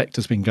suspect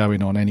has been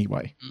going on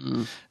anyway.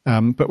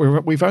 But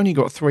we've only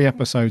got 3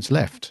 episodes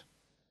left.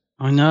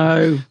 I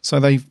know. So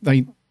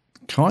they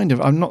kind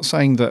of, I'm not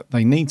saying that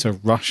they need to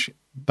rush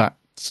that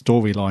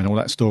storyline or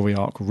that story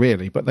arc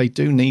really, but they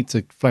do need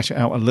to flesh it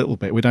out a little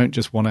bit. We don't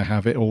just want to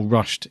have it all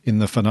rushed in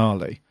the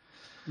finale,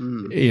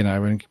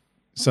 and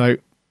so,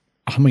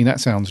 I mean, that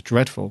sounds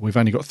dreadful. We've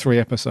only got 3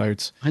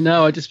 episodes. I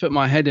know. I just put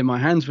my head in my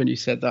hands when you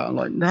said that. I'm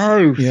like,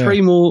 no,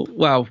 3 more.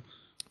 Well,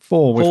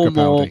 4 with 4 Capaldi.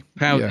 more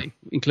Capaldi,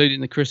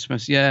 including the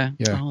Christmas. Yeah.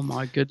 Oh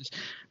my goodness.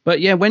 But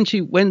yeah, when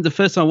the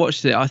first time I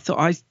watched it, I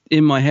thought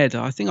in my head,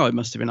 I think I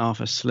must have been half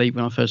asleep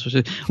when I first watched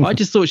it. I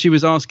just thought she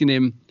was asking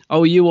him,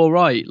 "Oh, are you all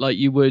right?" Like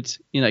you would,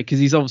 because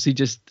he's obviously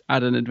just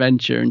had an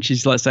adventure, and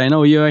she's like saying,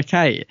 "Oh, are you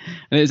okay?"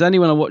 And it was only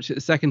when I watched it the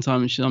second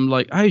time, and I'm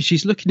like, "Oh,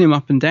 she's looking him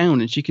up and down,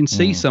 and she can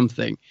see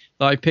something."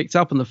 That I picked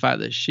up on the fact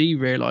that she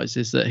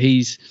realizes that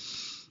he's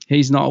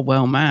not a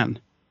well man.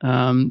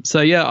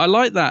 So yeah, I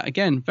like that.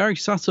 Again, very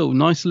subtle,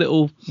 nice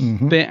little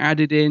bit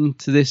added in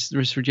to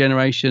this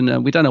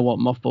regeneration. We don't know what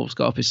Mothball's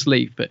got up his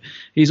sleeve, but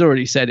he's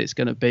already said it's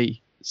going to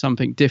be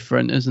something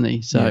different, isn't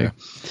he? So,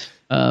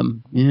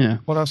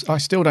 Well, I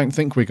still don't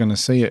think we're going to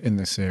see it in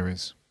this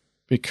series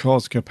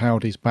because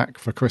Capaldi's back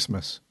for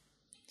Christmas.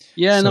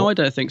 Yeah, no, I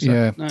don't think so.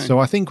 Yeah, no. So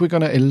I think we're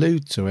going to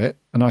allude to it,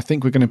 and I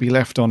think we're going to be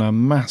left on a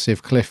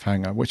massive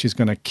cliffhanger, which is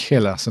going to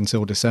kill us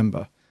until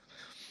December.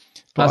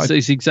 That's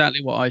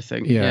exactly what I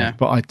think. Yeah,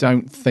 but I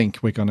don't think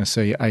we're going to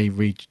see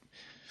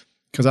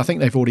because I think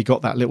they've already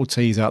got that little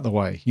tease out the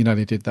way.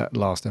 They did that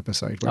last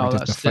episode where they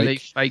did the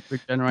fake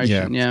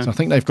regeneration. Yeah. So I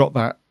think they've got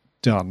that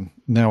done.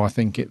 Now I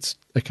think it's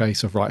a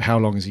case of, right, how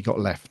long has he got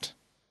left?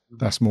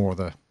 That's more of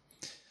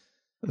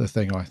the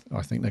thing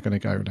I think they're going to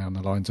go down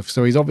the lines of.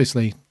 So he's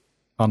obviously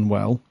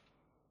unwell.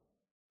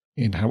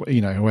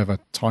 Whoever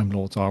Time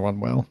Lords are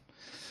unwell.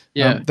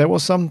 Yeah.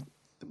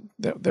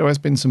 There has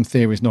been some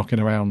theories knocking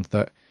around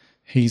that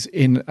he's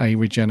in a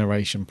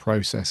regeneration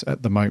process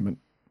at the moment.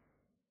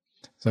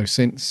 So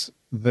since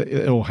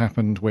it all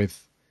happened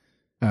with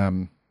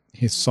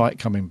his sight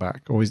coming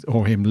back,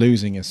 or him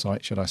losing his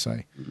sight, should I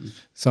say,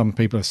 some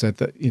people have said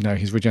that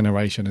his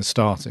regeneration has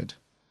started,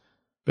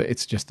 but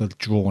it's just a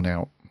drawn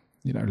out,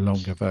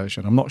 longer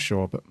version. I'm not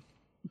sure,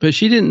 but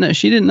she didn't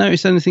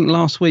notice anything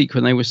last week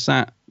when they were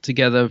sat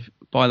together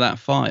by that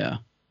fire,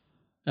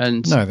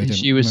 and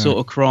she was sort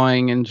of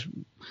crying,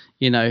 and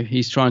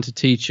he's trying to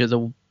teach her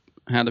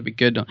how to be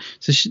good.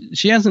 So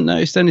she hasn't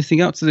noticed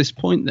anything up to this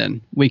point.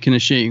 Then we can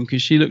assume,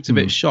 because she looked a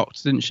bit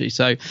shocked, didn't she?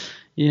 So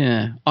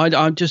yeah,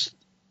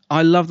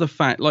 I love the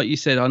fact, like you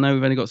said, I know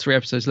we've only got 3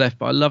 episodes left,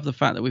 but I love the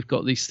fact that we've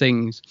got these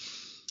things,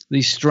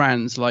 these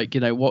strands, like,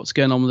 what's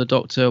going on with the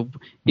Doctor?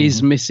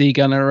 Is Missy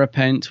going to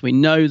repent? We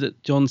know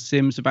that John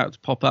Sims about to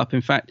pop up.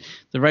 In fact,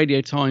 the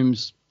Radio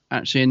Times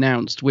actually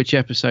announced which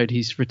episode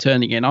he's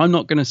returning in. I'm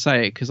not going to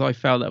say it because I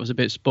felt that was a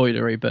bit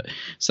spoilery, but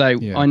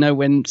I know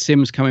when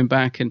Sims coming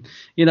back, and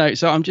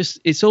so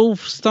it's all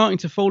starting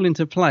to fall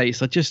into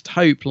place. I just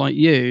hope, like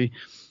you,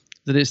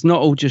 that it's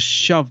not all just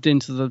shoved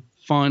into the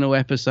final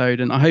episode,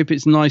 and I hope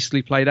it's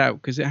nicely played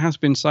out because it has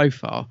been so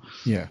far.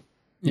 Yeah,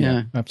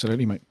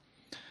 absolutely, mate.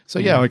 So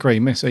I agree.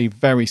 Missy,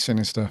 very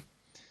sinister.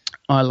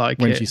 I like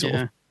when it, she sort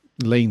of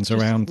leans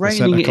just around the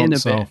centre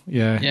console.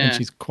 And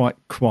she's quite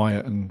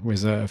quiet and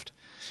reserved.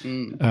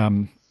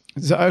 Mm.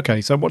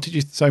 So what did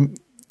you? So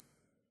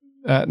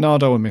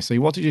Nardo and Missy,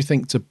 what did you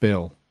think to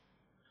Bill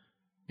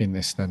in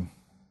this then?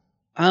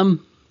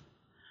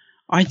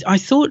 I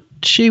thought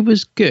she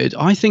was good.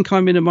 I think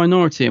I'm in a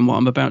minority in what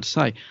I'm about to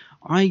say.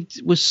 I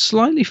was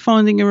slightly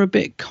finding her a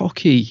bit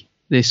cocky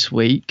this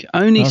week,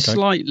 only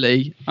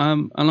slightly.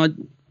 And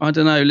I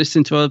don't know,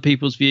 listening to other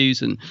people's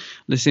views and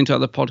listening to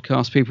other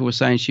podcasts, people were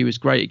saying she was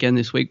great again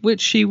this week,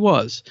 which she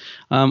was.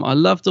 I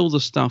loved all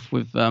the stuff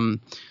with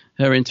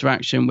her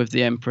interaction with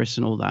the Empress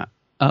and all that.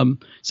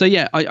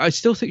 I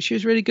still think she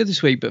was really good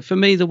this week. But for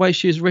me, the way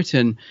she was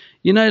written,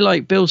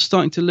 like Bill's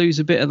starting to lose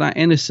a bit of that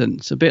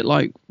innocence, a bit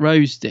like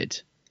Rose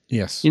did.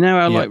 Yes. You know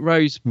how like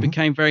Rose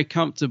became very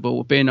comfortable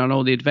with being on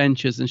all the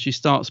adventures, and she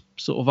starts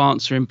sort of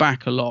answering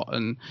back a lot,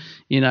 and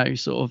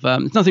there's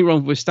nothing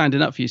wrong with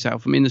standing up for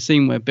yourself. I mean, the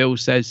scene where Bill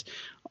says,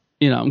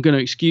 I'm going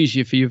to excuse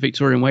you for your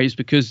Victorian ways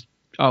because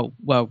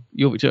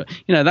you're Victorian.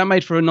 That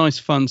made for a nice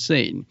fun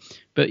scene.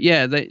 But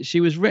she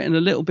was written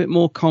a little bit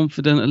more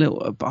confident,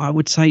 I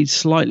would say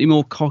slightly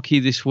more cocky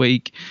this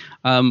week,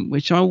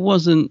 which I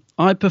wasn't.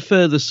 I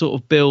prefer the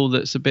sort of Bill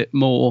that's a bit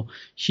more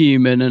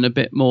human and a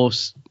bit more.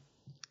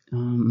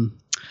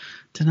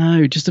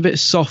 Just a bit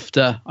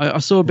softer. I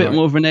saw a bit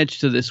more of an edge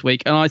to this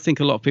week, and I think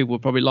a lot of people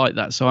would probably like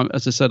that. So,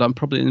 as I said, I'm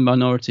probably in the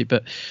minority.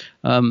 But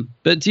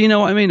do you know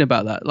what I mean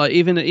about that? Like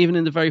even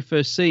in the very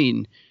first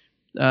scene,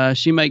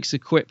 she makes a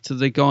quip to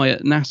the guy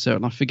at NASA,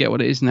 and I forget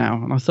what it is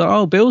now. And I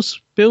thought,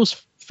 Bill's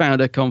found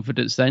her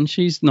confidence. Then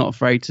she's not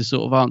afraid to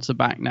sort of answer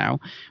back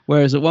now.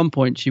 Whereas at one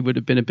point she would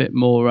have been a bit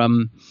more,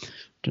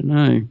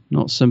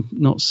 not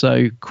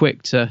so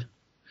quick to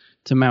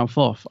mouth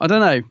off. I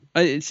don't know.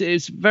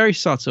 It's very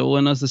subtle,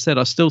 and as I said,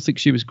 I still think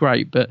she was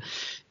great. But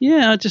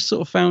I just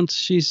sort of found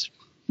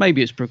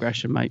maybe it's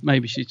progression, mate.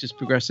 Maybe she's just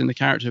progressing the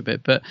character a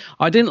bit. But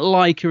I didn't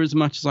like her as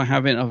much as I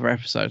have in other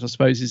episodes, I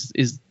suppose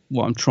is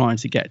what I'm trying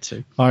to get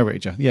to. I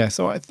read you. Yeah,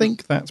 so I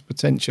think that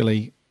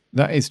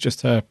is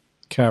just her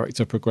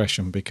character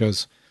progression,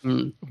 because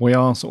we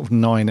are sort of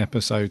 9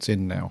 episodes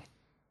in now.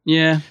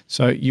 Yeah.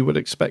 So you would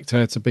expect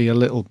her to be a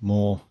little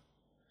more,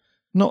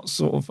 not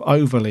sort of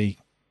overly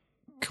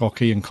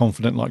cocky and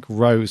confident like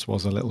Rose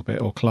was a little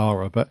bit, or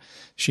Clara, but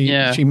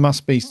she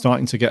must be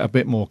starting to get a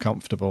bit more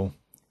comfortable,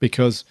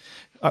 because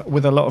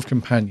with a lot of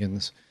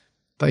companions,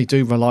 they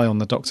do rely on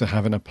the Doctor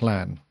having a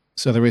plan.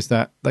 So there is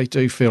that. They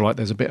do feel like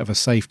there's a bit of a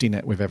safety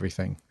net with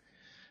everything,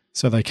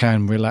 so they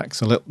can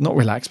relax a little, not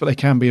relax, but they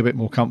can be a bit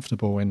more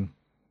comfortable in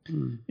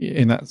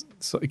that.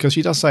 Because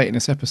she does say it in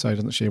this episode,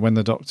 doesn't she? When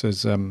the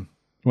Doctors,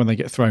 when they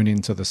get thrown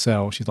into the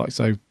cell, she's like,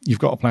 "So you've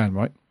got a plan,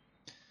 right?"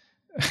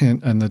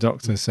 And the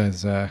Doctor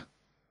says,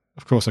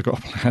 "Of course I've got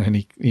a plan," and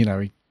he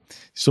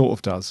sort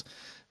of does.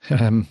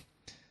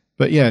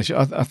 But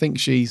I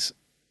think it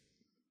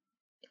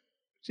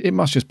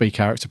must just be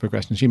character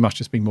progression. She must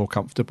just be more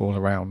comfortable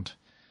around.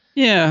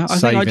 Yeah,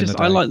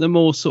 I like the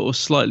more sort of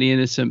slightly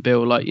innocent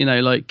Bill,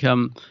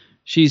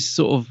 she's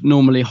sort of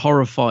normally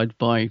horrified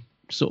by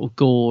sort of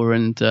gore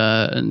and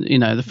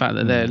the fact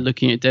that they're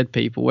looking at dead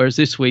people. Whereas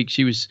this week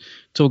she was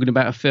talking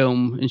about a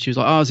film and she was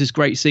like, "Oh, there's this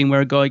great scene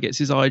where a guy gets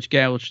his eye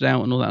gouged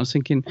out and all that." I was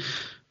thinking,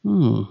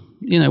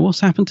 what's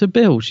happened to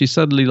Bill? She's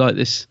suddenly like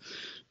this,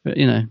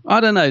 I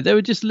don't know. There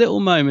were just little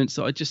moments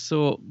that I just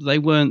thought they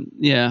weren't.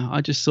 Yeah,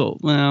 I just thought,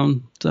 well,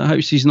 I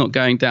hope she's not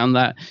going down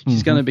that.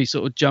 She's going to be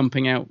sort of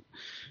jumping out,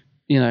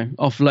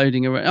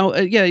 offloading around. Oh,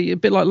 yeah, a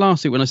bit like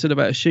last week when I said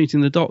about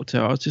shooting the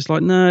Doctor. I was just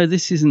like, no,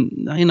 this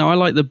isn't. I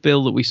like the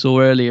Bill that we saw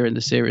earlier in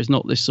the series,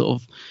 not this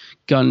sort of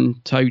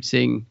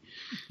gun-toting.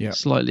 Yeah,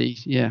 slightly.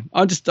 Yeah,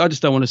 I just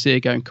don't want to see her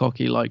going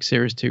cocky like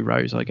Series 2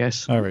 Rose, I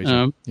guess.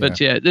 But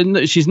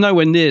she's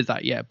nowhere near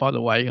that yet. By the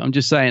way, I'm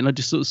just saying. I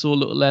just sort of saw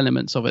little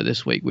elements of it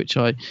this week, which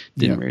I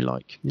didn't really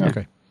like. Yeah.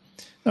 Okay,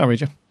 I'll read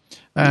you.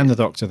 And the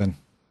Doctor then.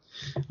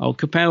 Old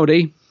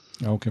Capaldi.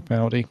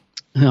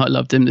 I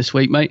loved him this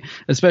week, mate.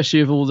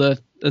 Especially with all the,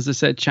 as I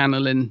said,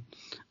 channeling.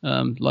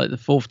 Like the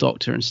Fourth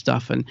Doctor and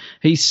stuff, and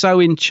he's so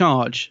in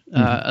charge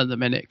at the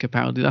minute,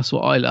 Capaldi. That's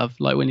what I love.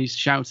 Like when he's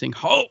shouting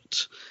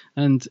 "Halt!"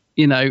 and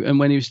and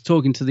when he was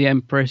talking to the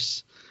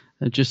Empress,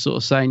 just sort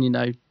of saying,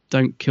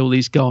 don't kill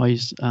these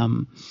guys,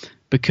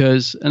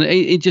 because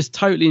he just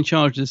totally in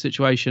charge of the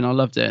situation. I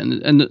loved it,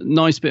 and a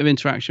nice bit of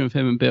interaction with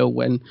him and Bill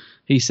when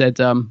he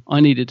said, "I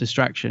need a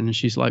distraction," and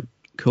she's like,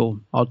 "Cool,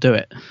 I'll do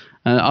it."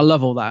 I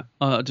love all that.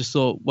 I just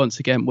thought once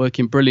again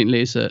working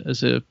brilliantly as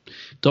a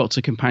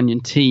Doctor companion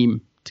team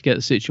to get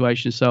the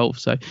situation solved.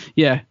 So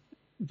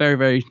very,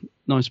 very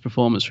nice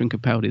performance from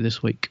Capaldi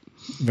this week.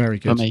 Very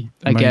good. For me.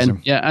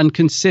 Again, and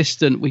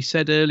consistent. We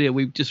said earlier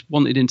we just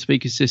wanted him to be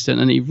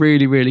consistent, and he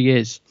really, really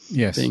is.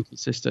 Yes, being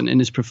consistent in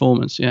his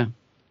performance. Yeah,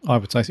 I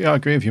would say so. Yeah, I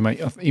agree with you,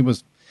 mate. He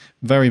was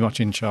very much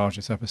in charge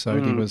this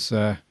episode. He was.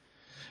 There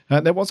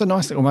was a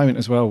nice little moment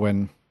as well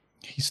when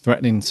he's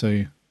threatening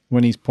to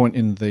when he's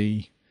pointing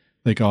the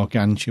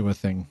gargantua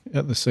thing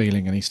at the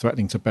ceiling and he's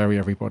threatening to bury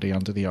everybody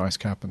under the ice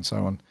cap and so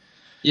on.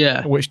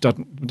 Yeah. Which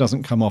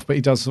doesn't come off, but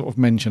he does sort of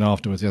mention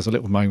afterwards. There's a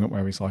little moment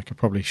where he's like, I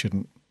probably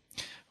shouldn't.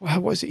 Well,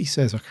 what is it he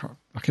says?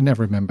 I can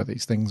never remember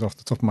these things off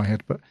the top of my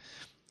head, but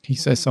he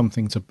says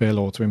something to Bill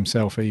or to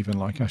himself even,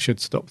 like, I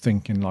should stop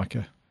thinking like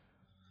a...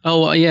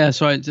 Oh, yeah,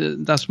 sorry.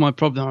 That's my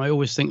problem. I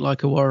always think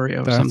like a warrior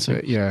or something.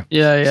 It, yeah.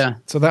 Yeah.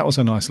 So that was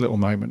a nice little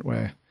moment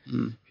where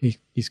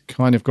he's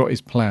kind of got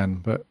his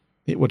plan, but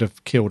it would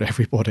have killed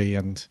everybody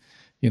and,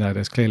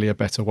 there's clearly a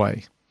better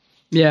way.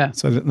 Yeah.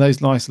 So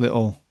those nice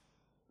little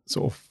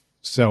sort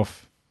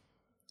of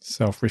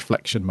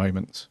self-reflection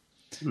moments.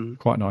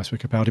 Quite nice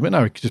with Capaldi. But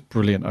no, just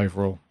brilliant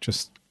overall.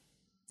 Just,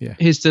 yeah.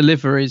 His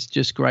delivery is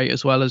just great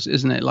as well,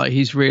 isn't it? Like,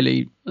 he's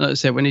really, like I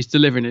said, when he's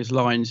delivering his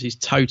lines, he's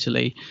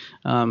totally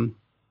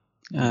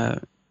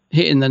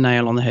hitting the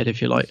nail on the head,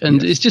 if you like.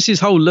 And it's just his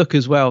whole look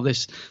as well.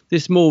 This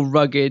more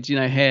rugged,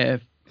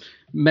 hair,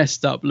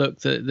 messed up look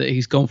that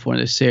he's gone for in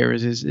this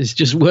series is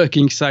just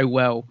working so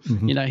well.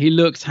 He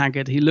looks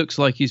haggard. He looks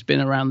like he's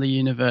been around the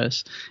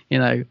universe.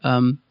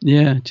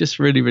 Just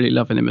really, really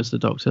loving him as the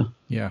Doctor.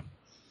 Yeah,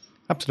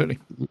 absolutely.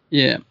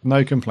 Yeah,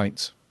 no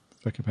complaints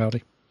for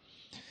Capaldi.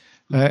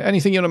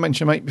 Anything you want to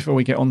mention, mate, before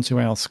we get on to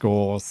our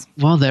scores?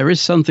 Well, there is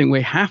something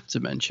we have to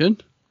mention.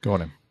 Go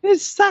on, then.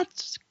 It's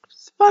that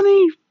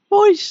funny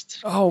voiced.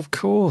 Oh, of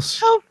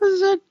course. Alpha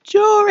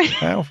Centauri.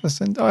 Alpha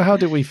Centauri. How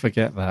did we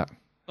forget that?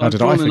 I've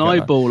drawn an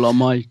eyeball on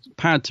my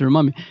pad to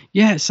remind me.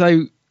 Yeah,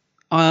 so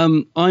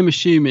I'm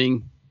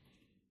assuming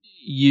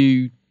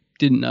you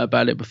didn't know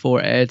about it before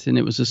it aired and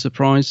it was a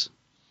surprise?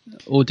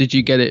 Or did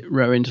you get it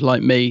ruined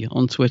like me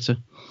on Twitter?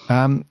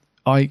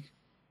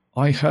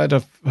 I heard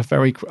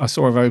I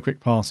saw a very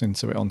quick pass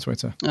into it on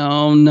Twitter.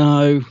 Oh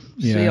no!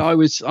 Yeah. See,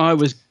 I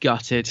was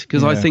gutted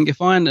because I think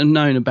if I hadn't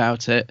known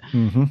about it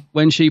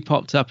when she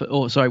popped up,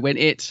 when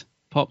it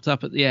popped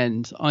up at the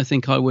end, I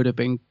think I would have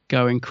been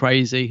going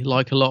crazy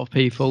like a lot of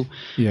people.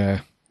 Yeah.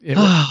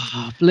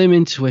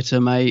 Blimmin' Twitter,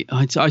 mate!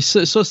 I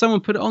saw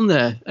someone put it on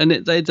there, and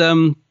they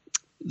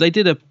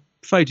did a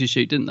photo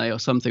shoot, didn't they, or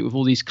something, with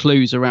all these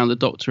clues around the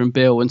Doctor and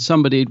Bill, and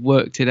somebody had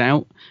worked it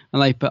out,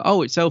 and they put,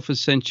 it's Alpha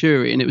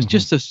Centauri, and it was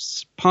just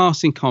a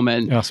passing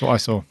comment. Yeah, that's what I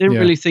saw. Didn't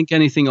really think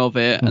anything of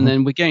it, and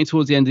then we're getting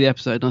towards the end of the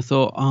episode, and I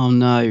thought, oh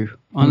no,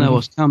 I know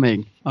what's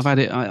coming. I've had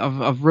it.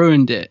 I've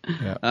ruined it.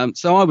 Yeah.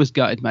 So I was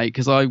gutted, mate,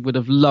 because I would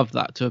have loved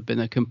that to have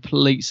been a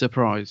complete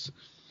surprise.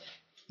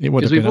 It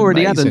would have because been we've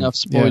already amazing. had enough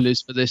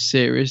spoilers for this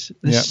series.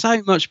 There's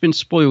so much been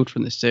spoiled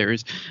from this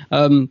series.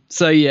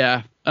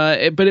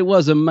 But it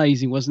was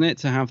amazing, wasn't it,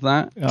 to have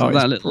that? Oh, that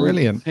it's little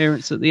brilliant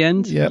appearance at the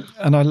end. Yeah,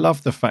 and I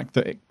love the fact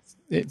that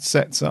it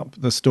sets up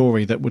the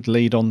story that would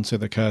lead on to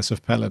the Curse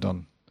of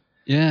Peladon.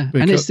 Yeah,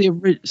 and it's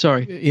the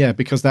sorry. Yeah,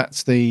 because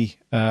that's the.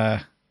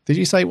 Did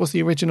you say it was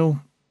the original?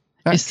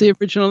 It's the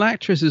original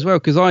actress as well,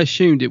 because I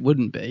assumed it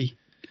wouldn't be.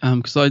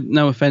 Because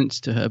no offense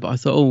to her, but I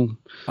thought,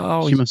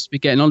 she must be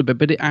getting on a bit.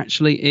 But it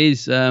actually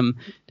is.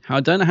 I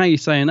don't know how you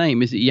say her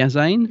name. Is it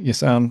Yazan?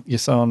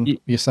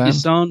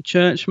 Yazan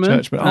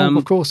Churchman. Oh,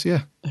 of course,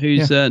 yeah.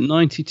 Who's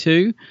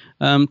 92.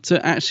 To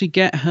actually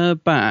get her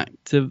back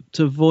to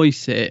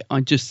voice it,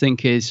 I just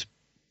think is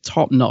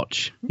top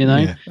notch.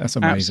 Yeah, that's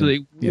amazing.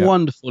 Absolutely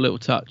wonderful little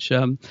touch.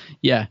 I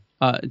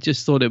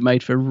just thought it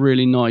made for a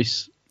really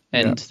nice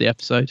end to the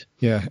episode.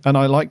 Yeah, and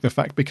I like the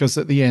fact because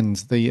at the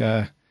end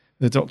the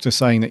Doctor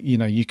saying that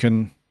you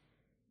can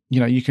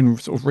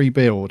sort of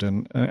rebuild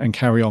and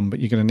carry on, but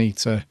you're going to need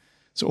to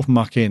sort of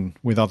muck in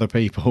with other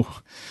people.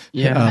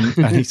 Yeah.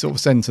 And he sort of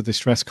sends a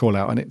distress call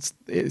out, and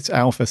it's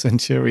Alpha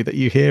Centauri that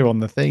you hear on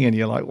the thing, and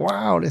you're like,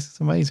 wow, this is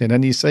amazing.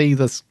 And you see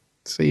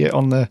it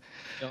on the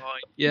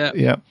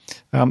yeah.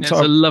 It's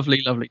a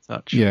lovely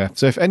touch. Yeah.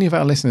 So if any of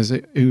our listeners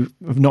who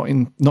have not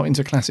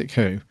into Classic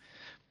Who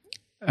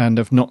and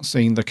have not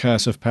seen The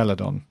Curse of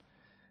Peladon,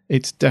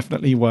 it's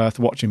definitely worth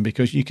watching,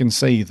 because you can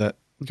see that,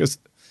 because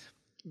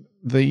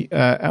the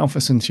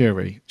Alpha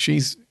Centauri,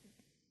 she's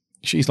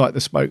like the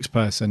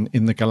spokesperson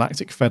in the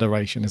Galactic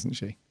Federation, isn't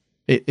she?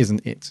 It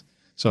isn't it.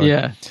 Sorry.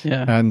 Yeah.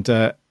 And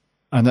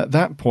at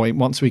that point,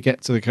 once we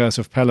get to the Curse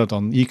of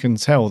Peladon, you can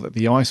tell that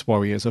the Ice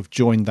Warriors have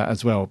joined that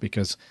as well,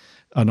 because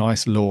an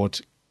Ice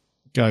Lord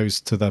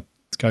goes to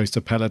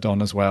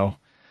Peladon as well,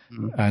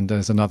 and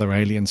there's another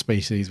alien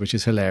species, which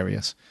is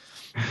hilarious.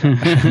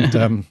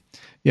 And,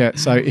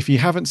 so if you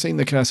haven't seen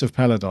the Curse of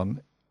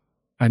Peladon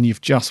and you've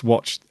just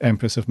watched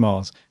Empress of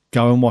Mars,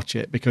 go and watch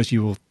it, because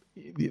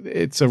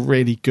it's a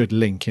really good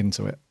link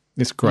into it.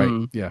 It's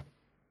great. Yeah.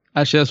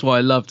 Actually, that's what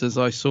I loved, as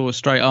I saw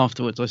straight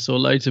afterwards, I saw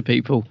loads of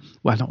people,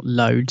 well, not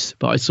loads,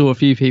 but I saw a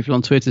few people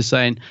on Twitter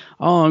saying,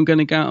 I'm going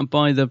to go out and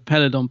buy the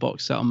Peladon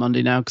box set on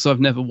Monday now, because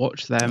I've never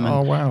watched them.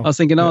 And wow. I was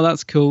thinking,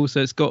 that's cool. So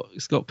it's got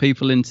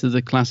people into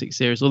the classic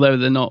series, although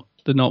they're not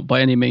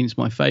by any means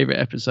my favourite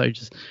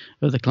episodes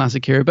of the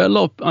classic era, but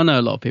I know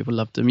a lot of people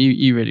loved them.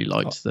 You really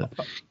liked the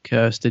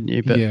Curse, didn't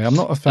you? But yeah, I'm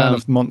not a fan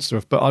of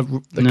Monster, but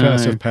the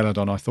Curse of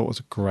Peladon I thought was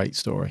a great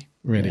story.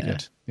 Really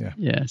good.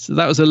 Yeah. So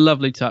that was a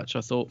lovely touch,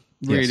 I thought.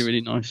 Really, really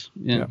nice.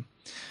 Yeah.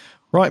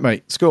 Right,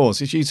 mate.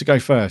 Scores. It's you to go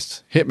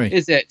first. Hit me.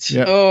 Is it?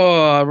 Yeah.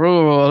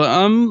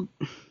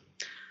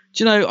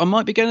 Do you know, I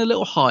might be going a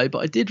little high, but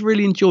I did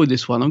really enjoy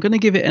this one. I'm going to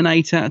give it an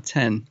 8 out of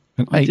 10.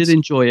 I did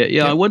enjoy it.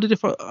 Yeah, I wondered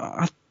if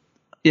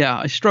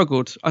I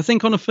struggled. I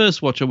think on a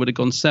first watch I would have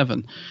gone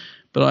 7,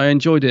 but I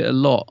enjoyed it a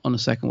lot on a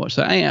second watch.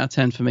 So 8 out of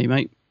 10 for me,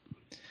 mate.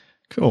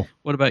 Cool.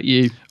 What about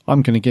you?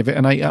 I'm going to give it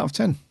an 8 out of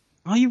 10.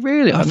 Are you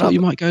really? I thought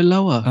you might go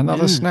lower.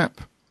 Another snap.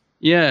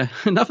 Yeah,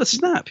 another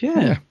snap,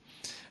 yeah.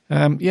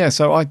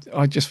 So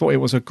I just thought it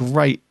was a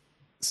great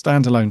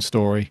standalone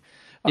story.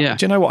 Yeah.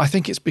 Do you know what? I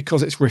think it's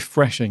because it's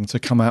refreshing to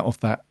come out of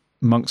that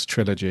Monks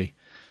trilogy,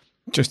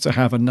 just to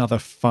have another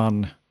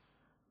fun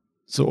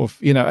sort of,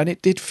 and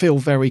it did feel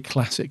very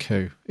classic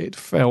Who. It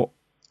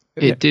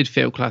did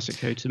feel classic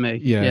Who to me.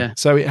 Yeah.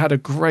 So it had a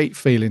great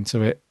feeling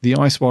to it. The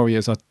Ice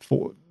Warriors, I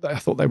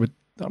thought they were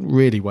done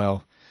really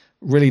well.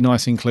 Really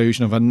nice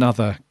inclusion of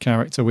another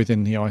character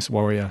within the Ice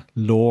Warrior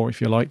lore,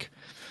 if you like.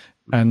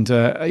 And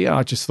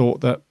I just thought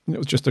that it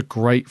was just a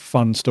great,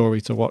 fun story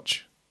to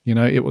watch.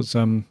 It was.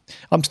 I'm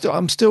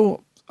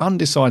still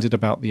undecided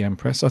about the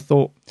Empress. I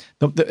thought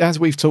that as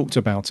we've talked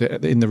about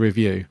it in the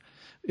review,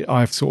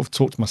 I've sort of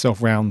talked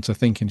myself round to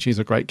thinking she's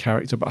a great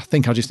character, but I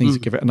think I just need to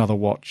give it another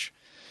watch.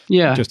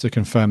 Yeah, just to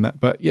confirm that.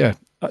 But yeah,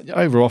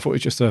 overall, I thought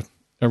it was just a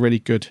really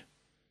good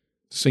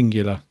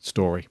singular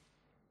story.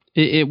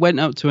 It went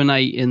up to an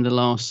 8 in the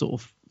last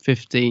sort of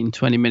 15,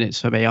 20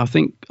 minutes for me. I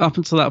think up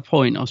until that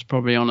point, I was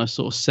probably on a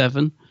sort of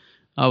 7.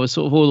 I was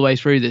sort of all the way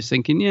through this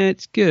thinking, yeah,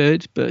 it's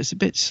good, but it's a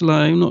bit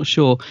slow, I'm not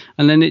sure.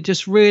 And then it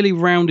just really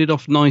rounded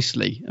off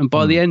nicely. And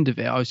by the end of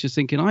it, I was just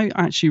thinking, I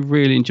actually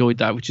really enjoyed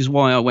that, which is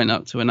why I went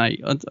up to an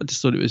 8. I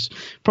just thought it was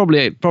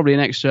probably an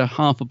extra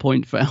half a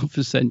point for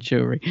Alpha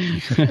Centauri.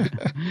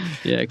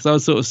 Yeah, because I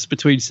was sort of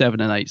between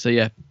 7 and 8. So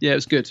yeah, it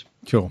was good.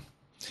 Cool.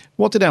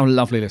 What did our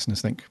lovely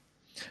listeners think?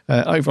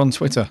 Over on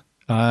Twitter,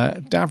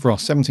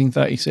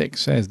 Davros1736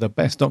 says, the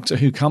best Doctor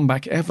Who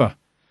comeback ever.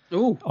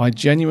 Ooh. I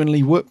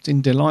genuinely whooped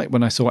in delight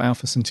when I saw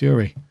Alpha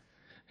Centauri.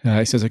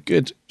 He says, a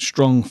good,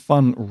 strong,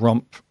 fun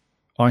romp.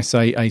 I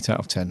say 8 out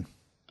of 10.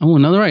 Oh,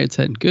 another 8 out of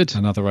 10. Good.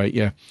 Another 8,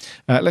 yeah.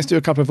 Let's do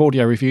a couple of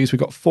audio reviews. We've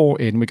got 4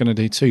 in. We're going to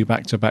do 2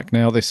 back-to-back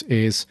now. This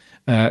is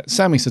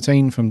Sammy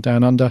Satine from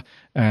Down Under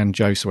and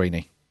Joe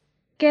Sweeney.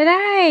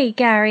 G'day,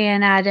 Gary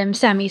and Adam.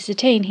 Sammy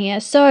Satine here.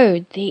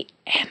 So, the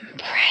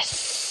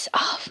Empress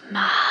of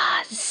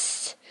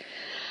Mars.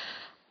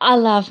 I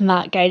love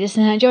Mark Gatiss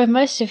and I enjoy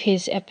most of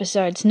his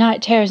episodes,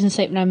 Night Terrors and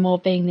Sleep No More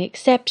being the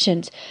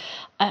exceptions.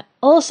 I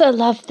also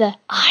love the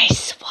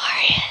Ice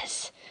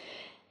Warriors.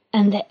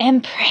 And the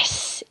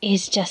Empress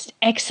is just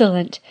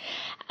excellent.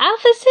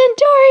 Alpha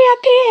Centauri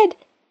appeared!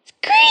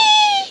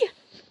 Scree!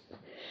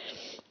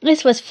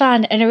 This was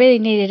fun and I really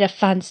needed a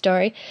fun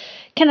story.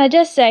 Can I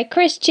just say,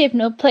 Chris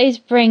Chibnall, please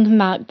bring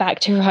Mark back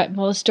to write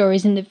more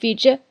stories in the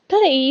future.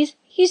 Please.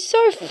 He's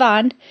so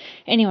fun.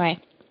 Anyway,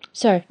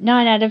 so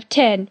 9 out of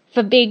 10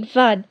 for big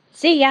fun.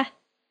 See ya.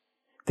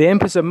 The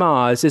Empress of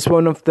Mars is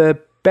one of the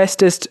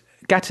bestest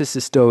Gatiss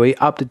story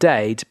up to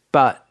date,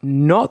 but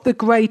not the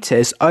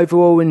greatest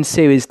overall in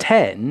Series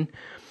 10,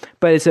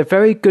 but it's a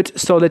very good,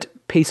 solid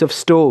piece of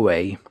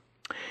story.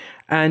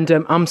 And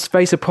I'm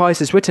very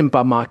surprised it's written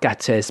by Mark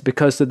Gatiss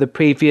because of the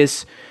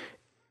previous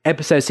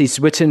episodes he's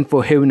written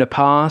for Who in the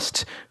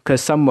past,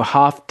 because some were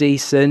half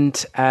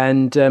decent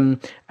and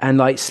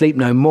like Sleep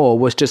No More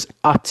was just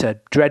utter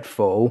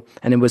dreadful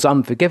and it was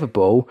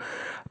unforgivable.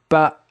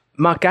 But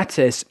Mark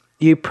Gatiss,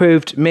 you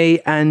proved me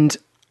and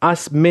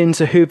us Minns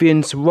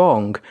Whovians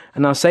wrong,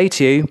 and I'll say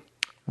to you,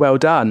 well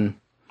done.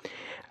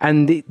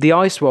 And the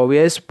Ice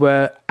Warriors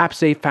were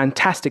absolutely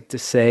fantastic to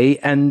see,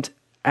 and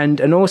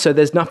also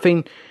there's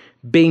nothing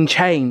being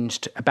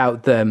changed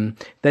about them,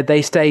 that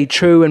they stay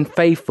true and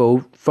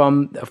faithful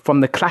from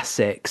the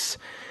classics,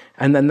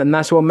 and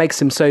that's what makes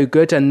them so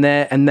good, and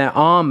their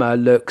armor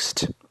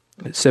looks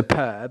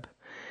superb.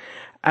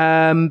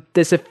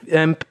 There's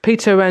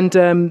Peter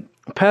and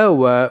Pearl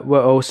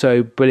were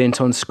also brilliant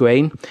on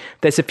screen.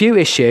 There's a few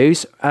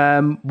issues.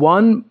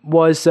 One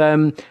was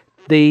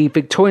the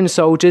Victorian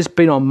soldiers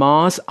being on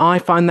Mars. I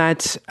find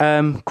that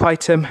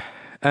quite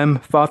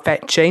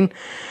far-fetching,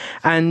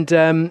 and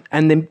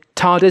the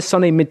TARDIS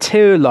suddenly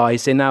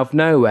materialising out of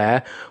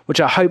nowhere, which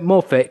I hope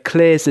Moffat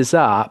clears us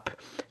up,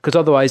 because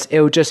otherwise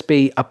it'll just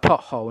be a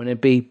pothole and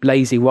it'd be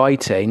lazy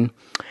writing.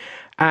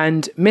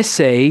 And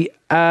Missy,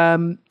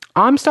 I'm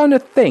starting to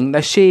think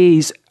that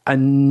she's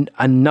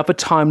another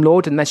Time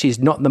Lord and that she's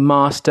not the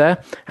Master,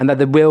 and that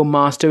the real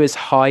Master is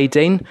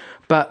hiding,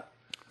 but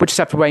we'll just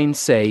have to wait and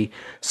see.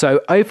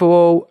 So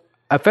overall,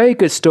 a very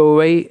good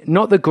story,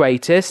 not the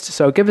greatest,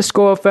 so I'll give a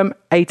score of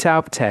 8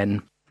 out of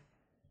 10.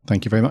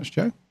 Thank you very much,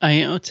 Joe.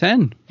 8 out of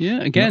 10.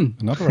 Yeah, again.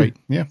 Another 8,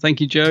 yeah. Thank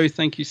you, Joe.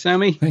 Thank you,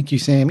 Sammy. Thank you,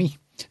 Sammy.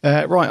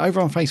 Right,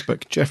 over on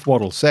Facebook, Jeff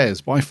Waddle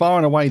says, by far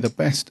and away the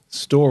best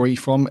story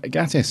from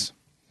Gatiss.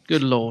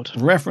 Good Lord.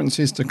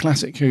 References to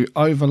classic Who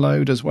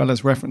overload, as well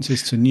as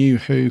references to new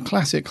Who,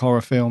 classic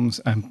horror films,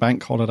 and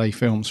bank holiday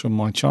films from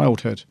my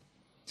childhood.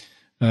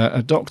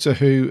 A Doctor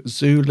Who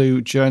Zulu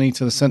Journey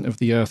to the Centre of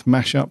the Earth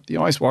mashup. The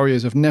Ice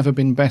Warriors have never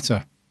been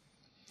better.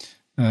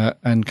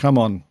 And come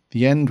on,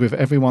 the end with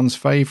everyone's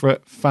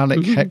favourite phallic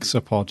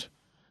hexapod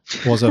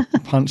was a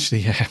punch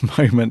the air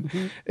moment.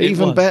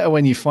 Even better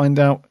when you find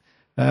out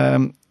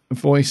who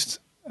voiced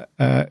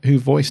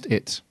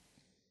it.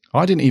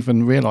 I didn't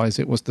even realise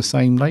it was the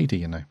same lady,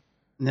 you know.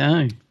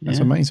 No. That's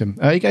amazing.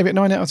 He gave it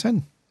 9 out of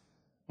 10.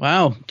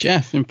 Wow,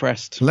 Jeff,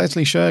 impressed.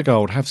 Leslie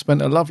Shergold, have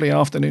spent a lovely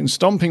afternoon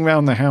stomping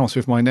round the house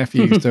with my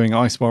nephews doing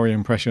Ice Warrior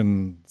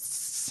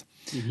impressions.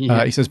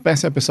 Yeah. He says,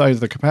 best episode of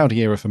the Capaldi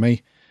era for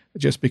me,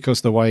 just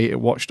because the way it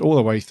watched all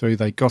the way through,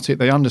 they got it,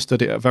 they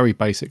understood it at a very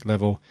basic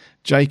level.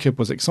 Jacob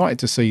was excited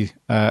to see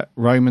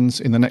Romans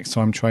in the Next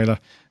Time trailer.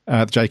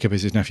 Jacob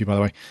is his nephew, by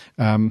the way.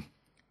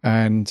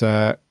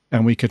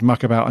 And we could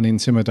muck about and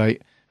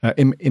imitate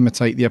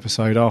the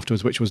episode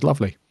afterwards, which was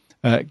lovely.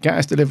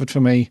 Gattis delivered for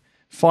me,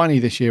 finally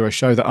this year, a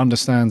show that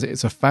understands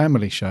it's a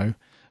family show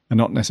and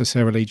not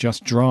necessarily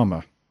just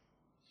drama.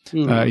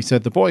 He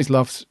said the boys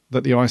loved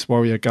that the Ice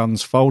Warrior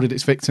guns folded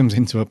its victims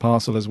into a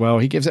parcel as well.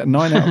 He gives it a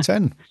 9 out of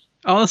 10.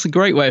 Oh, that's a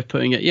great way of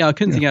putting it. Yeah, I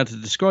couldn't think how to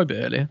describe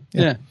it earlier.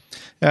 Yeah.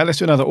 Let's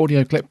do another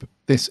audio clip.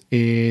 This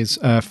is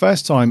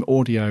first time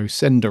audio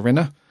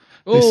sender-inner.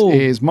 This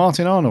is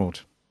Martin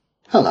Arnold.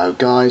 Hello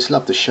guys,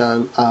 love the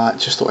show.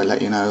 Just thought I'd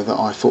let you know that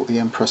I thought the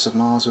Empress of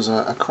Mars was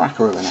a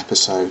cracker of an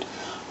episode.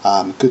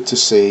 Good to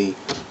see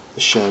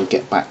the show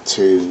get back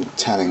to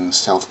telling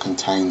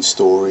self-contained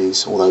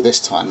stories, although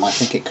this time I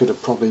think it could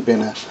have probably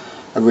been a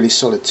really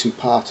solid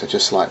two-parter,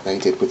 just like they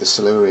did with the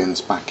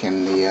Silurians back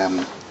in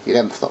the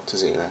 11th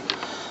Doctor's era.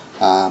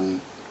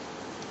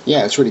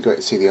 It's really great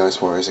to see the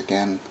Ice Warriors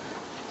again.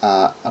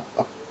 A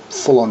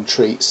full-on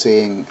treat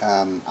seeing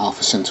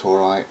Alpha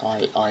Centauri.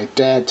 I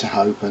dared to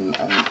hope,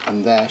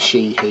 and there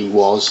he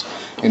was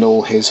in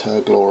all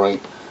her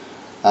glory.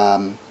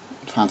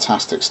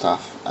 Fantastic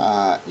stuff.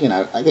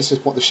 This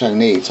is what the show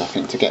needs, I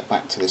think, to get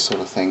back to this sort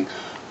of thing.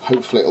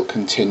 Hopefully it'll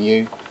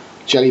continue.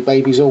 Jelly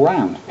babies all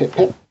round. Pip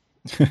pip.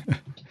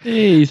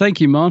 Hey,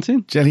 thank you,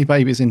 Martin. Jelly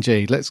babies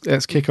indeed.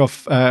 Let's kick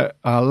off our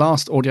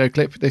last audio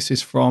clip. This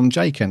is from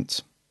Jay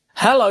Kent.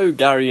 Hello,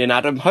 Gary and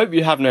Adam. Hope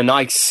you're having a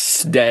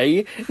nice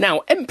day.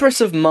 Now, Empress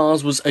of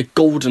Mars was a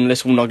golden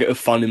little nugget of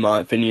fun, in my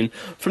opinion.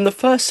 From the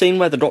first scene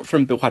where the Doctor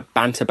and Bill had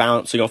banter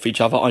bouncing off each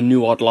other, I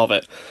knew I'd love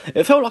it.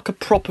 It felt like a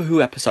proper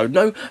Who episode.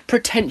 No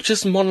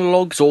pretentious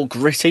monologues or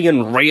gritty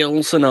and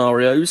real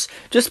scenarios.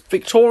 Just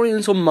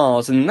Victorians on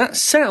Mars, and that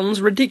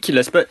sounds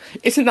ridiculous, but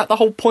isn't that the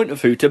whole point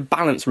of Who, to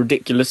balance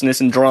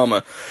ridiculousness and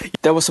drama?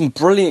 There were some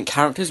brilliant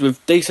characters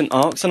with decent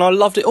arcs, and I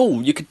loved it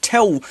all. You could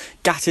tell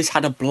Gattis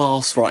had a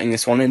blast writing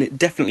this one, and it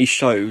definitely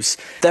shows.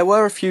 There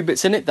were a few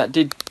bits in it that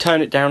did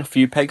turn it down a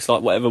few pegs,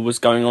 like whatever was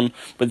going on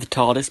with the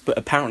TARDIS, but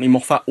apparently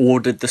Moffat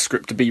ordered the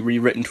script to be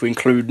rewritten to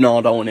include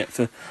Nardole in it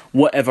for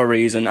whatever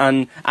reason,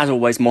 and as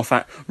always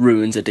Moffat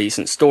ruins a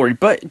decent story.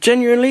 But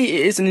genuinely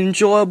it is an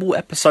enjoyable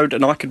episode,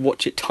 and I could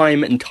watch it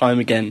time and time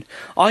again.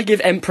 I give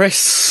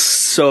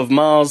Empress of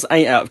Mars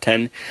 8 out of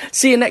 10.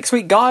 See you next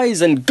week,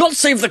 guys, and God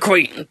save the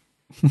Queen!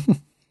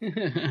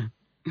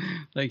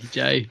 Thank you,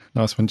 Jay.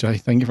 Nice one, Jay.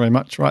 Thank you very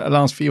much. Right, the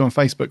last few on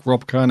Facebook.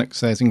 Rob Kernick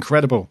says,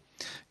 incredible.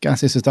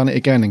 Gattis has done it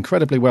again.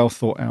 Incredibly well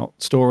thought out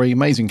story,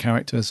 amazing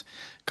characters,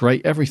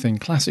 great everything.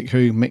 Classic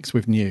Who mixed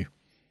with new.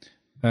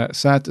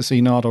 Sad to see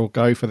Nardole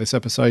go for this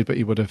episode, but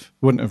he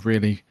wouldn't have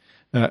really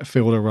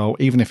filled a role,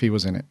 even if he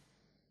was in it.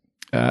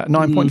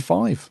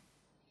 9.5.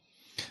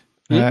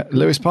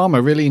 Lewis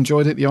Palmer, really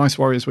enjoyed it. The Ice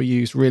Warriors were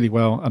used really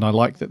well, and I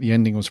like that the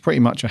ending was pretty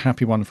much a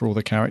happy one for all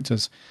the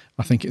characters.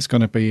 I think it's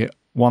going to be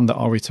one that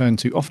I'll return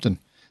to often.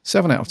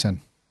 7 out of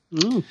 10.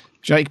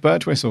 Jake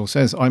Birdwhistle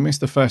says, I missed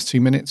the first 2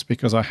 minutes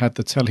because I had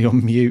the telly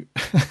on mute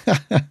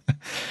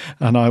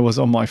and I was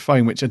on my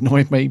phone, which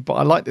annoyed me, but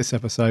I like this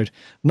episode.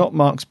 Not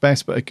Mark's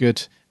best, but a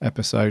good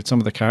episode. Some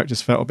of the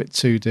characters felt a bit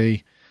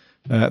 2D,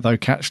 though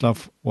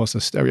Catchlove was a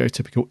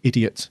stereotypical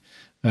idiot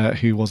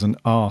who was an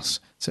arse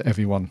to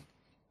everyone.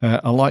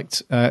 I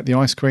liked the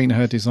Ice Queen.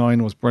 Her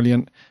design was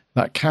brilliant.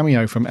 That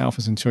cameo from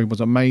Alpha Centauri was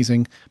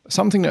amazing. But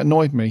something that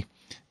annoyed me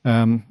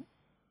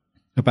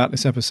about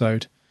this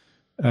episode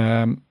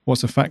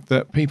was the fact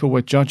that people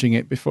were judging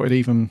it before it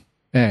even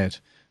aired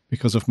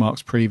because of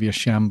Mark's previous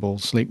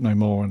shambles, Sleep No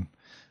More, and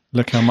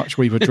look how much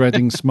we were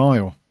dreading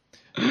Smile,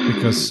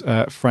 because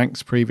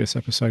Frank's previous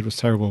episode was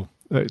terrible.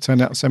 It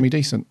turned out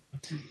semi-decent.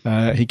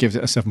 He gives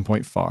it a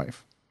 7.5.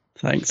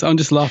 Thanks. I'm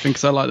just laughing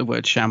because I like the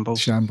word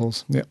shambles.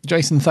 Shambles. Yeah.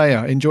 Jason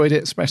Thayer enjoyed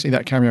it, especially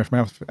that cameo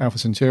from Alpha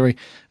Centauri.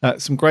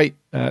 Some great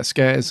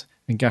scares,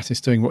 and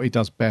Gattis doing what he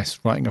does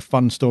best, writing a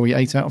fun story.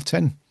 8 out of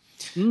 10.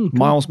 Cool.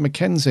 Miles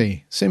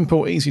McKenzie,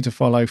 simple, easy to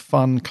follow,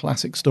 fun,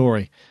 classic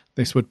story.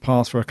 This would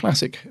pass for a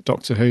classic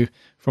Doctor Who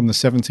from the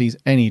 70s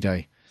any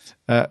day.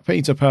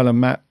 Peter, Pearl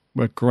and Matt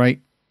were great,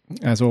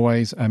 as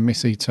always, and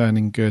Missy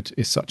turning good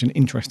is such an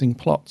interesting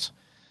plot.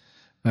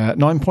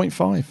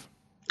 9.5.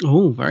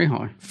 Oh, very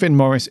high. Finn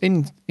Morris,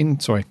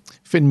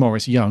 Finn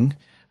Morris Young,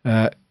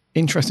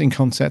 interesting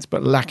concept,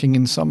 but lacking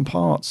in some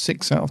parts.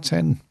 6 out of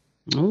 10.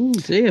 Oh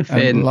dear,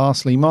 Finn. And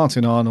lastly,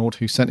 Martin Arnold,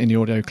 who sent in the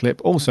audio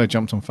clip, also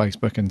jumped on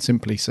Facebook and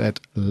simply said,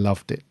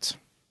 loved it.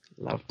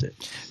 Loved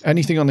it.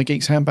 Anything on the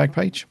Geeks Handbag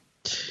page?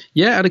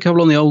 Yeah, I had a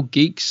couple on the old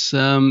geeks.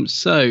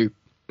 So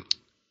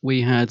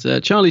we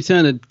had Charlie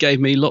Turner gave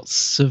me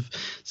lots of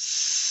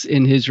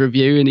in his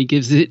review, and he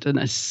gives it an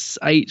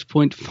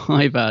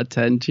 8.5 out of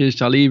 10. Cheers,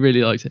 Charlie. He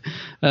really liked it.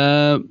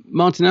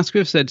 Martin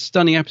Asquith said,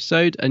 stunning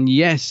episode, and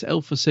yes,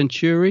 Alpha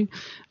Centauri.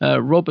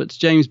 Robert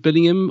James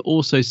Billingham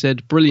also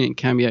said, brilliant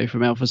cameo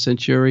from Alpha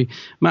Centauri.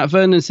 Matt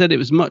Vernon said it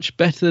was much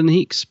better than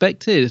he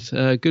expected.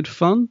 Good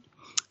fun.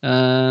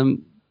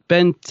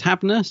 Ben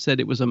Tabner said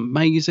it was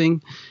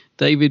amazing.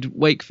 David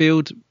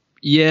Wakefield,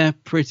 yeah,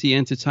 pretty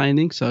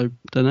entertaining. So,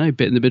 don't know, a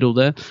bit in the middle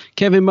there.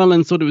 Kevin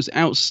Mullen thought it was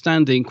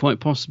outstanding, quite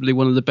possibly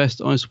one of the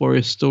best Ice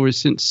Warrior stories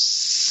since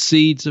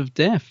Seeds of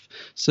Death.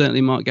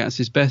 Certainly Mark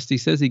Gatz's best. He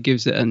says he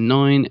gives it a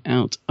 9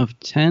 out of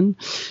 10.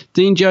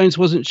 Dean Jones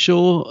wasn't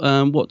sure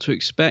what to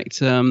expect,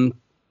 but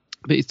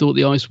he thought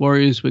the Ice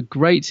Warriors were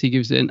great. He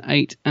gives it an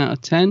 8 out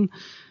of 10.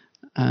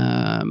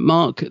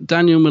 Mark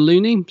Daniel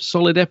Maloney,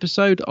 solid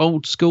episode,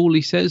 old school,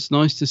 he says.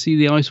 Nice to see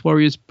the Ice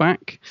Warriors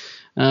back.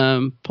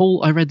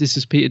 Paul, I read this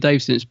as Peter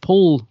Davison. It's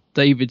Paul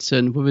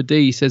Davidson with a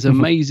D. Says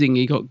amazing.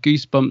 He got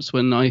goosebumps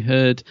when I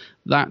heard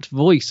that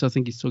voice. I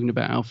think he's talking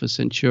about Alpha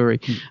Centauri.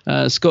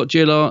 Scott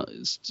Gerard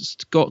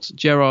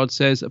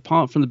says,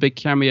 apart from the big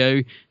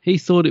cameo, he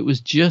thought it was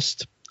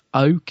just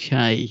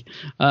okay.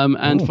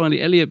 And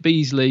finally, Elliot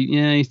Beasley,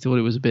 yeah, he thought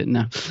it was a bit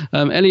naff.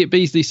 Elliot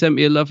Beasley sent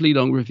me a lovely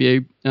long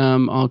review.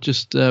 I'll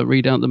just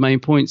read out the main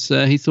points.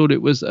 He thought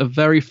it was a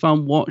very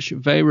fun watch,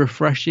 very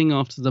refreshing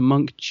after the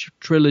Monk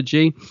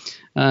trilogy.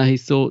 He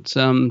thought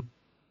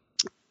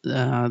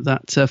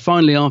that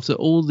finally, after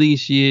all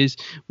these years,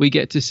 we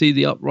get to see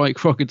the upright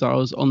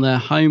crocodiles on their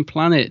home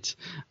planet.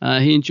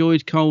 He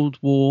enjoyed Cold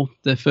War,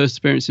 their first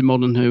appearance in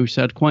Modern Who,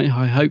 so had quite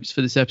high hopes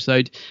for this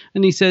episode,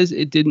 and he says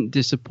it didn't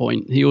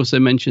disappoint. He also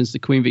mentions the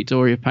Queen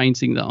Victoria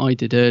painting that I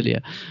did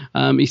earlier.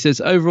 He says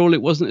overall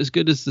it wasn't as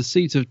good as the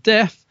Seeds of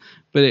Death,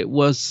 but it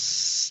was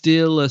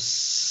still a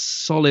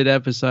solid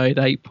episode,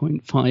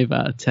 8.5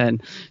 out of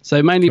 10.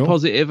 So mainly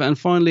positive. And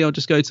finally, I'll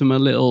just go to my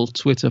little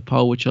Twitter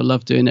poll, which I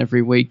love doing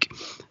every week,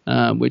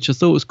 which I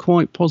thought was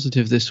quite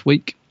positive this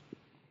week.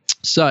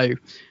 So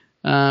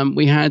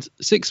we had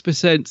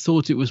 6%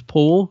 thought it was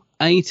poor,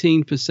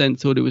 18%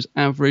 thought it was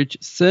average,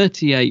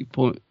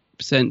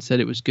 38% said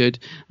it was good,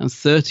 and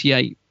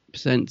 38%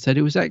 said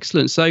it was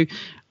excellent. So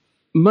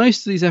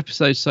most of these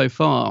episodes so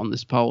far on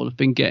this poll have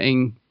been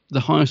getting the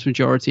highest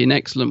majority in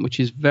excellent, which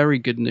is very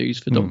good news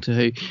for Doctor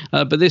Who.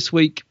 But this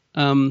week,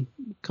 kind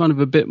of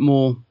a bit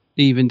more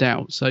evened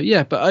out. So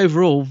yeah, but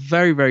overall,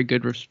 very, very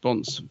good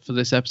response for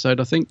this episode,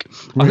 I think.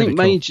 Really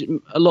I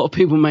think a lot of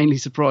people mainly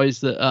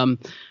surprised that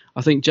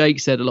I think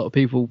Jake said a lot of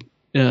people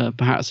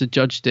perhaps had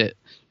judged it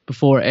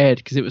before it aired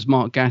because it was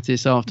Mark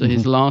Gatiss after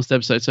his last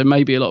episode. So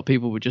maybe a lot of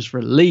people were just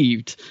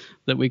relieved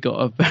that we got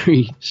a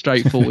very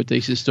straightforward,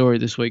 decent story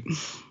this week.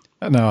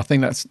 No, I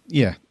think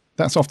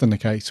that's often the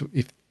case.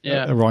 If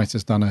a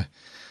writer's done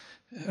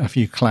a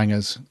few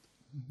clangers,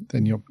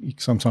 then you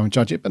sometimes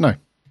judge it. But no,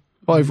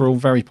 overall,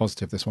 very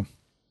positive, this one.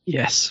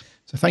 Yes.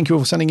 So thank you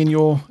all for sending in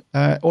your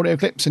audio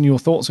clips and your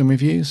thoughts and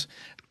reviews.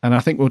 And I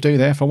think we'll do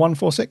there for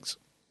 146.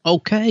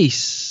 Okay.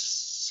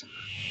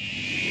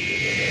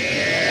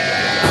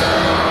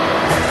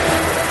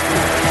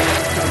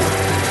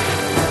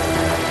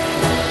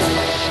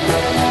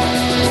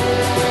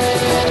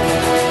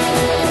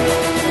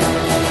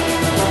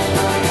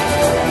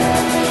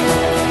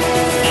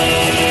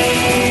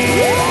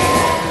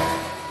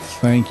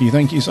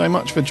 Thank you so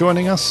much for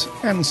joining us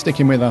and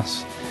sticking with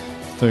us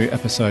through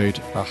episode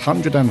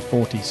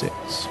 146.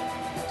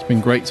 It's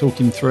been great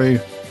talking through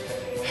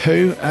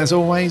Who, as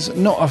always.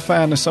 Not a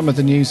fan of some of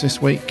the news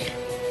this week.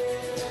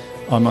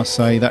 I must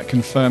say that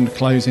confirmed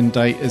closing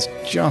date has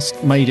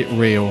just made it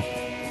real.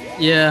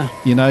 Yeah.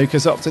 You know,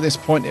 because up to this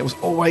point it was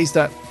always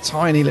that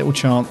tiny little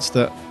chance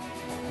that,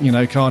 you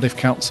know, Cardiff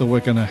Council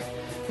were going to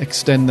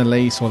extend the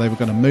lease or they were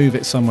going to move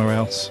it somewhere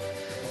else.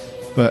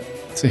 But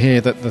to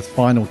hear that the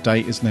final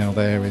date is now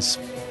there it's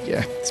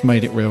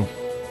made it real.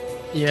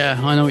 Yeah,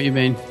 I know what you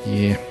mean.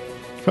 Yeah.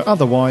 But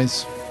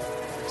otherwise,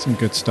 some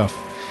good stuff.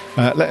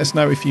 Let us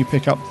know if you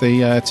pick up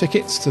the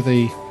tickets to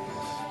the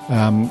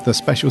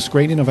special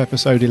screening of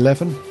episode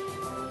 11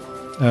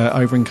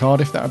 over in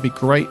Cardiff. That would be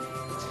great.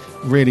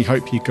 Really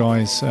hope you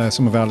guys,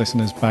 some of our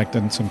listeners, bagged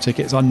in some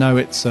tickets. I know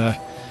it's a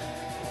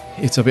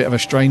bit of a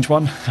strange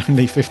one.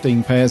 Only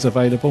 15 pairs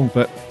available,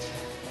 but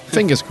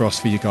fingers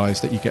crossed for you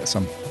guys that you get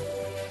some.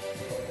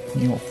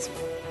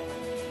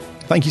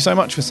 Thank you so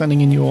much for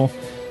sending in your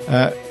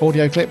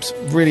audio clips.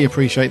 Really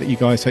appreciate that you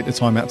guys take the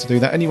time out to do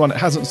that. Anyone that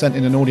hasn't sent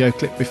in an audio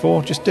clip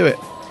before, just do it.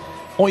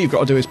 All you've got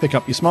to do is pick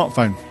up your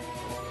smartphone.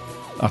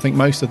 I think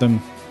most of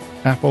them,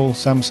 Apple,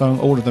 Samsung,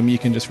 all of them, you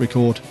can just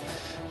record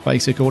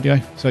basic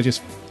audio. So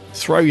just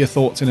throw your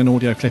thoughts in an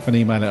audio clip and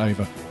email it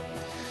over.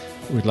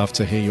 We'd love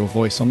to hear your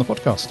voice on the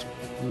podcast.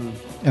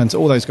 And to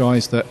all those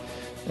guys that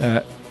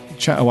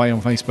chat away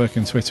on Facebook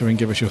and Twitter and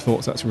give us your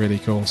thoughts. That's really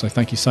cool. So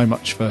thank you so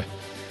much for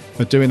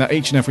doing that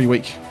each and every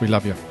week. We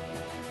love you.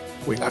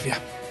 We love you.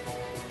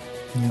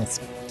 Yes.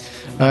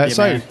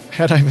 So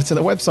head over to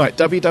the website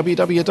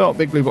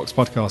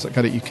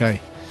www.bigblueboxpodcast.co.uk.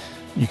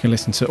 You can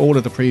listen to all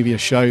of the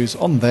previous shows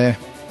on there.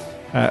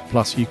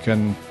 Plus you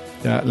can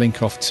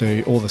link off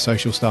to all the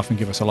social stuff and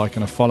give us a like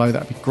and a follow.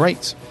 That'd be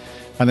great.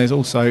 And there's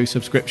also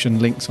subscription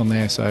links on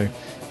there. So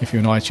if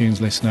you're an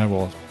iTunes listener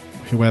or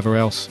whoever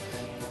else,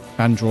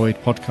 Android,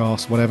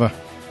 podcast, whatever,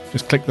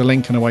 just click the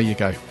link and away you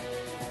go.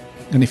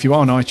 And if you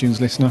are an iTunes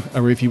listener,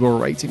 a review or a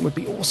rating would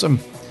be awesome,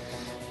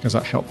 because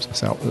that helps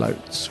us out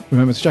loads.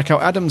 Remember to check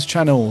out Adam's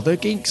channel, The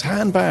Geek's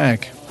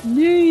Handbag.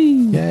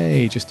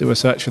 Yay! Just do a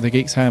search for The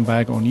Geek's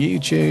Handbag on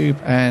YouTube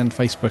and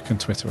Facebook and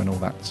Twitter and all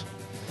that.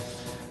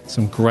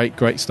 Some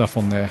great stuff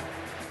on there.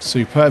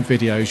 Superb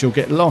videos. You'll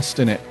get lost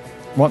in it.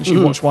 Once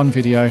you watch one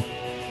video,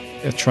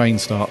 a train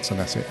starts and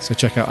that's it. So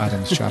check out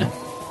Adam's channel.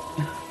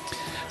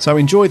 So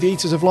enjoy the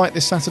Eaters of Light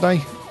this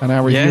Saturday and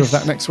our review of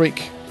that next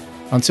week.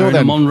 Until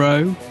then,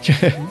 Monroe.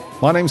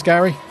 My name's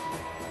Gary.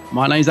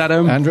 My name's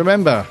Adam. And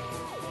remember...